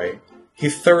this way, he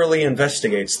thoroughly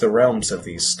investigates the realms of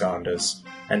these skandhas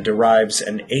and derives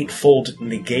an 8-fold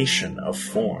negation of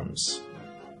forms.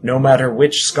 No matter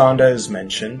which skandha is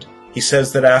mentioned, he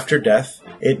says that after death,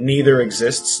 it neither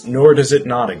exists nor does it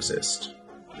not exist.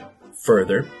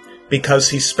 Further, because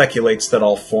he speculates that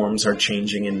all forms are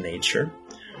changing in nature,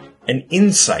 an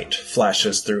insight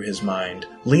flashes through his mind,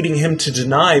 leading him to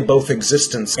deny both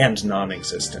existence and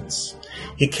non-existence.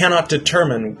 He cannot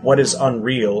determine what is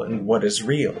unreal and what is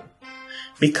real.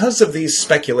 Because of these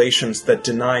speculations that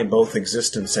deny both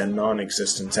existence and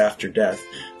non-existence after death,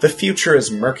 the future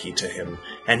is murky to him,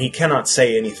 and he cannot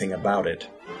say anything about it.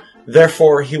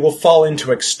 Therefore, he will fall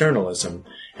into externalism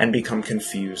and become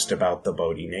confused about the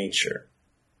Bodhi nature.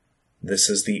 This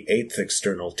is the 8th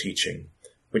external teaching,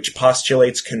 which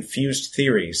postulates confused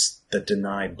theories that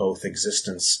deny both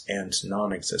existence and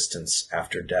non-existence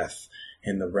after death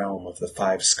in the realm of the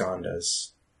 5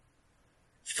 skandhas.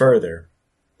 Further,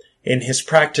 in his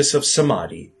practice of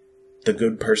samadhi, the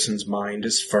good person's mind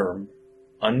is firm,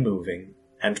 unmoving,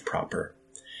 and proper,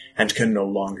 and can no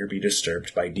longer be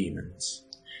disturbed by demons.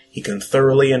 He can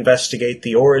thoroughly investigate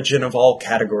the origin of all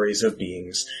categories of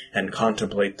beings and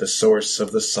contemplate the source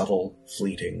of the subtle,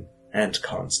 fleeting, and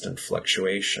constant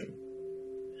fluctuation.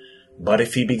 But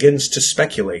if he begins to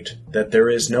speculate that there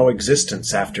is no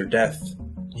existence after death,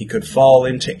 he could fall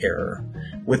into error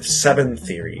with 7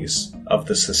 theories of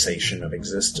the cessation of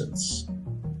existence.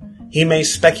 He may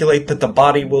speculate that the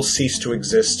body will cease to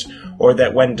exist, or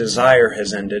that when desire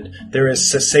has ended, there is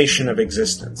cessation of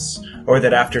existence, or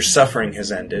that after suffering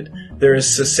has ended, there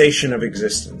is cessation of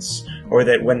existence, or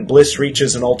that when bliss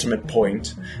reaches an ultimate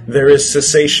point, there is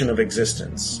cessation of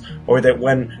existence, or that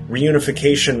when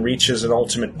reunification reaches an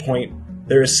ultimate point,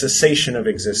 there is cessation of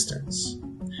existence.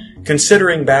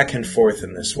 Considering back and forth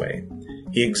in this way,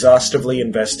 he exhaustively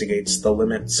investigates the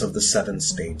limits of the 7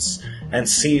 states, and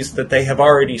sees that they have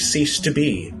already ceased to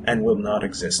be and will not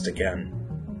exist again.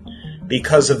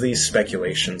 Because of these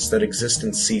speculations that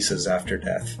existence ceases after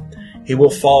death, he will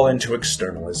fall into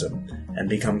externalism and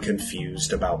become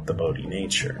confused about the Bodhi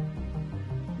nature.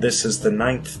 This is the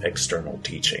 9th external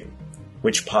teaching,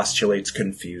 which postulates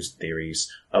confused theories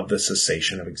of the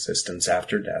cessation of existence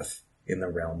after death in the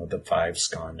realm of the 5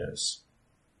 skandhas.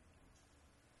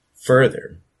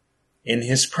 Further, in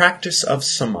his practice of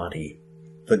samadhi,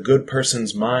 the good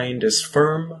person's mind is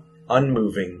firm,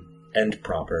 unmoving, and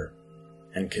proper,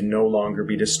 and can no longer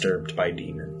be disturbed by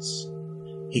demons.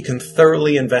 He can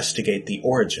thoroughly investigate the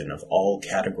origin of all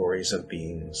categories of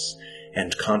beings,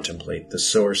 and contemplate the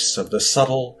source of the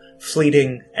subtle,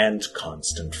 fleeting, and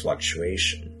constant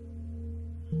fluctuation.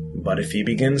 But if he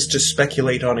begins to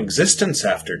speculate on existence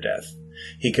after death,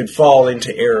 he could fall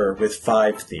into error with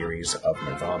 5 theories of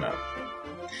nirvana.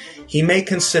 He may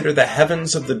consider the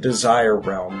heavens of the desire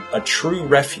realm a true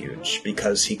refuge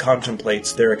because he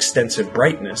contemplates their extensive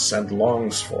brightness and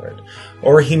longs for it,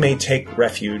 or he may take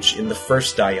refuge in the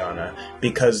first dhyana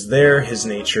because there his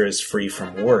nature is free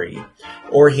from worry,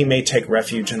 or he may take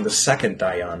refuge in the second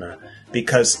dhyana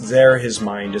because there his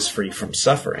mind is free from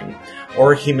suffering,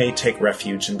 or he may take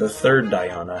refuge in the third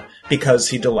dhyana because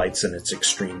he delights in its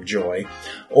extreme joy,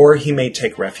 or he may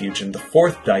take refuge in the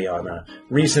fourth dhyana,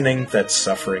 reasoning that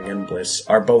suffering and bliss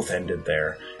are both ended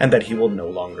there, and that he will no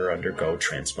longer undergo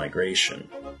transmigration.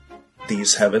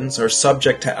 These heavens are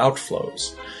subject to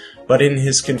outflows, but in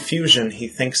his confusion he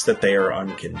thinks that they are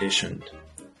unconditioned,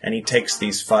 and he takes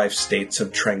these 5 states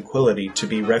of tranquility to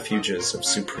be refuges of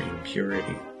supreme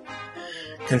purity.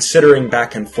 Considering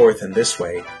back and forth in this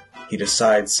way, he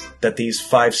decides that these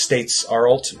 5 states are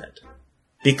ultimate.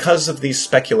 Because of these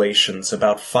speculations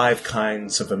about 5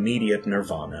 kinds of immediate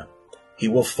nirvana, he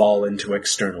will fall into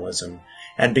externalism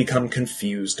and become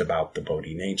confused about the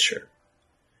Bodhi nature.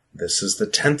 This is the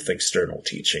 10th external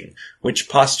teaching, which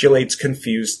postulates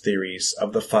confused theories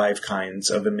of the 5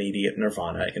 kinds of immediate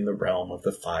nirvana in the realm of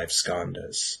the 5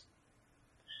 skandhas.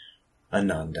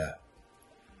 Ananda.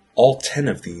 All 10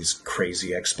 of these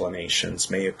crazy explanations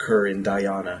may occur in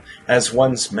dhyana as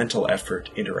one's mental effort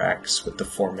interacts with the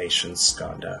formation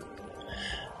skandha.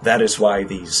 That is why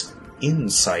these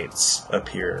insights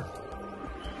appear.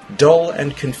 Dull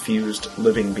and confused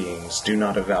living beings do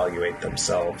not evaluate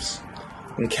themselves.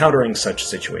 Encountering such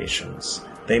situations,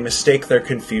 they mistake their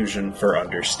confusion for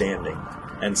understanding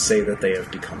and say that they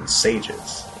have become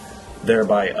sages,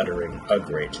 thereby uttering a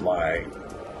great lie.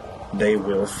 They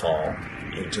will fall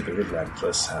into the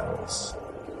relentless hells.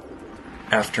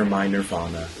 After my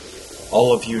nirvana,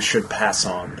 all of you should pass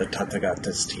on the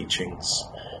Tathagata's teachings,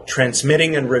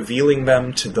 transmitting and revealing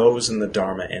them to those in the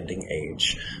Dharma-ending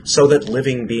age, so that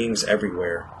living beings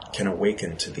everywhere can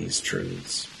awaken to these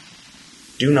truths.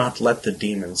 Do not let the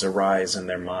demons arise in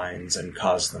their minds and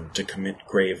cause them to commit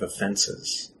grave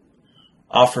offenses.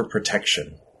 Offer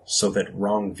protection so that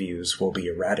wrong views will be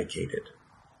eradicated.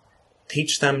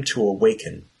 Teach them to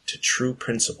awaken to true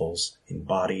principles in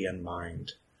body and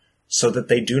mind, so that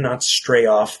they do not stray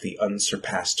off the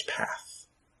unsurpassed path.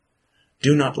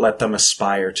 Do not let them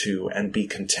aspire to and be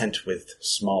content with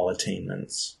small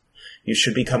attainments. You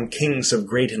should become kings of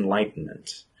great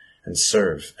enlightenment and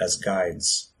serve as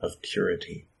guides of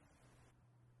purity.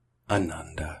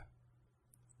 Ananda.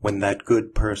 When that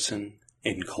good person,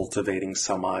 in cultivating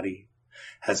samadhi,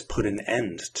 has put an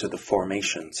end to the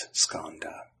formations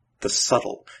skandha, the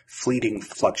subtle, fleeting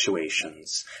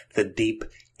fluctuations, the deep,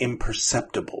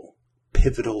 imperceptible,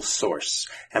 pivotal source,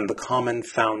 and the common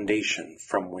foundation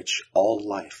from which all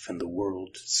life in the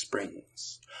world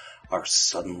springs, are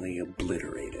suddenly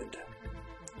obliterated.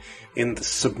 In the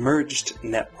submerged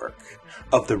network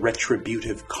of the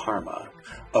retributive karma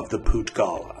of the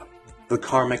Pudgala, the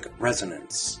karmic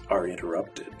resonance are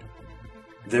interrupted.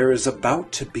 There is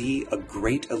about to be a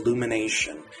great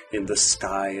illumination in the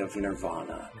sky of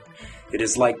nirvana. It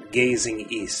is like gazing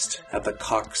east at the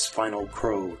cock's final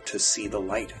crow to see the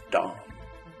light dawn.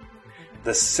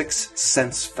 The 6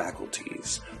 sense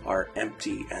faculties are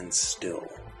empty and still.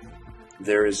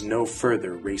 There is no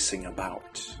further racing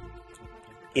about.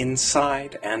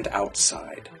 Inside and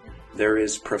outside, there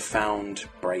is profound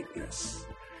brightness.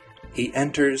 He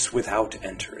enters without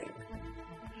entering.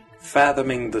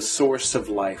 Fathoming the source of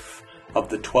life of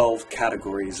the 12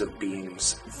 categories of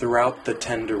beings throughout the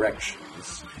 10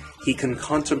 directions, he can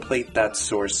contemplate that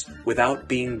source without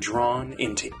being drawn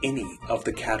into any of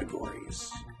the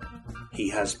categories. He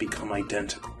has become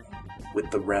identical with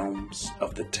the realms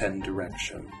of the 10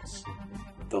 directions.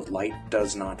 The light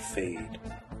does not fade,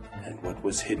 and what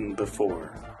was hidden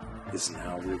before is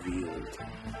now revealed.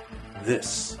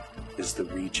 This is the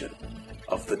region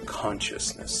of the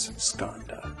consciousness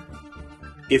skandha.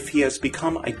 If he has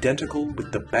become identical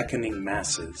with the beckoning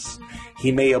masses,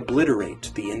 he may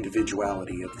obliterate the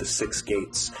individuality of the 6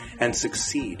 gates and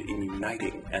succeed in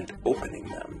uniting and opening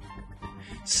them.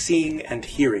 Seeing and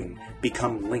hearing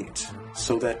become linked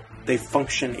so that they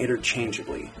function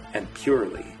interchangeably and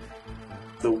purely.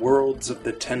 The worlds of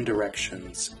the 10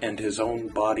 directions and his own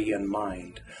body and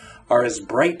mind are as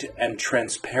bright and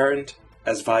transparent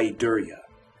as Vaidurya,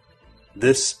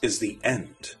 This is the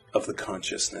end of the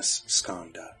consciousness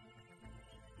skandha.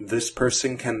 This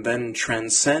person can then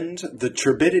transcend the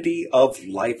turbidity of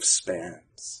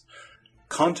lifespans.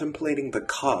 Contemplating the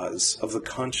cause of the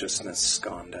consciousness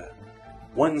skandha,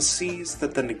 one sees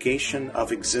that the negation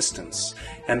of existence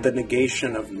and the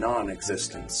negation of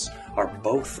non-existence are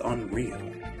both unreal,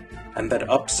 and that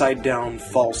upside-down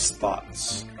false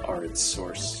thoughts are its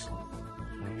source.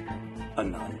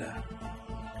 Ananda,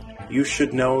 you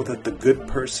should know that the good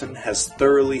person has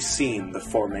thoroughly seen the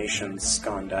formation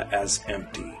skandha as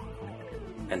empty,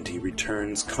 and he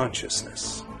returns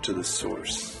consciousness to the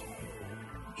source.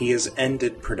 He has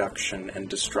ended production and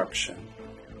destruction,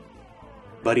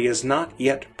 but he has not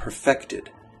yet perfected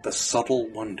the subtle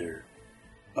wonder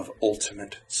of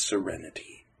ultimate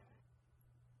serenity.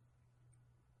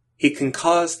 He can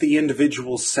cause the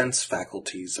individual sense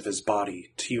faculties of his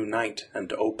body to unite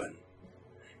and open.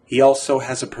 He also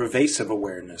has a pervasive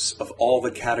awareness of all the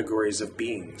categories of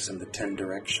beings in the 10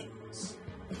 directions.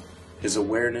 His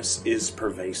awareness is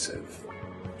pervasive.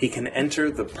 He can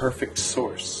enter the perfect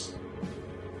source.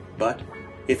 But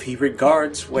if he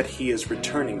regards what he is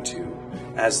returning to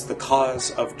as the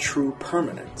cause of true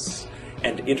permanence,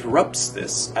 and interrupts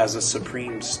this as a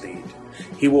supreme state,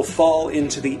 he will fall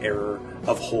into the error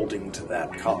of holding to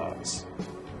that cause.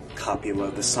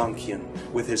 Kapila the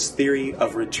Sankhyan, with his theory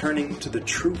of returning to the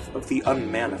truth of the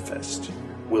unmanifest,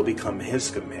 will become his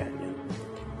companion.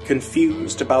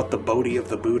 Confused about the Bodhi of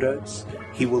the Buddhas,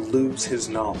 he will lose his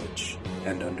knowledge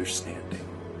and understanding.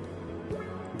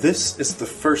 This is the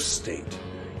first state,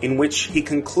 in which he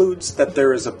concludes that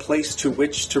there is a place to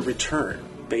which to return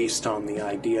based on the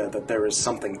idea that there is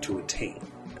something to attain.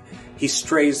 He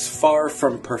strays far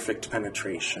from perfect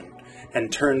penetration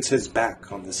and turns his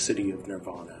back on the city of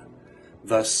nirvana,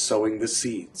 thus sowing the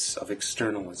seeds of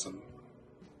externalism.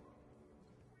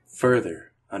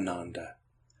 Further, Ananda,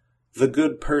 the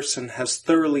good person has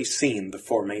thoroughly seen the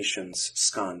formations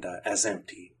skandha as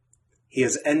empty. He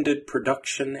has ended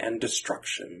production and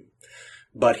destruction,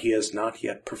 but he has not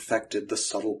yet perfected the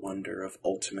subtle wonder of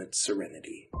ultimate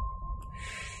serenity.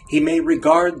 He may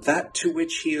regard that to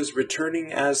which he is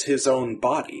returning as his own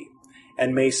body,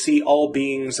 and may see all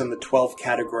beings in the 12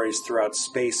 categories throughout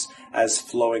space as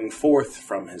flowing forth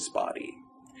from his body.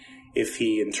 If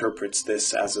he interprets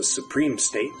this as a supreme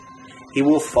state, he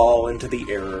will fall into the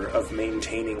error of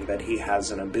maintaining that he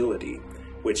has an ability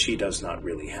which he does not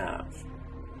really have.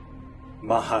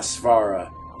 Mahasvara,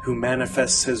 who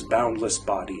manifests his boundless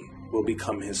body, will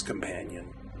become his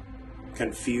companion.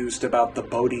 Confused about the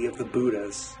Bodhi of the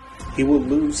Buddhas, he will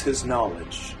lose his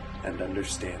knowledge and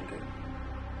understanding.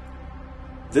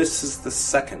 This is the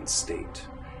second state,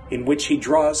 in which he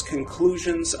draws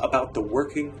conclusions about the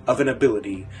working of an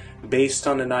ability based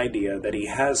on an idea that he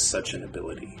has such an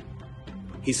ability.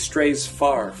 He strays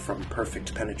far from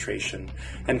perfect penetration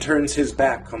and turns his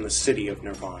back on the city of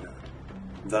nirvana,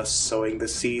 thus sowing the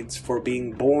seeds for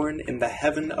being born in the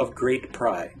heaven of great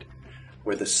pride,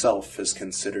 where the self is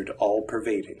considered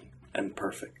all-pervading and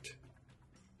perfect.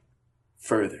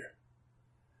 Further,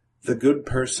 the good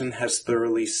person has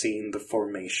thoroughly seen the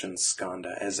formation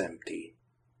skandha as empty.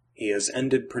 He has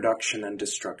ended production and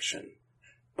destruction,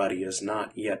 but he has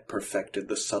not yet perfected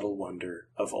the subtle wonder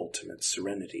of ultimate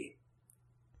serenity.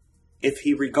 If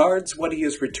he regards what he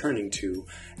is returning to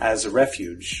as a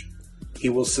refuge, he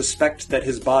will suspect that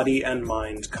his body and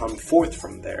mind come forth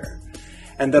from there,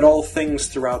 and that all things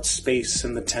throughout space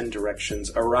in the 10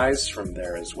 directions arise from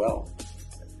there as well.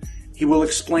 He will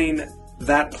explain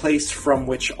that place from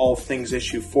which all things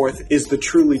issue forth is the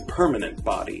truly permanent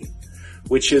body,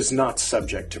 which is not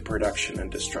subject to production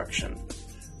and destruction.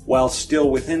 While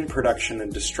still within production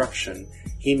and destruction,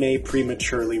 he may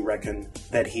prematurely reckon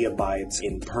that he abides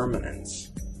in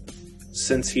permanence.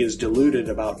 Since he is deluded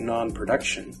about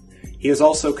non-production, he is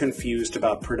also confused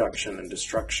about production and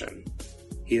destruction.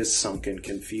 He is sunk in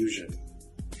confusion.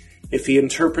 If he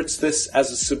interprets this as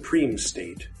a supreme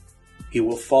state, he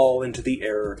will fall into the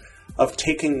error of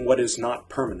taking what is not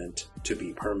permanent to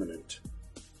be permanent.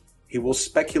 He will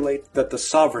speculate that the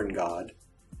sovereign god,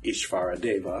 Ishvara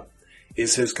Deva,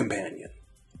 is his companion.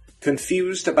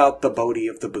 Confused about the Bodhi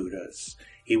of the Buddhas,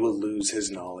 he will lose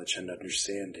his knowledge and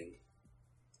understanding.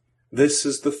 This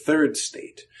is the third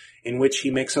state, in which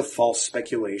he makes a false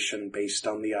speculation based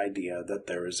on the idea that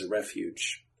there is a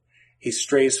refuge. He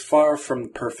strays far from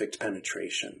perfect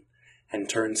penetration, and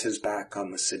turns his back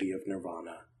on the city of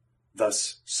nirvana,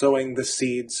 thus sowing the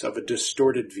seeds of a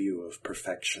distorted view of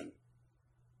perfection.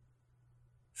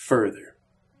 Further,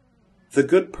 the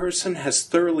good person has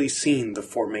thoroughly seen the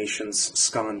formations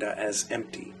skandha as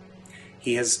empty.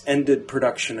 He has ended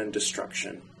production and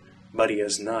destruction, but he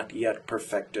has not yet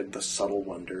perfected the subtle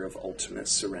wonder of ultimate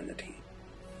serenity.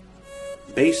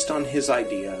 Based on his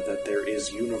idea that there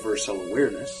is universal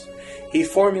awareness, he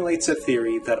formulates a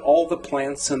theory that all the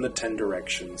plants in the 10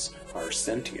 directions are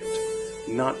sentient,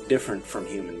 not different from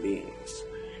human beings.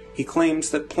 He claims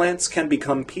that plants can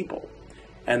become people,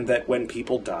 and that when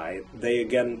people die, they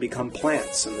again become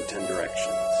plants in the 10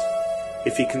 directions.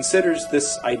 If he considers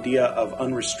this idea of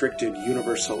unrestricted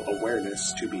universal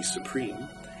awareness to be supreme,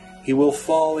 he will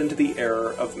fall into the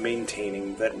error of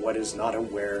maintaining that what is not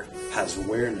aware has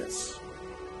awareness.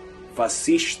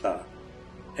 Vasishta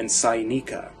and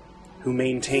Sainika, who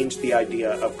maintained the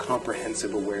idea of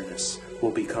comprehensive awareness,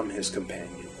 will become his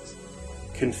companions.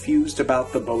 Confused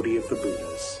about the Bodhi of the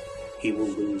Buddhas, he will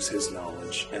lose his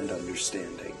knowledge and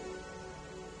understanding.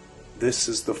 This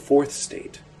is the 4th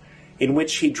state, in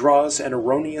which he draws an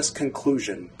erroneous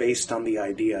conclusion based on the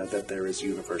idea that there is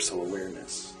universal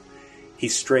awareness. He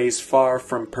strays far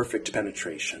from perfect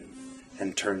penetration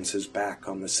and turns his back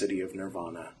on the city of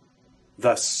nirvana,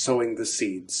 thus sowing the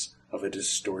seeds of a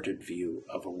distorted view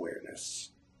of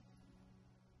awareness.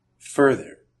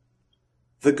 Further,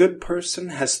 the good person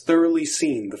has thoroughly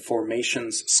seen the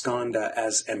formations skandha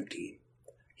as empty.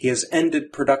 He has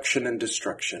ended production and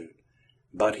destruction,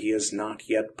 but he has not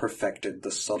yet perfected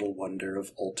the subtle wonder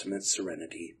of ultimate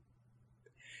serenity.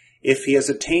 If he has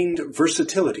attained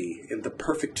versatility in the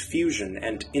perfect fusion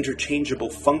and interchangeable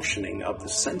functioning of the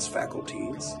sense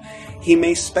faculties, he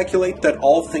may speculate that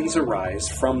all things arise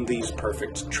from these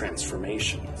perfect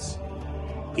transformations.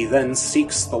 He then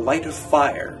seeks the light of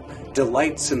fire,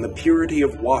 delights in the purity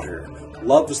of water,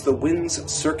 loves the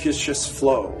wind's circuitous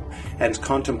flow, and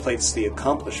contemplates the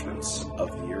accomplishments of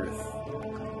the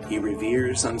earth. He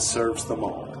reveres and serves them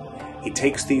all. He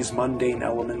takes these mundane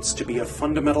elements to be a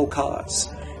fundamental cause,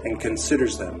 and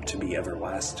considers them to be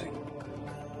everlasting.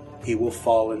 He will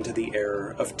fall into the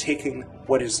error of taking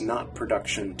what is not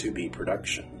production to be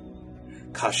production.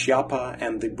 Kashyapa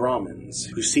and the Brahmins,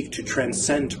 who seek to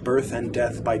transcend birth and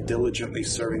death by diligently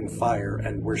serving fire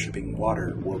and worshipping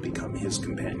water, will become his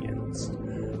companions.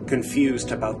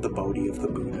 Confused about the Bodhi of the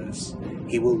Buddhas,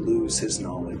 he will lose his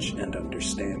knowledge and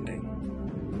understanding.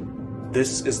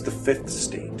 This is the 5th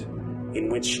state, in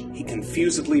which he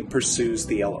confusedly pursues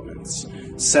the elements,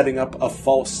 setting up a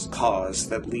false cause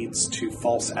that leads to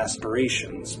false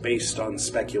aspirations based on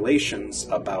speculations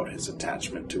about his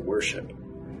attachment to worship.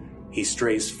 He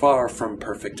strays far from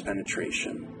perfect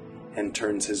penetration and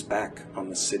turns his back on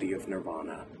the city of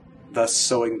nirvana, thus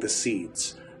sowing the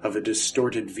seeds of a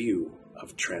distorted view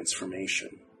of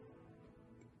transformation.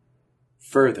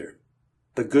 Further,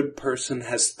 the good person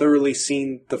has thoroughly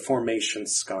seen the formation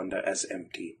skandha as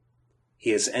empty. He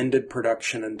has ended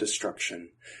production and destruction,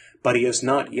 but he has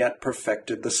not yet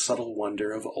perfected the subtle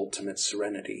wonder of ultimate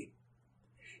serenity.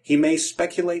 He may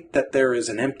speculate that there is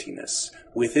an emptiness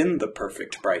within the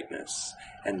perfect brightness,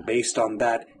 and based on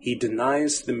that he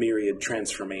denies the myriad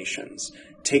transformations,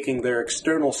 taking their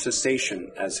external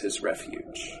cessation as his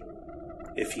refuge.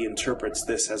 If he interprets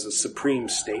this as a supreme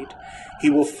state, he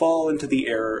will fall into the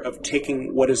error of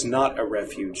taking what is not a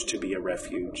refuge to be a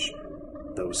refuge.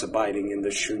 Those abiding in the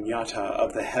shunyata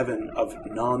of the heaven of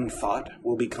non-thought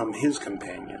will become his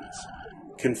companions.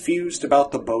 Confused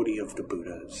about the Bodhi of the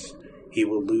Buddhas, he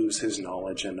will lose his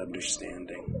knowledge and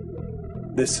understanding.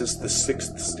 This is the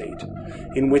 6th state,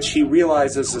 in which he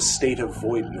realizes a state of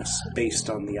voidness based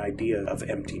on the idea of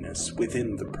emptiness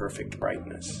within the perfect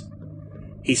brightness.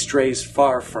 He strays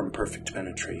far from perfect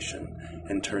penetration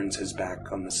and turns his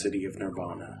back on the city of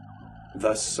nirvana,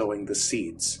 thus sowing the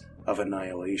seeds of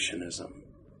annihilationism.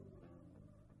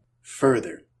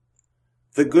 Further,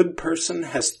 the good person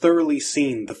has thoroughly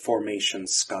seen the formation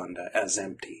skandha as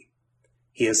empty.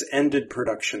 He has ended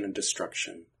production and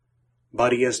destruction,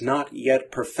 but he has not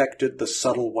yet perfected the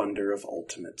subtle wonder of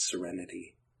ultimate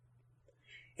serenity.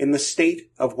 In the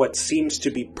state of what seems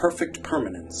to be perfect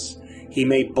permanence, he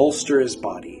may bolster his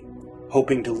body,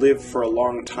 hoping to live for a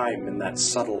long time in that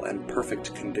subtle and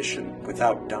perfect condition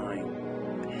without dying.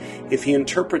 If he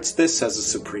interprets this as a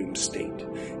supreme state,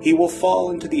 he will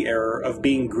fall into the error of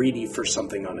being greedy for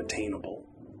something unattainable.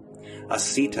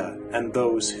 Asita and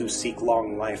those who seek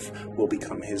long life will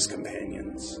become his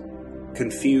companions.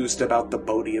 Confused about the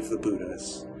Bodhi of the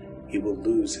Buddhas, he will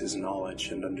lose his knowledge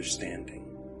and understanding.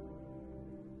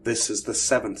 This is the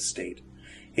 7th state,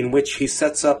 in which he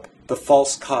sets up the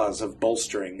false cause of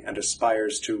bolstering and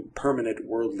aspires to permanent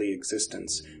worldly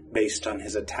existence based on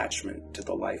his attachment to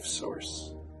the life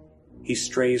source. He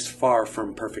strays far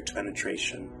from perfect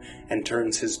penetration and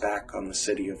turns his back on the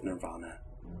city of nirvana,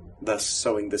 thus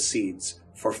sowing the seeds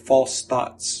for false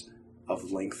thoughts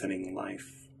of lengthening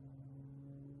life.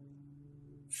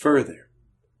 Further,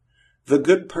 the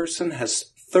good person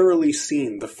has thoroughly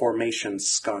seen the formation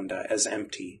skandha as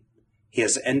empty. He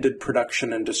has ended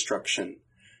production and destruction,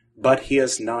 but he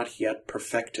has not yet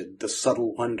perfected the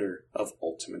subtle wonder of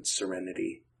ultimate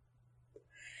serenity.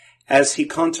 As he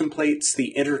contemplates the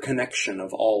interconnection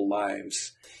of all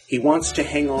lives, he wants to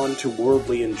hang on to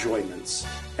worldly enjoyments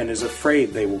and is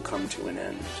afraid they will come to an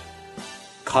end.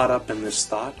 Caught up in this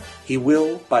thought, he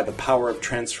will, by the power of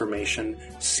transformation,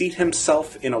 seat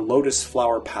himself in a lotus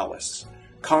flower palace,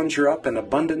 conjure up an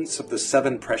abundance of the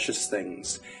 7 precious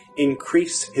things,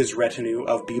 increase his retinue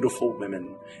of beautiful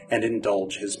women, and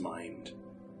indulge his mind.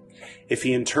 If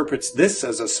he interprets this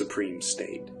as a supreme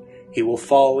state, he will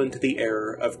fall into the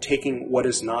error of taking what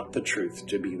is not the truth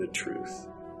to be the truth.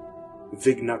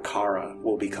 Vignakara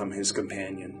will become his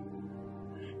companion.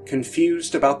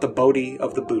 Confused about the Bodhi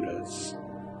of the Buddhas,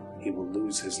 he will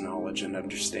lose his knowledge and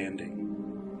understanding.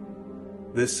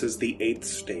 This is the 8th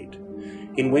state,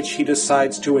 in which he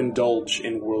decides to indulge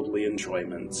in worldly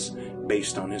enjoyments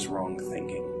based on his wrong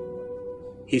thinking.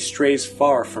 He strays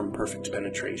far from perfect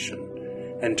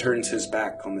penetration and turns his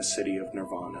back on the city of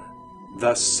nirvana,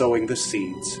 thus sowing the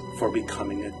seeds for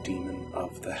becoming a demon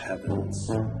of the heavens.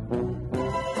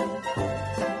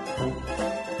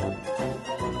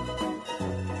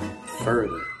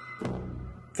 Further,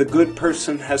 the good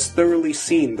person has thoroughly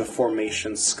seen the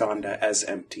formation skandha as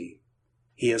empty.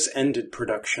 He has ended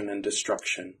production and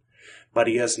destruction, but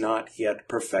he has not yet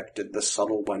perfected the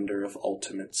subtle wonder of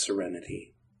ultimate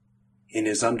serenity. In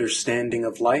his understanding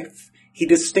of life, he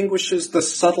distinguishes the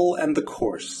subtle and the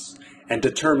coarse, and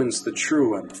determines the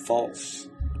true and the false.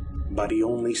 But he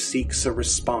only seeks a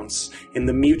response in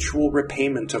the mutual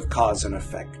repayment of cause and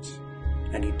effect,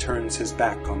 and he turns his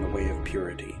back on the way of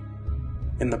purity.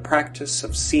 In the practice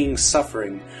of seeing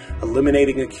suffering,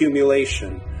 eliminating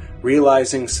accumulation,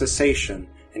 realizing cessation,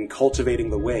 and cultivating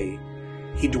the way,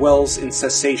 he dwells in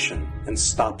cessation and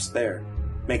stops there,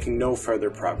 making no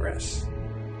further progress.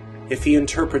 If he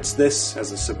interprets this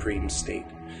as a supreme state,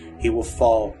 he will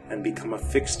fall and become a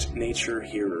fixed nature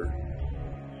hearer.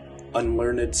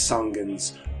 Unlearned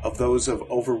sanghas of those of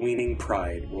overweening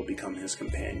pride will become his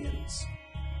companions.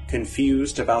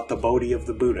 Confused about the Bodhi of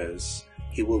the Buddhas,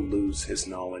 he will lose his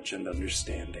knowledge and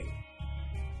understanding.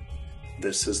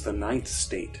 This is the 9th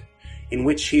state, in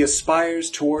which he aspires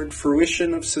toward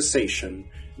fruition of cessation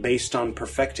based on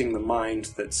perfecting the mind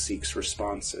that seeks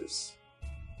responses.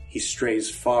 He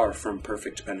strays far from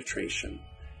perfect penetration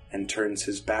and turns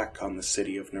his back on the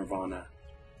city of nirvana,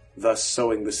 thus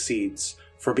sowing the seeds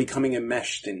for becoming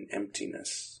enmeshed in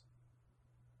emptiness.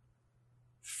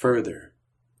 Further,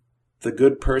 the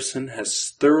good person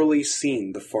has thoroughly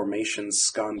seen the formation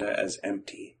skandha as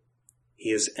empty.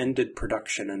 He has ended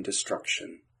production and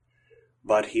destruction,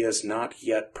 but he has not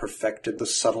yet perfected the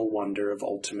subtle wonder of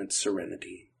ultimate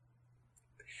serenity.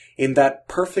 In that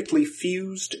perfectly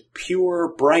fused, pure,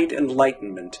 bright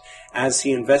enlightenment, as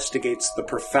he investigates the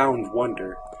profound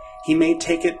wonder, he may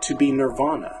take it to be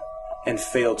nirvana and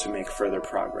fail to make further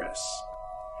progress.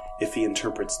 If he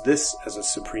interprets this as a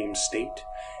supreme state,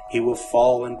 he will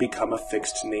fall and become a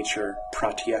fixed nature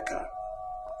pratyeka.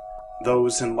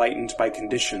 Those enlightened by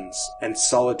conditions and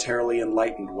solitarily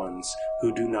enlightened ones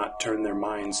who do not turn their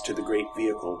minds to the great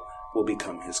vehicle will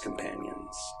become his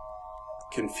companions.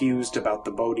 Confused about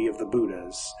the Bodhi of the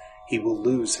Buddhas, he will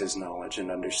lose his knowledge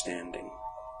and understanding.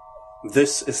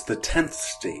 This is the 10th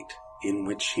state, in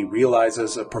which he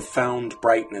realizes a profound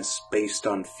brightness based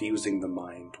on fusing the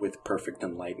mind with perfect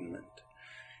enlightenment.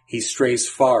 He strays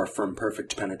far from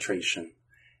perfect penetration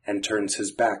and turns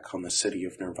his back on the city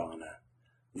of nirvana,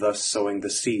 thus sowing the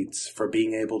seeds for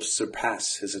being able to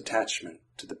surpass his attachment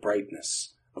to the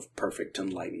brightness of perfect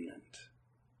enlightenment.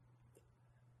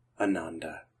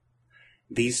 Ananda.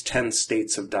 These 10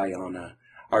 states of dhyana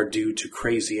are due to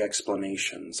crazy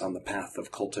explanations on the path of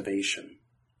cultivation.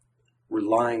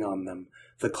 Relying on them,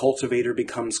 the cultivator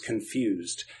becomes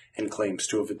confused and claims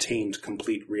to have attained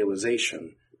complete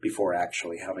realization before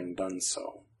actually having done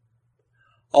so.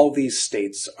 All these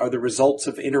states are the results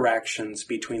of interactions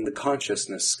between the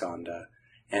consciousness skandha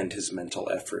and his mental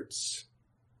efforts.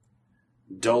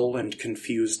 Dull and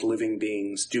confused living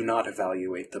beings do not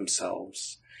evaluate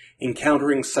themselves.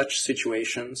 Encountering such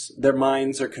situations, their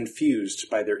minds are confused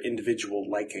by their individual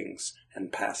likings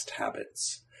and past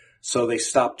habits, so they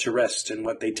stop to rest in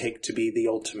what they take to be the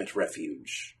ultimate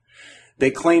refuge.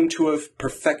 They claim to have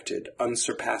perfected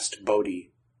unsurpassed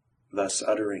Bodhi, thus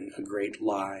uttering a great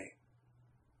lie.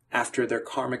 After their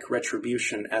karmic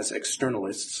retribution as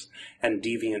externalists and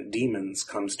deviant demons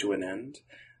comes to an end,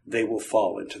 they will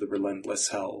fall into the relentless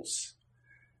hells.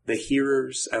 The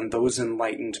hearers and those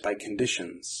enlightened by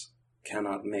conditions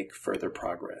cannot make further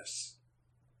progress.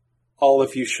 All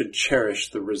of you should cherish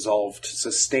the resolve to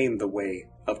sustain the way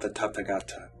of the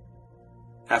Tathagata.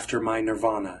 After my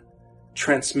nirvana,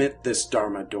 transmit this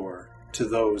Dharma door to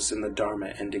those in the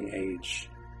Dharma-ending age,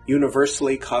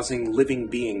 universally causing living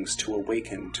beings to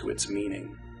awaken to its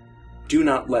meaning. Do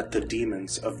not let the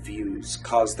demons of views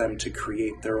cause them to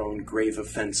create their own grave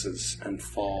offenses and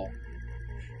fall.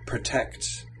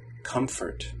 Protect,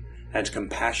 comfort, and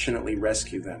compassionately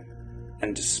rescue them,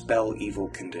 and dispel evil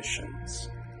conditions.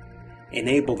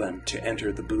 Enable them to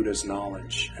enter the Buddha's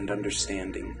knowledge and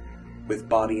understanding with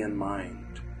body and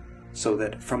mind, so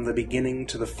that from the beginning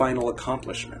to the final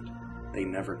accomplishment, they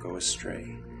never go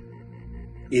astray.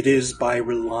 It is by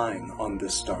relying on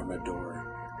this Dharma door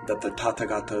that the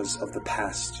Tathagatas of the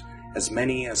past, as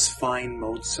many as fine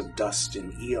motes of dust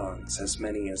in eons, as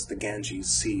many as the Ganges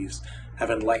seas, have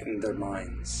enlightened their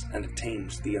minds and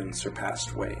attained the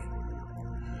unsurpassed way.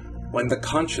 When the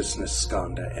consciousness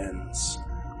skandha ends,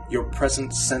 your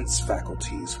present sense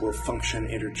faculties will function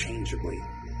interchangeably.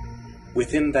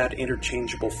 Within that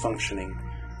interchangeable functioning,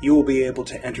 you will be able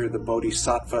to enter the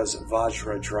Bodhisattva's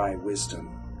Vajra dry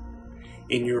wisdom.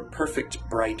 In your perfect,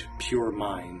 bright, pure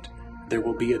mind, there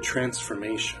will be a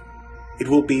transformation. It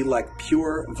will be like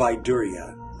pure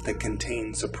Vaidurya that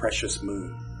contains a precious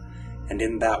moon, and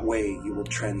in that way you will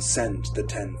transcend the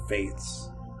 10 faiths,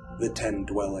 the 10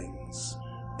 dwellings,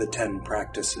 the 10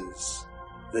 practices,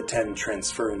 the 10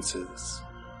 transferences,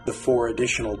 the 4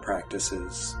 additional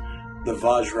practices, the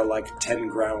Vajra-like 10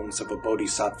 grounds of a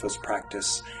Bodhisattva's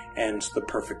practice, and the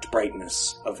perfect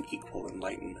brightness of equal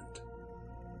enlightenment.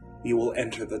 You will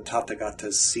enter the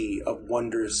Tathagata's sea of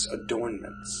wondrous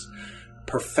adornments,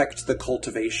 perfect the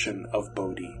cultivation of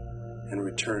Bodhi, and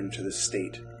return to the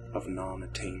state of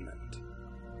non-attainment.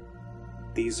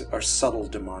 These are subtle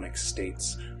demonic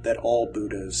states that all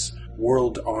Buddhas,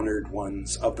 world-honored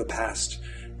ones of the past,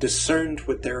 discerned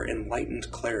with their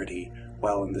enlightened clarity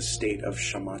while in the state of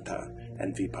shamatha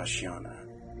and vipassana.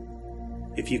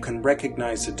 If you can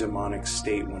recognize a demonic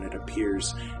state when it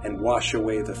appears and wash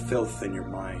away the filth in your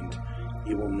mind,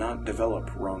 you will not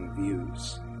develop wrong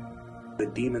views. The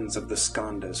demons of the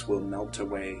skandhas will melt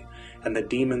away, and the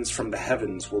demons from the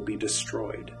heavens will be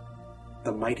destroyed.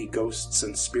 The mighty ghosts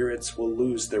and spirits will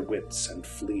lose their wits and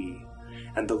flee,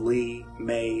 and the Li,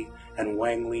 Mei, and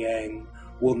Wang Liang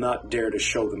will not dare to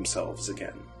show themselves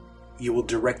again. You will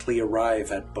directly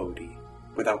arrive at Bodhi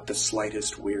without the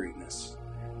slightest weariness,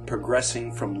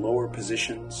 progressing from lower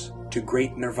positions to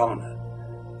great nirvana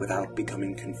without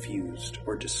becoming confused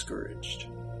or discouraged.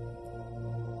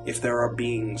 If there are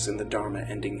beings in the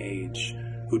Dharma-ending age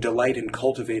who delight in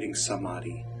cultivating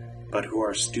samadhi, but who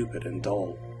are stupid and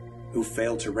dull, who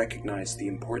fail to recognize the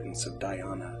importance of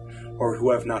dhyana, or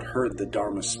who have not heard the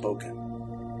Dharma spoken,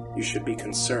 you should be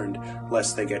concerned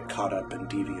lest they get caught up in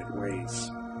deviant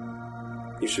ways.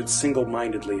 You should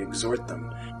single-mindedly exhort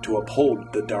them to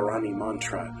uphold the Dharani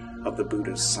mantra of the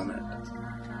Buddha's summit.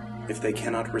 If they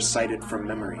cannot recite it from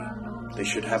memory, they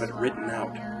should have it written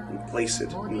out and place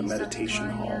it in the meditation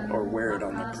hall or wear it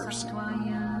on the person.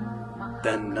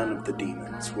 Then none of the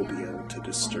demons will be able to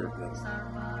disturb them.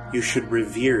 You should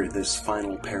revere this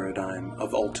final paradigm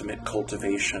of ultimate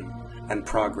cultivation and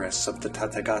progress of the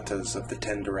Tathagatas of the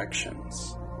 10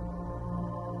 directions.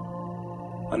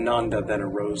 Ananda then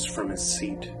arose from his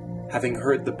seat. Having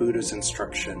heard the Buddha's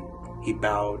instruction, he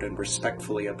bowed and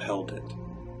respectfully upheld it,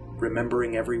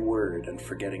 remembering every word and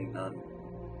forgetting none.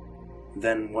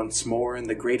 Then once more in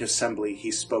the great assembly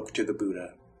he spoke to the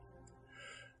Buddha.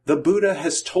 The Buddha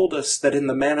has told us that in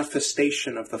the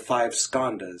manifestation of the 5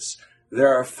 skandhas,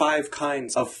 there are 5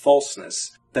 kinds of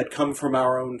falseness that come from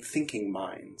our own thinking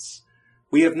minds.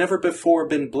 We have never before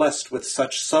been blessed with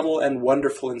such subtle and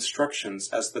wonderful instructions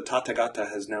as the Tathagata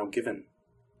has now given.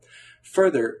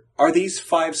 Further, are these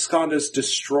 5 skandhas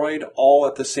destroyed all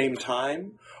at the same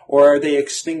time, or are they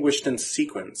extinguished in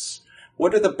sequence?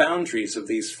 What are the boundaries of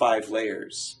these 5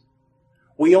 layers?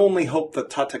 We only hope that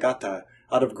Tathagata,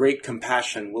 out of great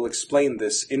compassion, will explain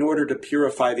this in order to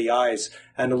purify the eyes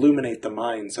and illuminate the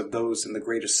minds of those in the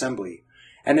great assembly,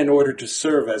 and in order to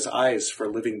serve as eyes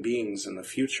for living beings in the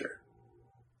future.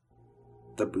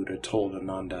 The Buddha told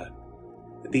Ananda,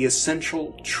 "The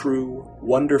essential, true,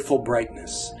 wonderful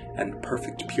brightness and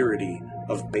perfect purity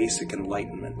of basic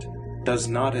enlightenment does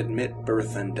not admit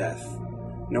birth and death,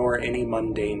 nor any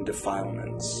mundane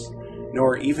defilements,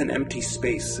 nor even empty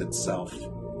space itself.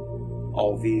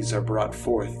 All these are brought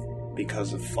forth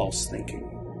because of false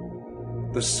thinking.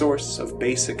 The source of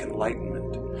basic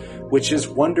enlightenment, which is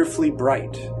wonderfully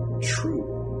bright,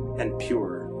 true, and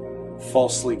pure,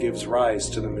 falsely gives rise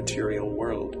to the material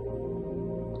world.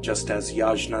 just as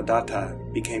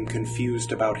Yajnadatta became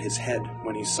confused about his head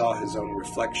when he saw his own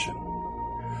reflection.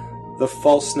 The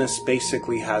falseness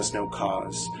basically has no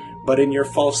cause, but in your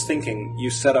false thinking you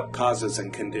set up causes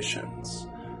and conditions.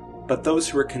 But those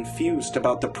who are confused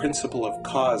about the principle of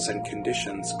cause and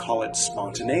conditions call it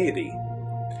spontaneity.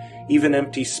 Even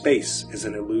empty space is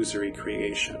an illusory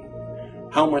creation.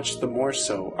 How much the more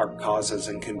so are causes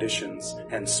and conditions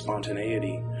and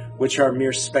spontaneity, which are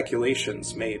mere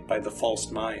speculations made by the false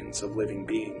minds of living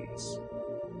beings.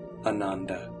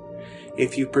 Ananda,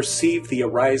 if you perceive the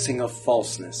arising of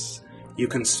falseness, you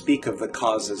can speak of the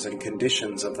causes and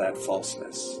conditions of that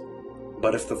falseness.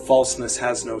 But if the falseness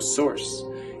has no source,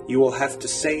 you will have to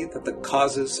say that the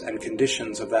causes and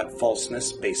conditions of that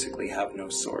falseness basically have no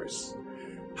source.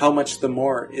 How much the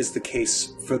more is the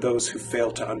case for those who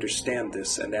fail to understand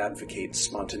this and advocate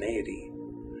spontaneity.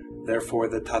 Therefore,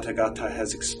 the Tathagata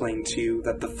has explained to you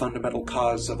that the fundamental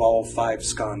cause of all 5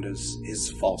 skandhas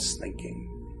is false thinking.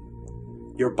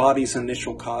 Your body's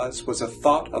initial cause was a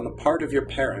thought on the part of your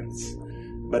parents,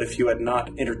 but if you had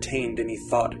not entertained any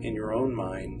thought in your own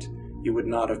mind, you would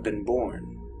not have been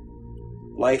born.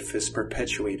 Life is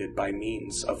perpetuated by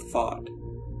means of thought.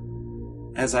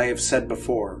 As I have said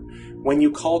before, when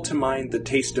you call to mind the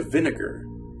taste of vinegar,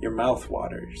 your mouth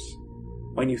waters.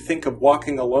 When you think of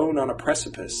walking alone on a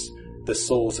precipice, the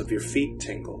soles of your feet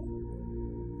tingle.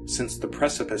 Since the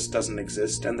precipice doesn't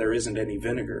exist and there isn't any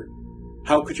vinegar,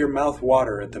 how could your mouth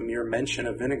water at the mere mention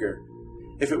of vinegar,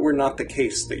 if it were not the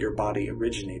case that your body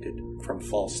originated from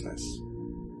falseness?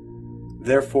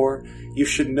 Therefore, you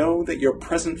should know that your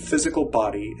present physical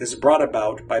body is brought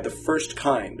about by the first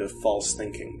kind of false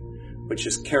thinking, which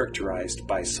is characterized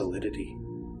by solidity.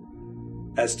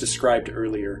 As described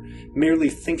earlier, merely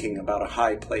thinking about a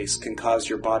high place can cause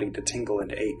your body to tingle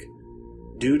and ache.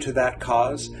 Due to that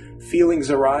cause,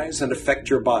 feelings arise and affect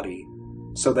your body,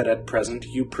 so that at present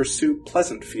you pursue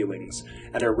pleasant feelings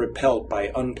and are repelled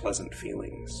by unpleasant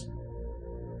feelings.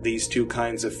 These 2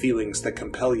 kinds of feelings that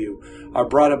compel you are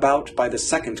brought about by the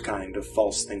second kind of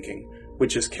false thinking,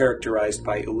 which is characterized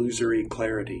by illusory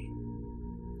clarity.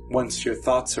 Once your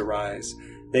thoughts arise,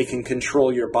 they can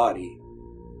control your body.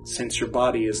 Since your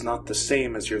body is not the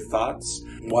same as your thoughts,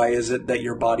 why is it that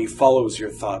your body follows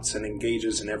your thoughts and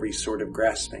engages in every sort of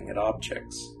grasping at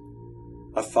objects?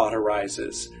 A thought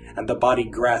arises, and the body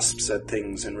grasps at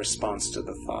things in response to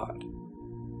the thought.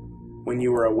 When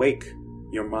you are awake,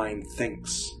 your mind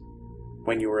thinks.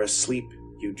 When you are asleep,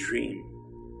 you dream.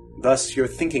 Thus your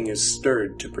thinking is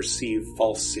stirred to perceive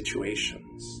false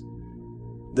situations.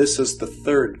 This is the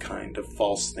third kind of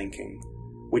false thinking,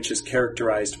 which is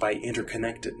characterized by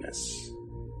interconnectedness.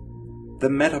 The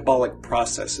metabolic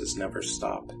processes never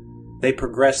stop. They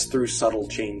progress through subtle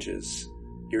changes.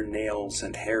 Your nails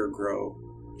and hair grow,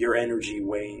 your energy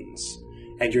wanes,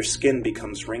 and your skin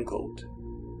becomes wrinkled.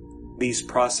 These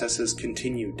processes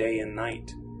continue day and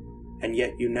night, and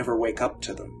yet you never wake up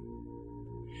to them.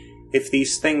 If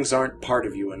these things aren't part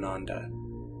of you, Ananda,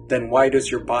 then why does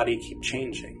your body keep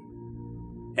changing?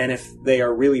 And if they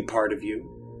are really part of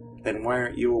you, then why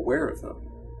aren't you aware of them?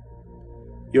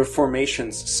 Your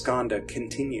formation's skandha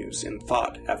continues in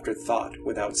thought after thought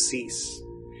without cease.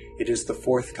 It is the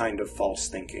 4th kind of false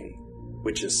thinking,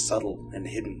 which is subtle and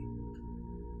hidden.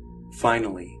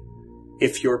 Finally,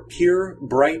 if your pure,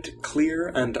 bright, clear,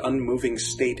 and unmoving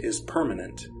state is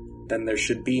permanent, then there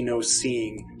should be no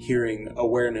seeing, hearing,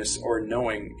 awareness, or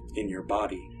knowing in your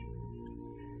body.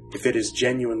 If it is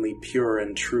genuinely pure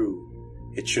and true,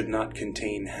 it should not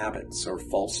contain habits or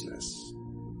falseness.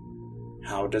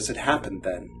 How does it happen,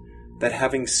 then, that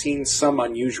having seen some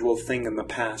unusual thing in the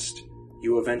past,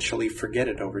 you eventually forget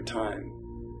it over time,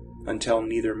 until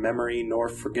neither memory nor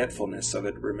forgetfulness of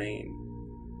it remain?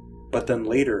 But then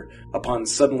later, upon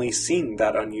suddenly seeing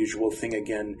that unusual thing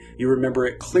again, you remember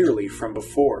it clearly from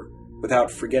before,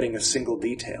 without forgetting a single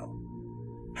detail.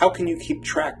 How can you keep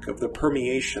track of the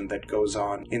permeation that goes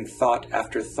on in thought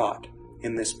after thought,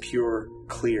 in this pure,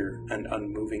 clear, and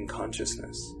unmoving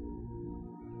consciousness?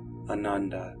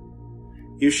 Ananda,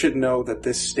 you should know that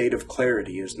this state of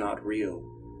clarity is not real.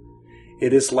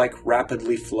 It is like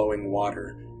rapidly flowing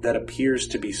water that appears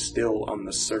to be still on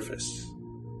the surface.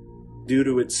 Due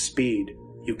to its speed,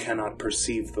 you cannot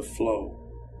perceive the flow,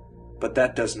 but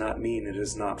that does not mean it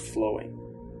is not flowing.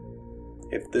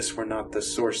 If this were not the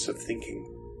source of thinking,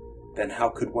 then how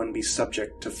could one be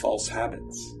subject to false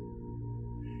habits?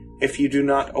 If you do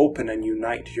not open and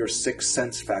unite your 6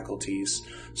 sense faculties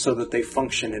so that they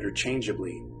function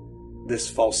interchangeably, this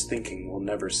false thinking will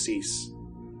never cease.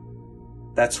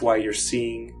 That's why your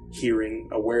seeing, hearing,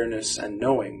 awareness, and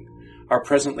knowing are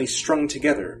presently strung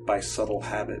together by subtle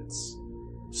habits.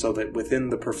 so that within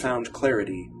the profound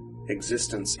clarity,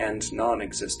 existence and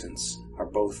non-existence are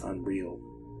both unreal.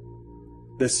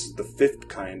 This is the fifth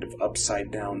kind of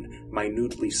upside-down,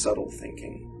 minutely subtle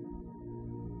thinking.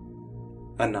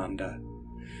 Ananda.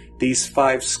 These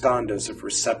 5 skandhas of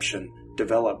reception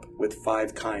develop with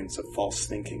 5 kinds of false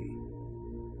thinking.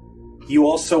 You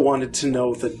also wanted to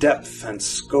know the depth and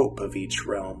scope of each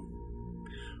realm.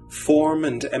 Form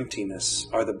and emptiness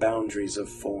are the boundaries of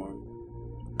form.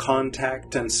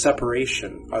 Contact and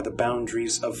separation are the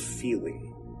boundaries of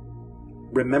feeling.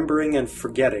 Remembering and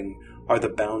forgetting are the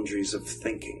boundaries of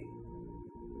thinking.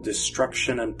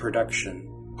 Destruction and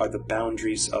production are the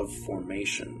boundaries of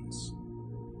formations.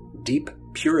 Deep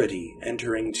purity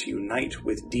entering to unite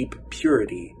with deep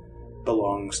purity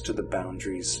belongs to the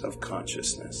boundaries of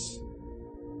consciousness.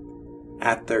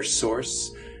 At their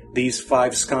source, these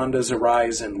 5 skandhas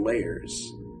arise in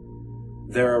layers.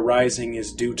 Their arising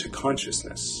is due to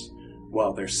consciousness,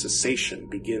 while their cessation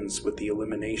begins with the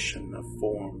elimination of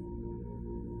form.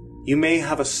 You may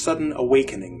have a sudden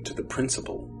awakening to the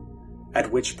principle,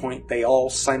 at which point they all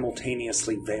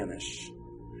simultaneously vanish.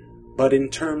 But in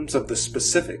terms of the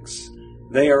specifics,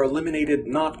 they are eliminated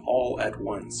not all at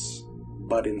once,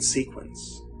 but in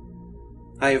sequence.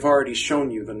 I have already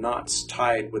shown you the knots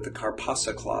tied with the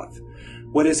karpasa cloth.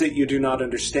 What is it you do not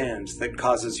understand that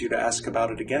causes you to ask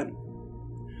about it again?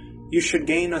 You should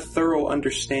gain a thorough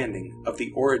understanding of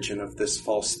the origin of this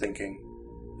false thinking,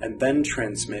 and then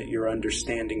transmit your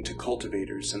understanding to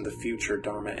cultivators in the future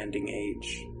Dharma-ending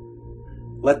age.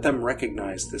 Let them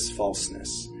recognize this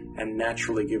falseness and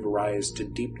naturally give rise to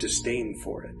deep disdain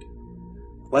for it.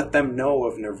 Let them know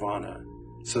of nirvana,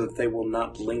 so that they will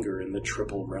not linger in the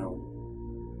triple realm.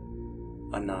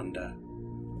 Ananda.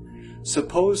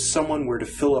 Suppose someone were to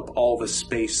fill up all the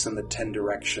space in the 10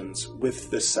 directions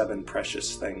with the 7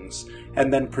 precious things,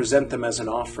 and then present them as an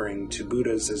offering to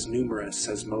Buddhas as numerous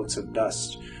as motes of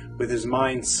dust, with his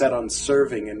mind set on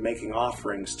serving and making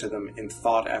offerings to them in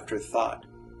thought after thought.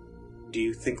 Do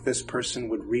you think this person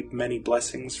would reap many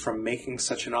blessings from making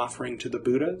such an offering to the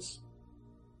Buddhas?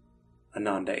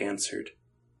 Ananda answered,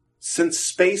 Since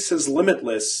space is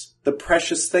limitless, the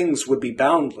precious things would be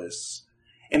boundless.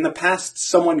 In the past,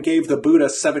 someone gave the Buddha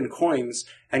 7 coins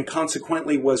and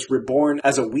consequently was reborn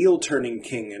as a wheel-turning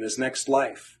king in his next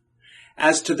life.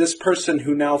 As to this person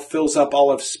who now fills up all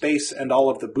of space and all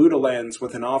of the Buddha lands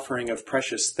with an offering of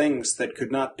precious things that could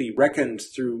not be reckoned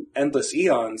through endless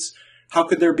eons, how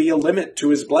could there be a limit to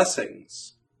his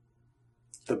blessings?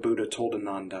 The Buddha told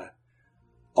Ananda,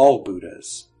 All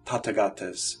Buddhas,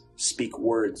 Tathagatas, speak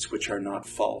words which are not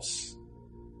false.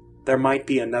 There might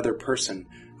be another person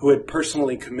who had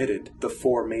personally committed the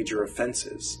 4 major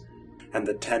offenses and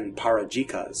the 10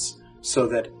 parajikas, so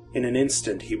that in an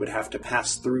instant he would have to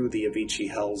pass through the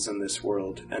Avicii hells in this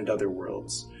world and other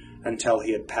worlds, until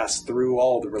he had passed through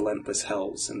all the relentless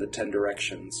hells in the 10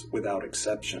 directions without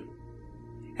exception.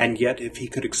 And yet if he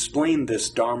could explain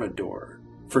this Dharma door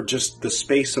for just the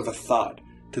space of a thought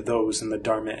to those in the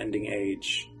Dharma-ending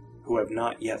age who have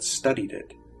not yet studied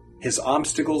it, his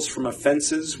obstacles from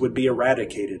offenses would be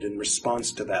eradicated in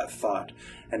response to that thought,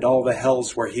 and all the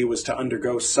hells where he was to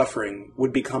undergo suffering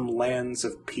would become lands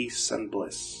of peace and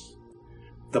bliss.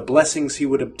 The blessings he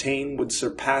would obtain would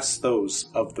surpass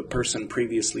those of the person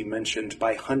previously mentioned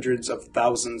by hundreds of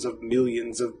thousands of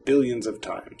millions of billions of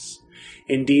times.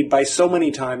 Indeed, by so many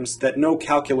times that no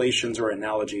calculations or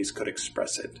analogies could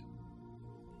express it.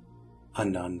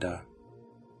 Ananda.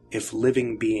 If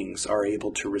living beings are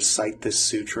able to recite this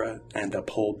sutra and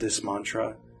uphold this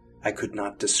mantra, I could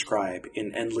not describe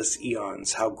in endless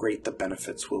eons how great the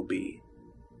benefits will be.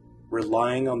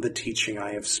 Relying on the teaching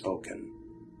I have spoken,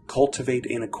 cultivate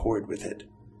in accord with it,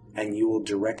 and you will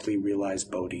directly realize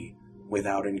Bodhi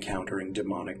without encountering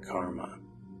demonic karma.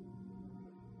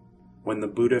 When the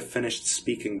Buddha finished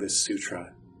speaking this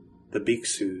sutra, the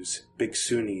bhikshus,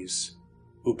 bhikshunis,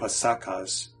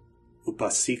 upasakas,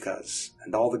 upasikas,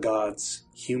 and all the gods,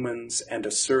 humans, and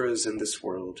asuras in this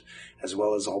world, as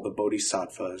well as all the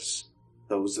bodhisattvas,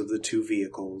 those of the 2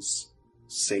 vehicles,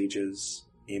 sages,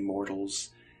 immortals,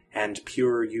 and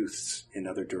pure youths in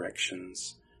other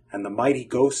directions, and the mighty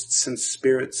ghosts and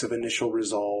spirits of initial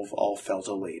resolve all felt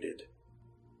elated,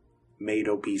 made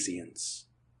obeisance,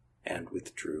 and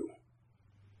withdrew.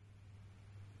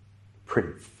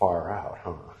 Pretty far out,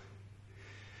 huh?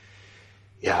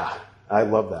 Yeah. I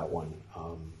love that one.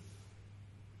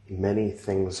 Many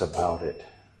things about it.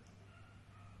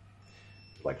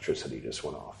 Electricity just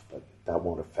went off, but that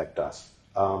won't affect us.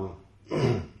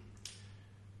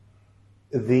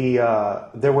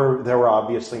 There were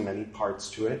obviously many parts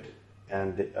to it,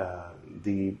 and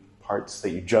the parts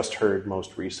that you just heard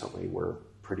most recently were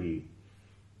pretty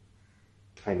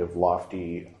kind of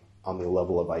lofty on the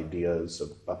level of ideas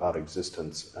about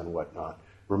existence and whatnot,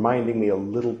 reminding me a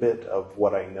little bit of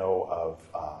what I know of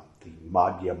the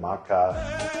Madhyamaka.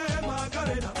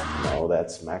 No,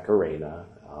 that's Macarena.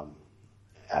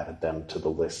 Added them to the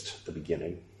list at the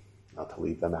beginning, not to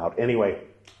leave them out. Anyway,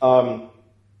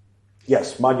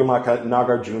 yes, Madhyamaka,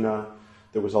 Nagarjuna.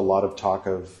 There was a lot of talk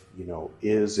of,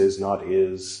 is, not,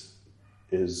 is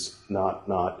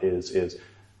not, is.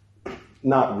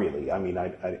 Not really. I mean, I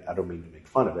don't mean to make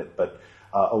fun of it, but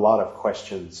a lot of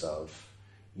questions of,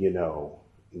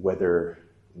 whether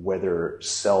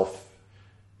self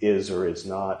is or is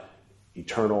not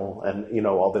eternal, and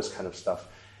all this kind of stuff,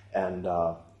 and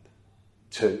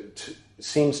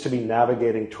seems to be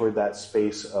navigating toward that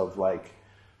space of like,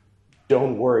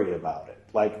 don't worry about it.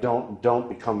 Like, don't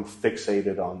become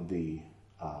fixated on the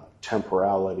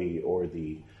temporality or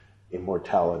the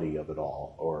immortality of it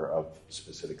all, or of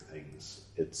specific things.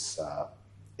 It's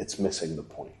missing the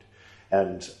point.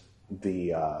 And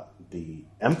the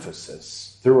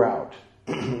emphasis throughout,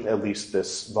 at least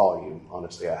this volume,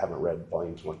 honestly, I haven't read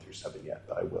volumes 1 through 7 yet,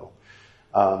 but I will,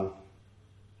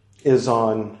 is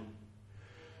on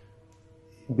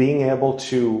being able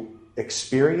to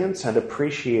experience and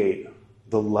appreciate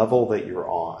the level that you're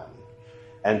on,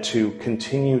 and to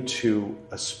continue to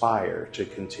aspire, to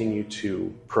continue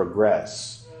to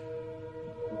progress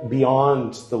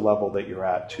beyond the level that you're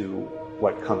at to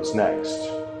what comes next.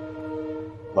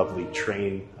 Lovely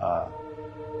train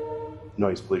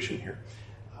noise pollution here.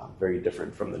 Very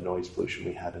different from the noise pollution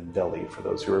we had in Delhi, for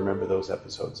those who remember those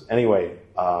episodes. Anyway,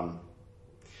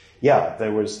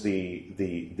 there was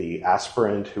the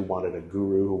aspirant who wanted a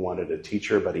guru, who wanted a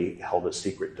teacher, but he held a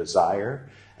secret desire,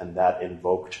 and that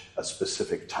invoked a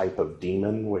specific type of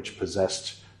demon which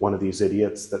possessed one of these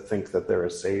idiots that think that they're a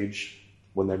sage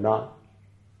when they're not.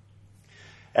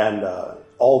 And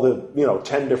all the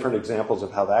 10 different examples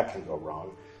of how that can go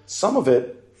wrong. Some of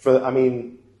it,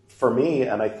 for me,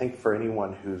 and I think for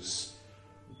anyone who's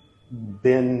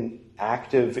been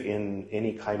active in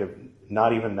any kind of,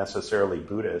 not even necessarily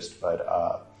Buddhist,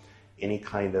 but any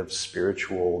kind of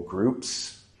spiritual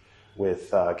groups with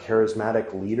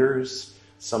charismatic leaders.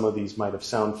 Some of these might have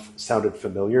sounded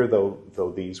familiar,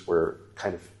 though these were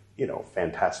kind of,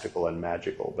 fantastical and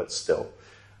magical, but still,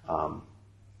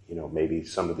 maybe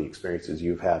some of the experiences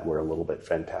you've had were a little bit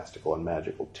fantastical and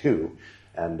magical too.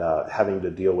 And having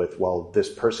to deal with, this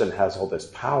person has all this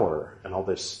power and all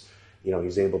this,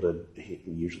 he's able to,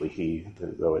 usually he,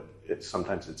 though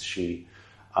sometimes it's she,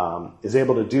 is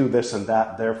able to do this and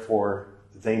that, therefore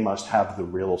they must have the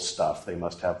real stuff, they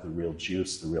must have the real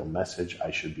juice, the real message,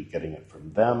 I should be getting it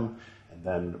from them. And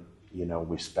then,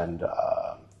 we spend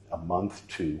a month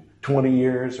to 20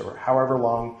 years or however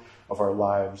long of our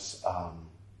lives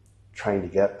trying to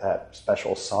get that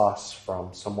special sauce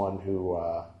from someone who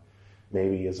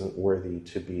maybe isn't worthy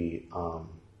to be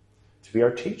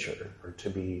our teacher, or to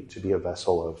be a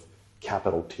vessel of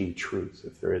capital T truth,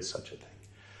 if there is such a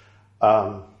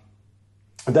thing.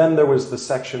 Then there was the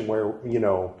section where,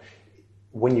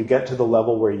 when you get to the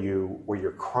level where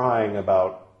you're crying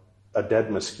about a dead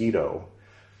mosquito,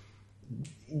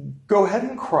 go ahead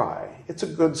and cry. It's a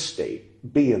good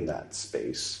state. Be in that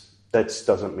space. That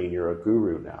doesn't mean you're a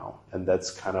guru now. And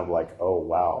that's kind of like, oh,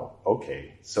 wow,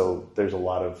 okay. So there's a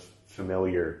lot of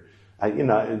familiar,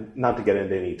 not to get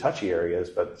into any touchy areas,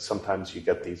 but sometimes you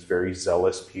get these very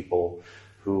zealous people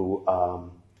who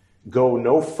go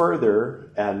no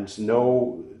further and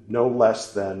no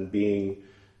less than being,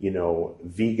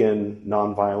 vegan,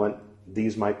 nonviolent.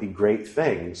 These might be great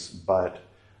things, but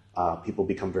people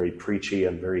become very preachy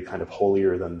and very kind of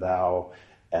holier than thou,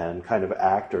 and kind of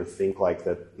act or think like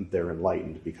that they're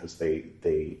enlightened because they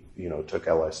took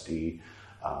LSD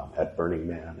at Burning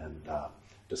Man and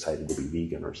decided to be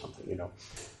vegan or something,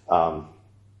 a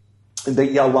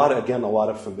lot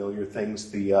of familiar things.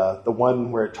 The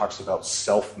one where it talks about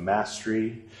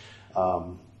self-mastery.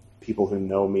 People who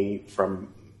know me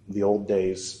from the old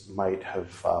days might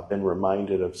have been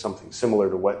reminded of something similar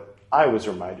to what I was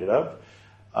reminded of.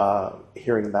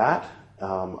 Hearing that,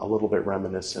 a little bit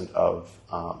reminiscent of,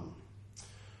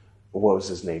 what was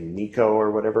his name, Nico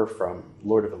or whatever from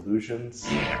Lord of Illusions.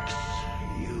 Yes,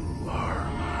 you are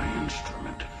my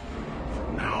instrument.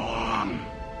 From now on,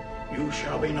 you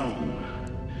shall be known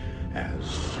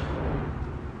as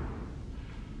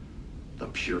the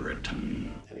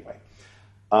Puritan. Anyway,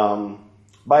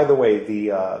 by the way,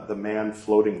 the man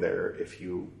floating there, if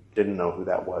you didn't know who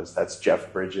that was, that's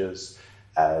Jeff Bridges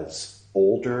as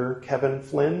older Kevin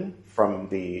Flynn from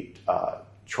the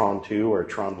Tron 2 or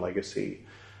Tron Legacy.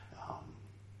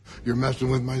 You're messing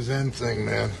with my Zen thing,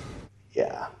 man.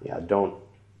 don't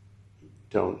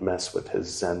mess with his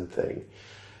Zen thing.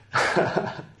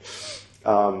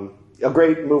 A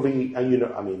great movie,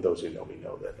 and those who know me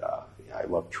know that I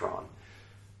love Tron.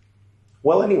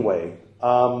 Well, anyway,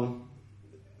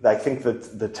 I think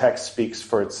that the text speaks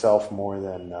for itself more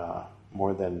than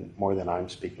I'm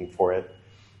speaking for it.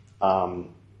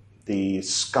 The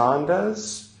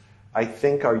skandhas, I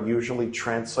think, are usually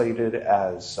translated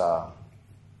as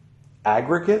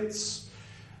aggregates.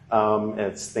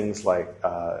 It's things like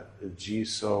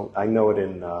jiso. I know it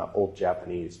in Old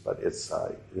Japanese, but it's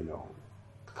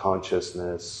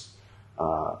consciousness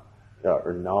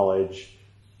or knowledge,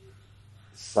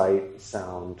 sight,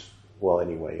 sound. Well,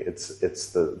 anyway, it's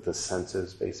the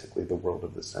senses, basically the world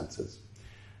of the senses.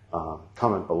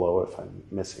 Comment below if I'm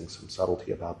missing some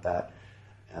subtlety about that.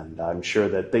 And I'm sure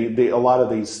that a lot of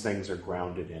these things are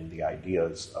grounded in the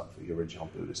ideas of the original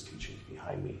Buddhist teachings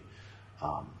behind me.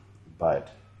 But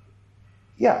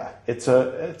yeah, it's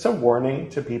a warning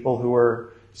to people who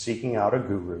are seeking out a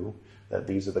guru that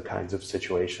these are the kinds of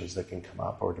situations that can come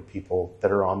up, or to people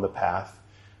that are on the path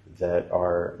that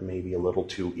are maybe a little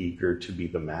too eager to be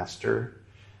the master,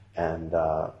 and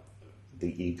the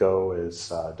ego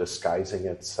is disguising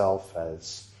itself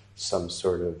as some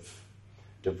sort of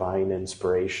divine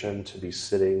inspiration to be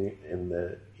sitting in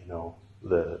the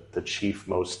chief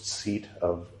most seat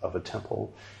of a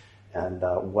temple and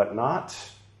whatnot.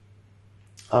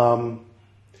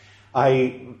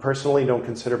 I personally don't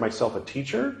consider myself a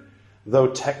teacher, though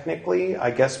technically,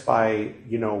 I guess by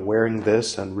wearing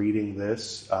this and reading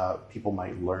this, people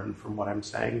might learn from what I'm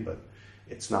saying, but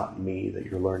it's not me that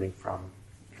you're learning from.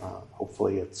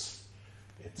 Hopefully, it's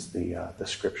the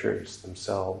scriptures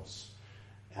themselves,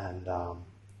 and I'm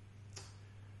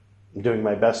doing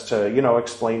my best to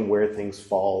explain where things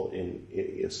fall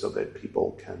in so that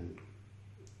people can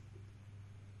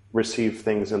receive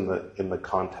things in the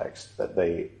context that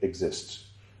they exist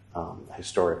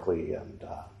historically and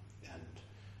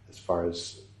as far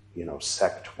as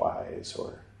sect-wise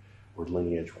or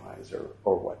lineage-wise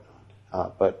or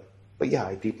whatnot. But yeah,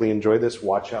 I deeply enjoy this.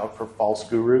 Watch out for false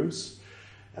gurus,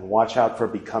 and watch out for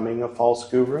becoming a false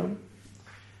guru.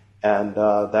 And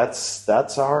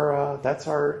that's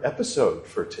our episode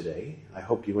for today. I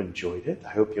hope you enjoyed it. I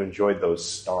hope you enjoyed those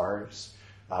stars.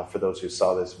 For those who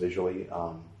saw this visually,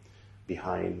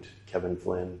 behind Kevin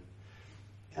Flynn.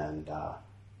 And all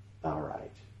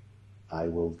right, I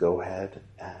will go ahead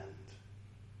and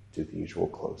do the usual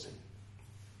closing.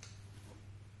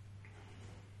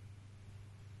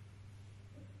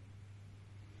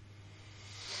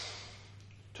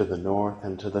 To the north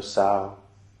and to the south,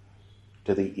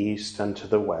 to the east and to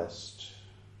the west,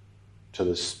 to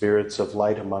the spirits of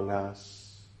light among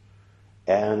us,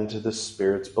 and to the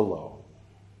spirits below,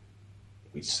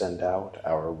 we send out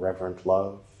our reverent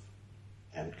love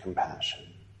and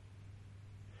compassion.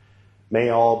 May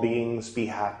all beings be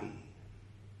happy.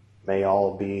 May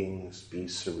all beings be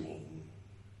serene.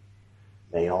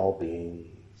 May all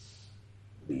beings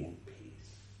be in peace.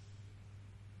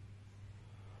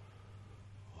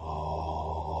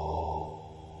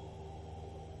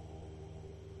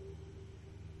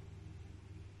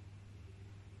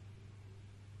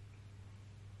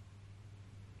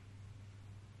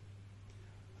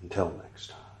 Until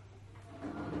next time.